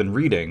I have been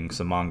reading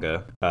some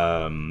manga.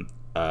 A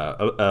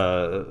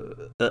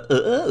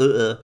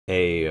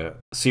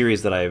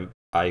series that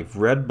I've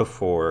read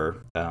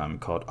before,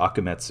 called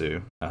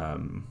Akumetsu,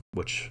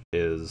 which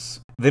is,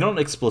 they don't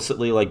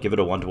explicitly like give it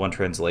a 1-to-1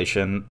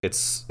 translation.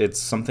 It's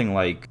something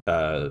like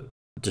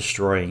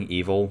destroying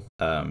evil,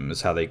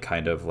 is how they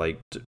kind of like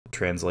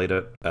translate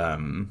it. I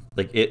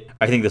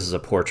think this is I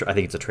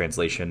think it's a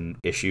translation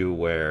issue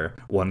where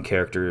one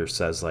character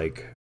says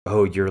like,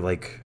 oh, you're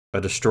like a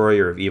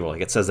destroyer of evil.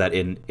 Like, it says that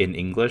in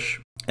English,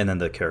 and then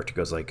the character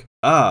goes like,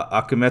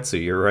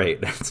 Akumetsu, you're right.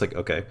 It's like,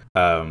 okay.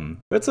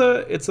 It's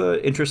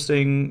a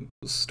interesting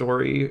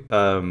story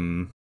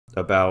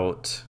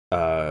about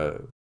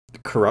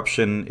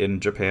corruption in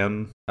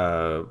Japan,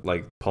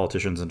 like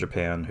politicians in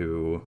Japan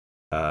who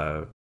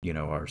are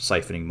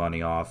siphoning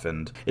money off,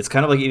 and it's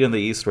kind of like Eden in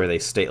the East, where they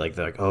state like,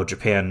 they're like, oh,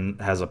 Japan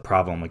has a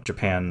problem, like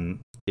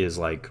Japan is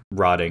like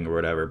rotting or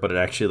whatever, but it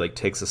actually like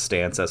takes a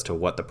stance as to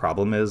what the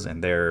problem is,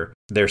 and their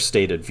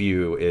stated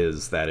view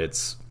is that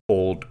it's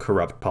old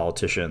corrupt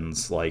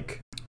politicians like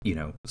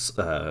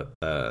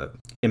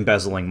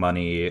embezzling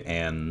money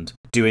and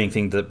doing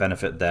things that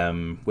benefit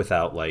them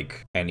without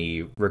like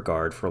any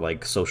regard for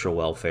like social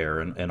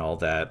welfare and all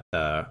that,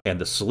 and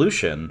the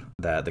solution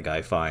that the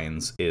guy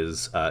finds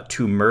is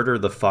to murder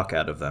the fuck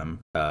out of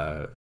them,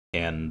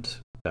 and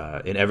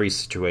in every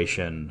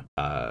situation,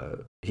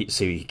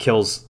 he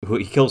kills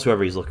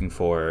whoever he's looking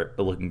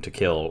to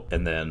kill,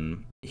 and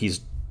then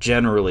he's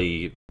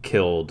generally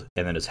killed,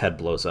 and then his head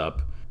blows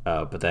up.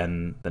 But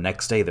then the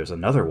next day there's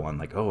another one.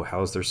 Like, oh,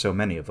 how is there so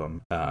many of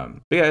them?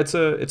 But yeah, it's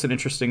an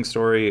interesting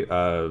story.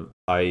 I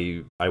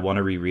want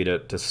to reread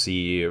it to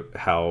see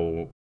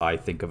how I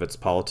think of its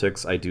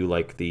politics. I do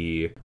like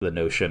the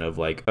notion of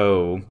like,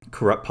 oh,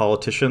 corrupt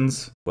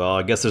politicians. Well,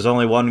 I guess there's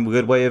only one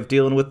good way of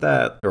dealing with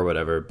that, or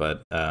whatever.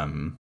 But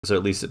so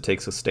at least it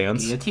takes a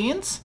stance.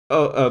 Guillotines?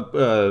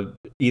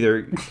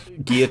 Either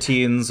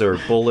guillotines or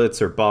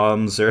bullets or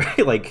bombs or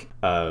like.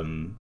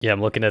 Yeah,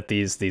 I'm looking at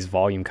these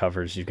volume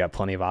covers. You've got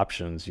plenty of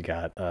options. You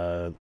got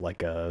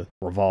like a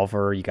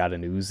revolver, you got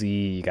an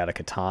Uzi, you got a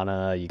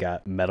katana, you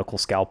got medical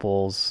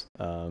scalpels,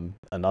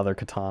 another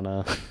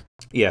katana.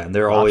 Yeah, and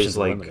they're always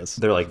like limitless.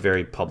 they're like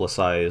very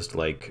publicized.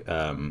 Like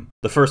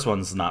the first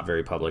one's not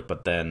very public,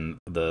 but then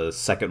the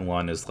second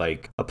one is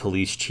like a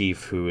police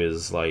chief who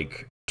is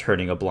like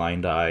turning a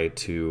blind eye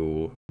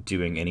to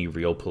doing any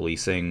real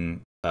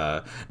policing.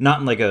 Not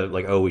in like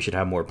oh, we should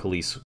have more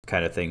police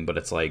kind of thing, but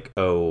it's like,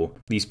 oh,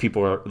 these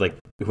people are like,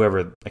 whoever,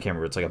 I can't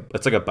remember,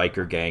 it's like a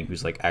biker gang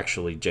who's like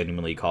actually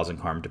genuinely causing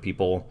harm to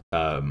people,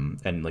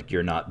 and like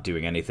you're not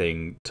doing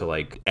anything to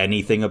like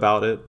anything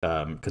about it,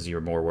 because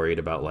you're more worried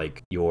about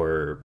like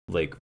your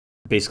like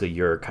basically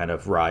your kind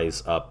of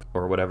rise up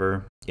or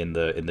whatever in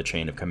the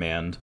chain of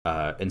command,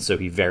 and so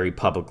he very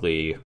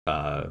publicly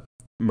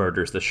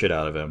murders the shit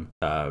out of him,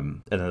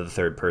 and then the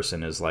third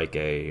person is like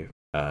a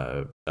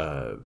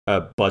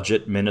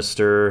budget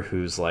minister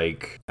who's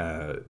like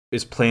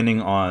is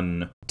planning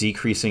on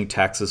decreasing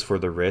taxes for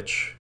the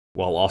rich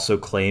while also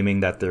claiming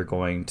that they're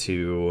going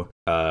to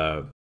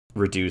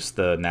reduce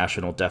the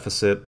national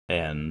deficit,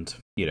 and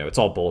you know, it's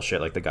all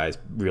bullshit. Like the guy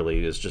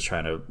really is just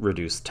trying to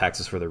reduce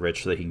taxes for the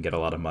rich so they can get a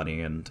lot of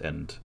money,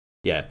 and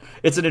yeah,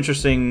 it's an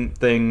interesting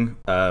thing.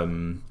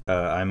 I'm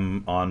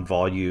on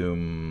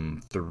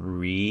volume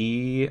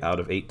 3 out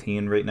of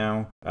 18 right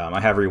now.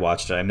 I have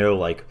rewatched it. I know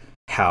like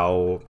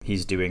how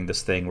he's doing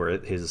this thing where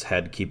his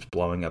head keeps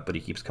blowing up but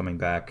he keeps coming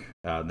back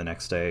the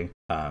next day.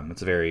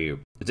 It's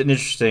an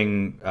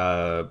interesting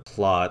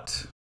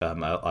plot.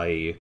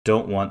 I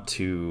don't want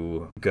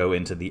to go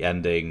into the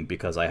ending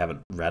because I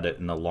haven't read it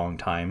in a long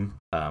time,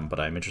 but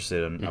I'm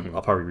interested in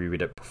I'll probably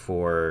reread it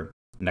before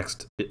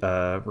next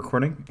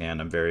recording,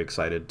 and I'm very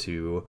excited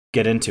to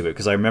get into it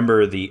because I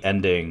remember the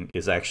ending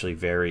is actually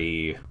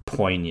very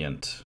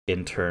poignant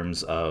in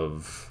terms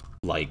of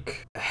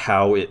like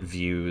how it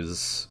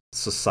views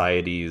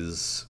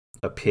society's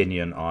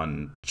opinion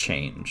on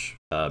change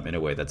in a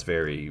way that's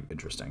very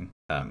interesting.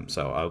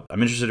 So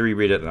I'm interested to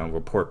reread it, and I'll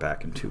report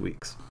back in 2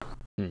 weeks.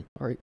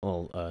 All right.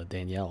 Well,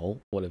 Danielle,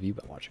 what have you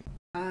been watching?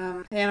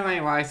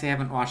 Anime-wise, I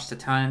haven't watched a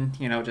ton.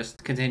 You know,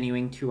 just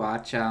continuing to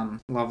watch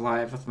Love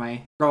Live with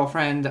my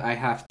girlfriend. I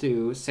have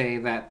to say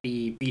that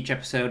the beach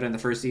episode in the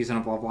first season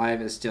of Love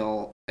Live is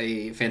still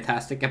a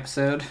fantastic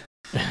episode.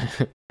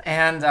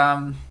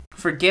 And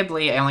for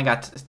Ghibli, I only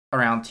got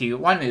around to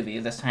one movie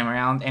this time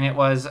around, and it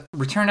was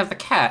Return of the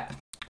Cat,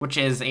 which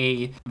is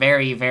a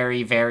very,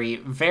 very, very,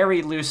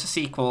 very loose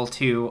sequel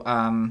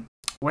to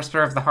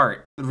Whisper of the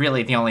Heart.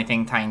 Really, the only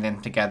thing tying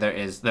them together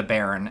is the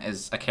Baron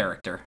is a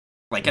character.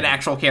 Like, an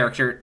actual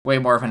character, way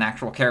more of an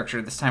actual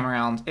character this time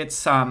around.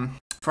 It's,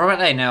 for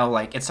what I know,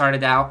 like, it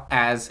started out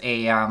as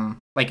a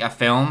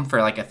film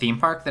for, like, a theme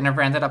park that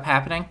never ended up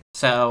happening.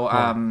 So,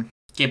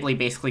 Ghibli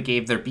basically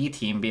gave their B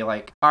team, be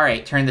like, all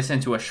right, turn this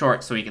into a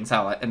short so we can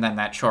sell it. And then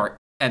that short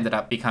ended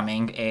up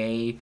becoming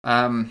a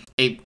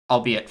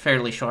albeit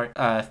fairly short,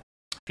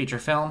 feature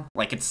film.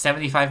 Like, it's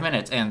 75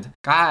 minutes, and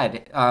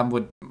God,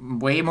 would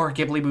way more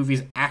Ghibli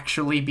movies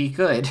actually be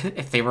good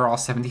if they were all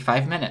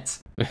 75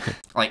 minutes.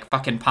 Like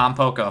fucking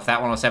Pompoko, if that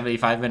one was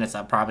 75 minutes,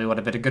 that probably would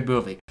have been a good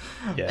movie.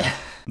 Yeah.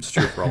 It's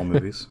true for all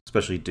movies,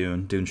 especially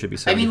Dune. Dune should be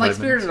 75 I mean, like, minutes.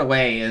 Spirited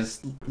Away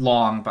is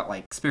long, but,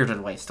 like, Spirited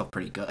Away is still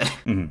pretty good.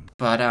 Mm-hmm.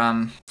 But,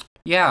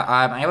 yeah,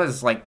 I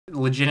was, like,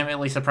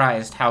 legitimately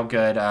surprised how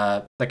good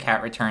The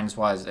Cat Returns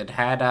was. It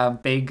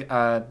had big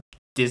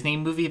Disney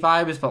movie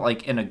vibes, but,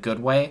 like, in a good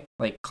way.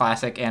 Like,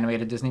 classic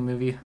animated Disney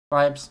movie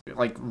vibes.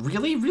 Like,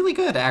 really, really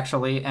good,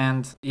 actually.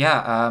 And,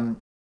 yeah,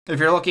 if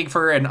you're looking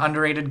for an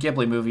underrated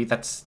Ghibli movie,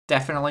 that's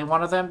definitely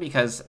one of them,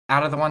 because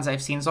out of the ones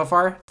I've seen so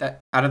far, the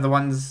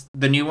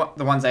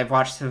ones I've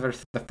watched for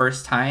the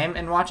first time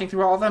and watching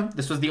through all of them,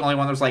 this was the only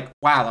one that was like,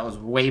 wow, that was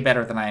way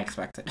better than I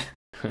expected.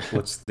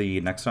 What's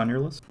the next on your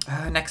list?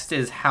 Next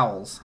is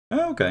Howls.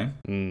 Oh, okay.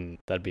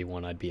 That'd be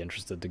one I'd be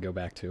interested to go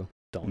back to.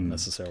 Don't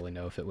necessarily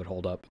know if it would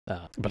hold up,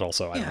 but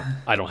also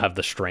I don't have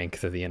the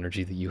strength or the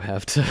energy that you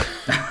have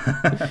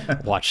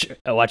to watch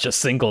a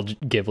single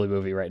Ghibli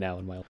movie right now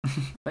in my life.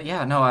 But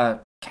yeah, no,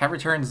 Cat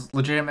Returns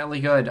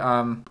legitimately good.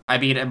 I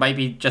mean, it might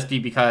be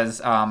because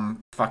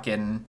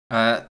fucking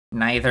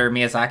neither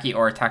Miyazaki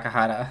or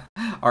Takahata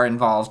are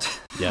involved.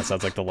 Yeah,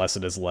 sounds like the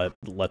lesson is let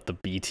the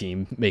B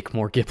team make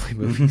more Ghibli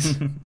movies.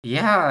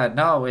 Yeah,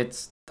 no,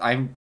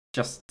 I'm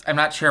I'm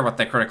not sure what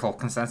the critical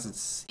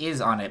consensus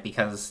is on it,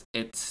 because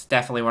it's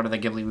definitely one of the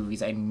Ghibli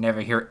movies I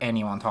never hear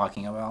anyone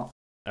talking about.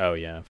 Oh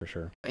yeah, for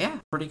sure. But yeah,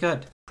 pretty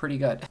good.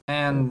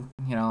 And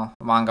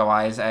manga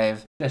wise,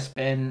 I've just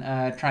been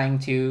trying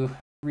to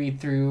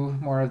read through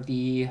more of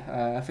the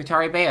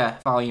Futari Bea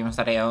volumes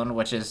that I own,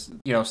 which is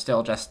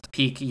still just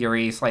peak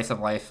Yuri slice of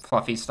life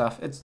fluffy stuff.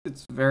 It's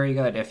very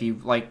good if you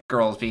like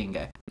girls being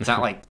gay. It's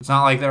not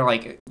like they're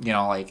like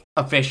like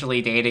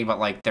officially dating, but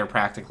like they're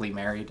practically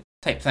married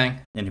type thing.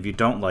 And if you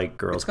don't like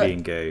girls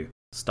being gay,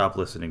 stop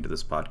listening to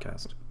this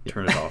podcast.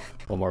 Turn it off.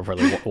 Well, more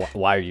importantly,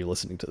 why are you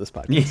listening to this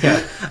podcast?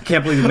 Yeah, I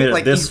can't believe you made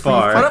it this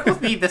far. You put up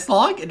with me this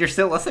long and you're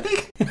still listening?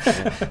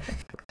 Yeah.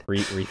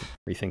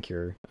 Rethink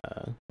your.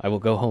 I will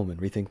go home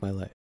and rethink my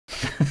life.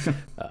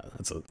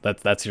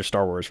 That's your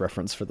Star Wars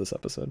reference for this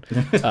episode.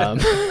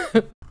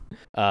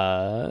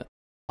 I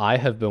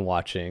have been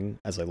watching,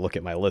 as I look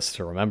at my list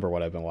to remember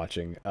what I've been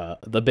watching.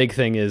 The big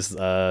thing is,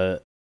 I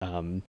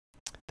think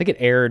it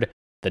aired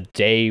the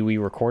day we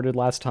recorded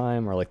last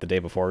time, or like the day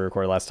before we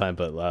recorded last time,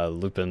 but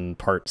Lupin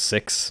Part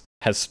 6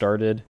 has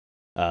started.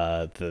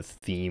 The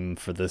theme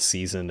for this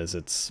season is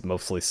it's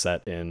mostly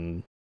set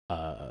in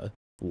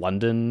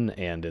London,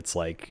 and it's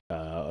like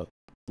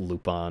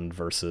Lupin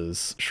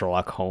versus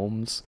Sherlock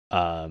Holmes.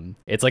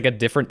 It's like a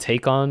different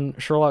take on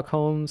Sherlock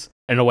Holmes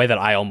in a way that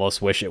I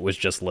almost wish it was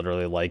just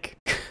literally like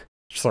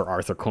Sir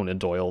Arthur Conan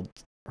Doyle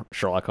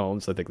Sherlock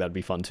Holmes. I think that'd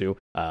be fun too.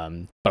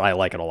 But I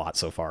like it a lot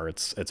so far.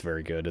 It's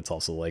very good. It's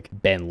also like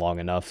been long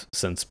enough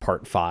since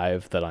Part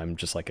 5 that I'm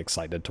just like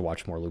excited to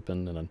watch more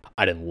Lupin. And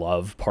I didn't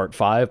love Part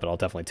 5, but I'll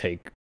definitely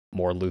take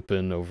more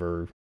Lupin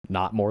over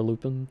not more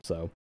Lupin.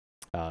 So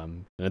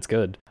and it's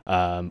good.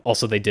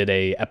 Also, they did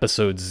a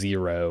episode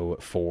 0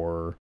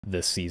 for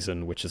this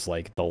season, which is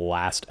like the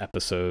last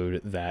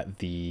episode that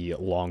the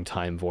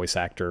longtime voice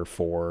actor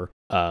for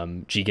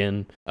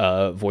Jigen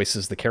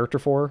voices the character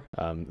for.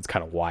 It's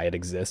kind of why it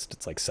exists.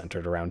 It's like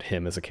centered around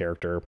him as a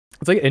character.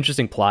 It's like an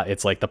interesting plot.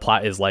 It's like the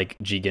plot is like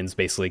Jigen's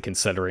basically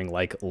considering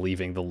like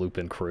leaving the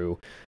Lupin crew,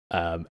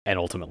 and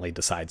ultimately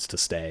decides to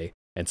stay.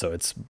 And so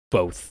it's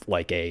both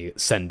like a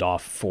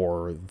send-off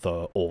for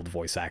the old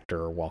voice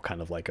actor while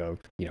kind of like a,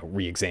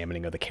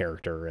 re-examining of the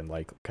character and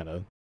like kind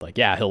of like,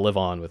 yeah, he'll live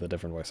on with a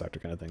different voice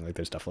actor kind of thing. Like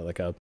there's definitely like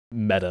a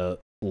meta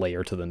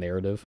layer to the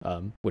narrative,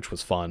 which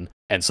was fun.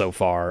 And so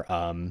far,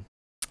 oh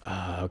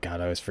God,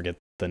 I always forget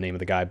the name of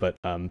the guy, but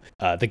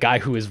the guy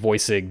who is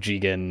voicing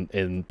Jigen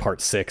in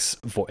Part 6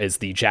 is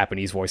the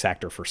Japanese voice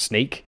actor for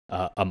Snake,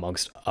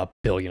 amongst a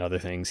billion other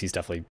things. He's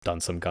definitely done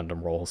some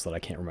Gundam roles that I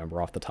can't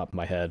remember off the top of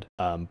my head,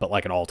 but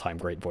like an all-time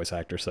great voice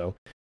actor, so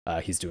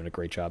he's doing a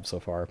great job so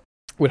far.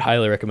 Would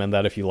highly recommend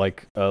that if you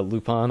like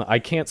Lupin. I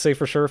can't say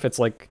for sure if it's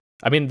like,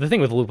 I mean, the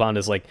thing with Lupin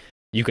is like,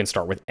 you can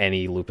start with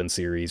any Lupin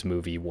series,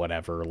 movie,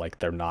 whatever. Like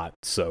they're not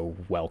so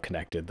well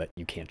connected that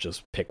you can't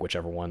just pick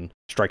whichever one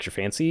strikes your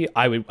fancy.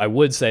 I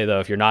would say though,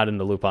 if you're not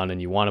into Lupin and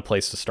you want a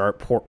place to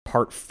start,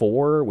 Part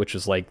 4, which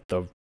is like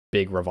the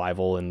big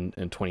revival in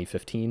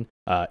 2015,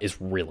 is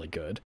really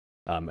good.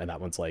 And that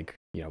one's like,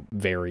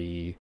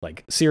 very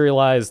like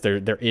serialized.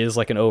 There is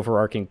like an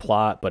overarching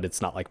plot, but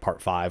it's not like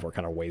Part 5 or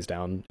kind of ways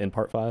down in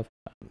Part 5.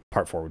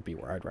 Part 4 would be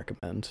where I'd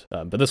recommend.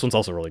 But this one's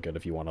also really good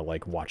if you want to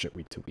like watch it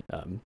week to week.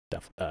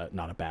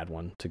 Not a bad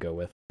one to go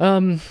with.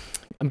 I'm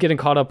getting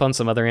caught up on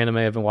some other anime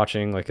I've been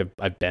watching. Like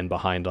I've been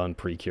behind on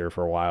Precure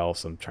for a while,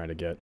 so I'm trying to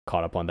get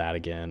caught up on that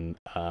again.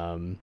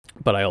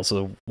 But I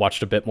also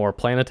watched a bit more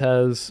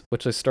Planetes,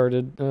 which I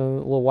started a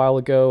little while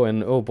ago,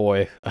 and oh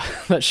boy,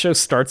 that show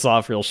starts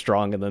off real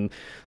strong, and then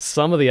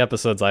some of the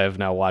episodes I have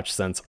now watched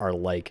since are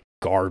like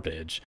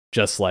garbage,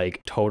 just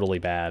like totally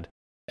bad.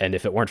 And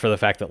if it weren't for the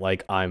fact that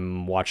like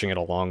I'm watching it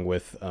along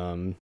with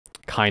Great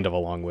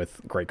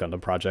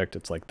Gundam Project,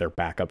 it's like their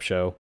backup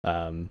show,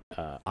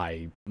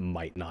 I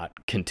might not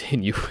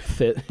continue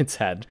with it. It's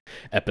had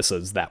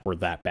episodes that were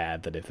that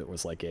bad that if it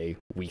was like a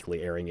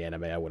weekly airing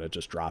anime, I would have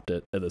just dropped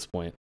it at this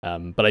point.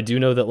 But I do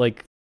know that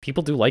like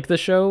people do like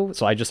this show,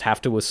 so I just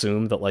have to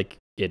assume that like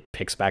it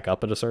picks back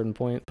up at a certain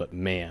point. But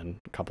man,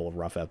 a couple of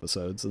rough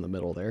episodes in the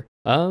middle there.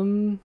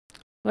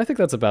 I think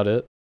that's about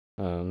it.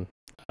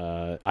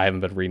 I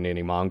haven't been reading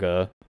any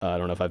manga. I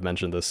don't know if I've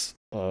mentioned this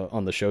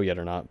on the show yet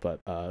or not,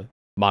 but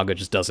manga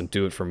just doesn't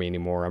do it for me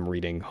anymore. I'm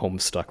reading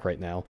Homestuck right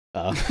now.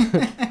 And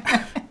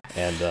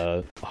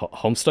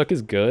Homestuck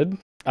is good.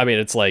 I mean,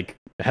 it's like,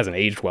 it hasn't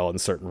aged well in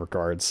certain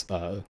regards.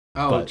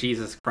 But,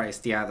 Jesus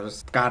Christ. Yeah,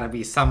 there's gotta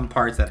be some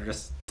parts that are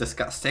just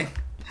disgusting.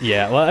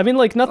 Yeah, well, I mean,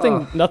 like,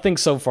 nothing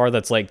so far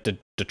that's, like,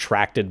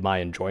 detracted my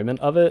enjoyment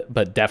of it,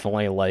 but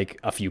definitely, like,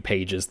 a few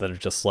pages that are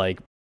just, like,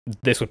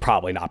 this would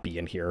probably not be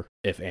in here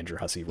if Andrew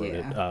Hussey wrote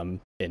it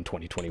in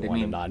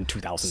 2021 and not in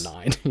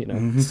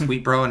 2009,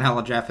 Sweet Bro and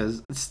Hella Jeff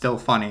is still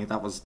funny.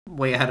 That was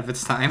way ahead of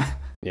its time.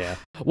 Yeah.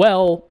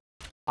 Well,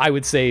 I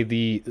would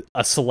say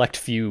a select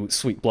few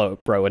Sweet Bro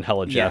and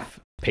Hella Jeff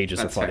pages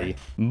are funny.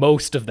 Fair.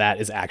 Most of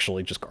that is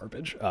actually just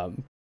garbage.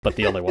 But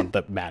the only one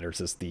that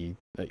matters is the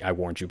I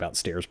warned you about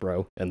stairs,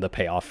 bro, and the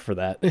payoff for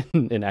that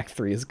in Act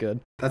 3 is good.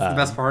 That's the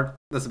best part.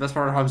 That's the best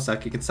part of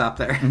Homestuck. You can stop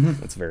there.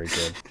 That's very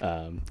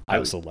good. I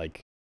also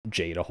like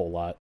Jade a whole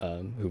lot,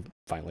 who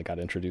finally got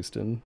introduced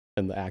in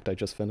the act I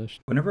just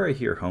finished. Whenever I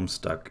hear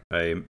Homestuck,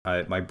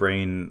 my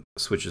brain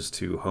switches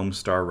to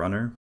Homestar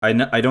Runner. I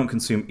don't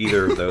consume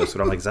either of those,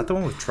 but I'm like, is that the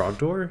one with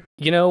Trogdor?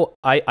 You know,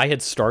 I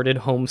had started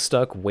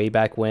Homestuck way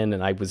back when,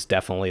 and I was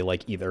definitely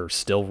like either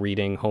still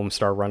reading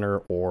Homestar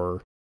Runner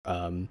or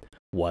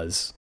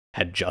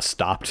had just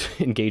stopped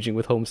engaging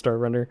with Homestar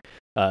Runner.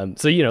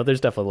 So, you know,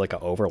 there's definitely like an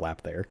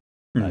overlap there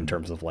in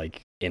terms of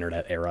like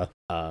internet era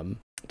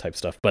type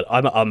stuff. But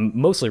I'm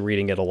mostly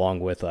reading it along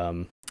with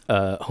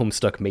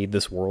Homestuck Made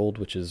This World,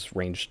 which is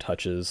Range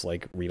Touch's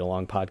like read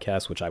along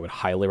podcast, which I would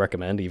highly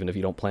recommend even if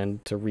you don't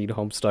plan to read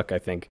Homestuck. I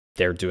think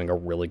they're doing a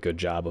really good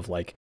job of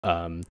like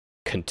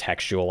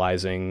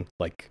contextualizing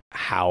like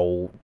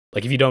how,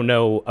 like, if you don't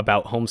know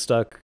about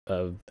Homestuck,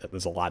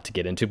 there's a lot to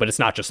get into, but it's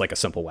not just like a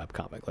simple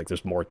webcomic. Like,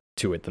 there's more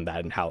to it than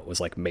that, and how it was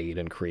like made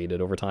and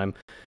created over time.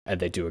 And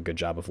they do a good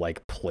job of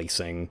like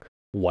placing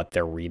what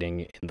they're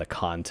reading in the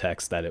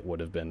context that it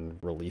would have been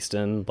released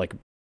in. Like,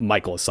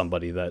 Michael is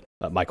somebody that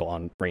Michael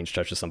on Range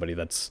Touch is somebody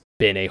that's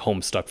been a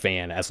Homestuck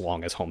fan as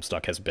long as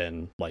Homestuck has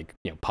been like,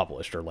 you know,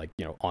 published or like,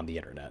 you know, on the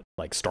internet.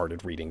 Like,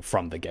 started reading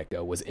from the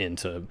get-go, was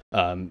into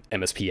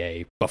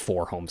MSPA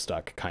before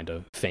Homestuck kind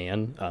of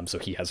fan. So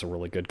he has a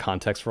really good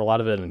context for a lot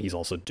of it, and he's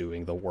also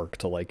doing the work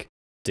to like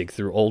dig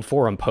through old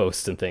forum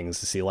posts and things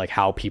to see like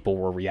how people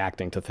were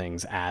reacting to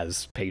things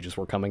as pages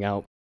were coming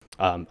out.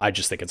 I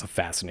just think it's a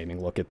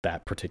fascinating look at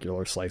that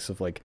particular slice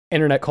of like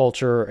internet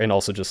culture, and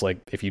also just like,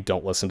 if you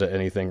don't listen to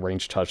anything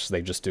Range Touch,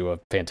 they just do a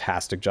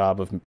fantastic job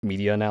of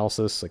media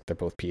analysis. Like, they're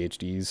both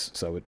PhDs,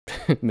 so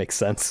it makes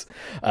sense.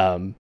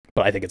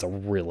 But I think it's a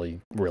really,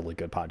 really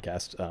good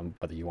podcast,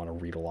 whether you want to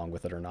read along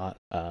with it or not.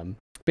 But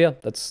yeah,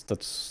 that's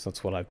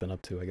what I've been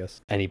up to, I guess.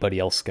 Anybody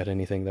else got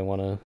anything they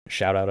want to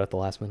shout out at the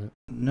last minute?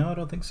 No, I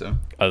don't think so.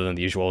 Other than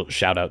the usual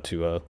shout out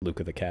to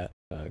Luca the Cat,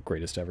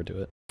 greatest to ever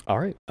do it. All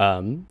right.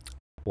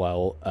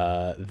 Well,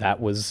 that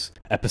was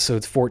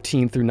episodes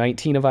 14 through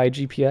 19 of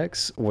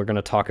IGPX. We're going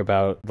to talk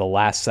about the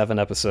last 7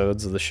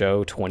 episodes of the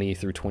show, 20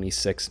 through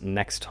 26,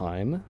 next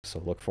time. So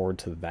look forward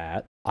to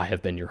that. I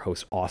have been your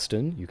host,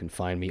 Austin. You can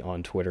find me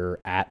on Twitter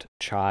at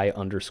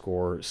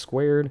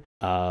chai_squared.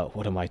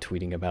 What am I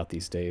tweeting about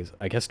these days?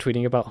 I guess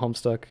tweeting about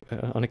Homestuck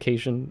on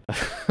occasion.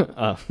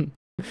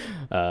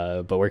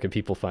 But where can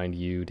people find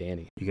you,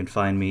 Danny? You can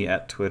find me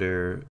at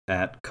Twitter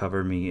at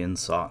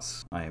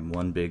CoverMeInSauce. I am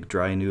one big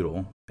dry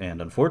noodle, and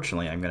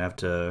unfortunately I'm gonna have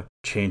to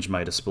change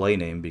my display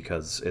name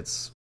because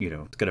it's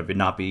gonna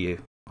not be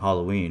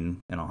Halloween,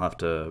 and I'll have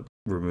to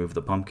remove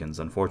the pumpkins,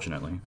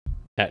 unfortunately.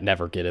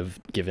 Never give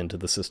in to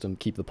the system.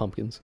 Keep the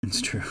pumpkins.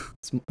 It's true.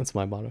 That's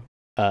my motto.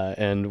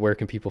 And where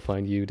can people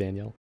find you,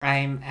 Danielle?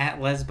 I'm at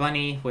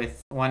LesBunny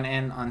with one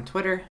N on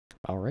Twitter.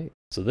 All right.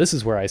 So this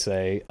is where I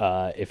say,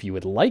 if you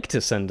would like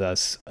to send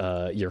us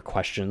your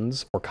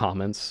questions or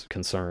comments,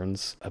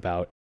 concerns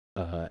about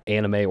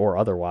anime or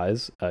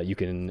otherwise, you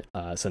can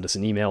send us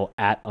an email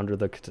at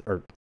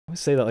or I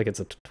say that like it's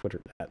a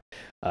Twitter at.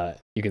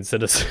 You can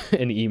send us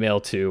an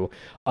email to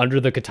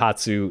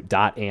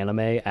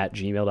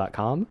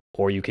underthekotatsu.anime@gmail.com,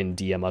 or you can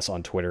DM us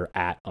on Twitter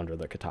at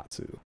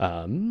underthekotatsu.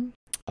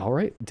 All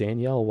right,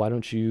 Danielle, why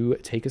don't you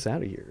take us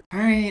out of here? All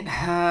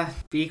right,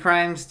 B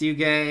crimes, do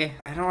gay.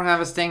 I don't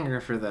have a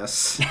stinger for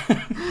this.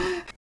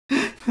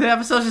 The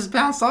episode just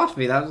bounced off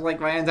me. That was like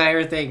my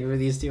entire thing for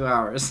these 2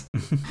 hours.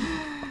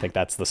 I think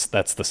that's the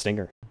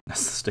stinger.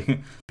 That's the stinger.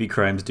 B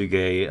crimes, do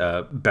gay.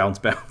 Bounce.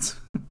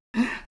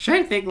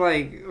 Trying to think,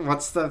 like,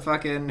 what's the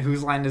fucking,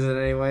 whose line is it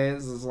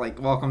anyways? It's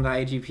like, welcome to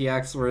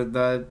IGPX, where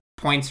the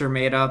points are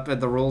made up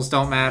and the rules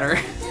don't matter.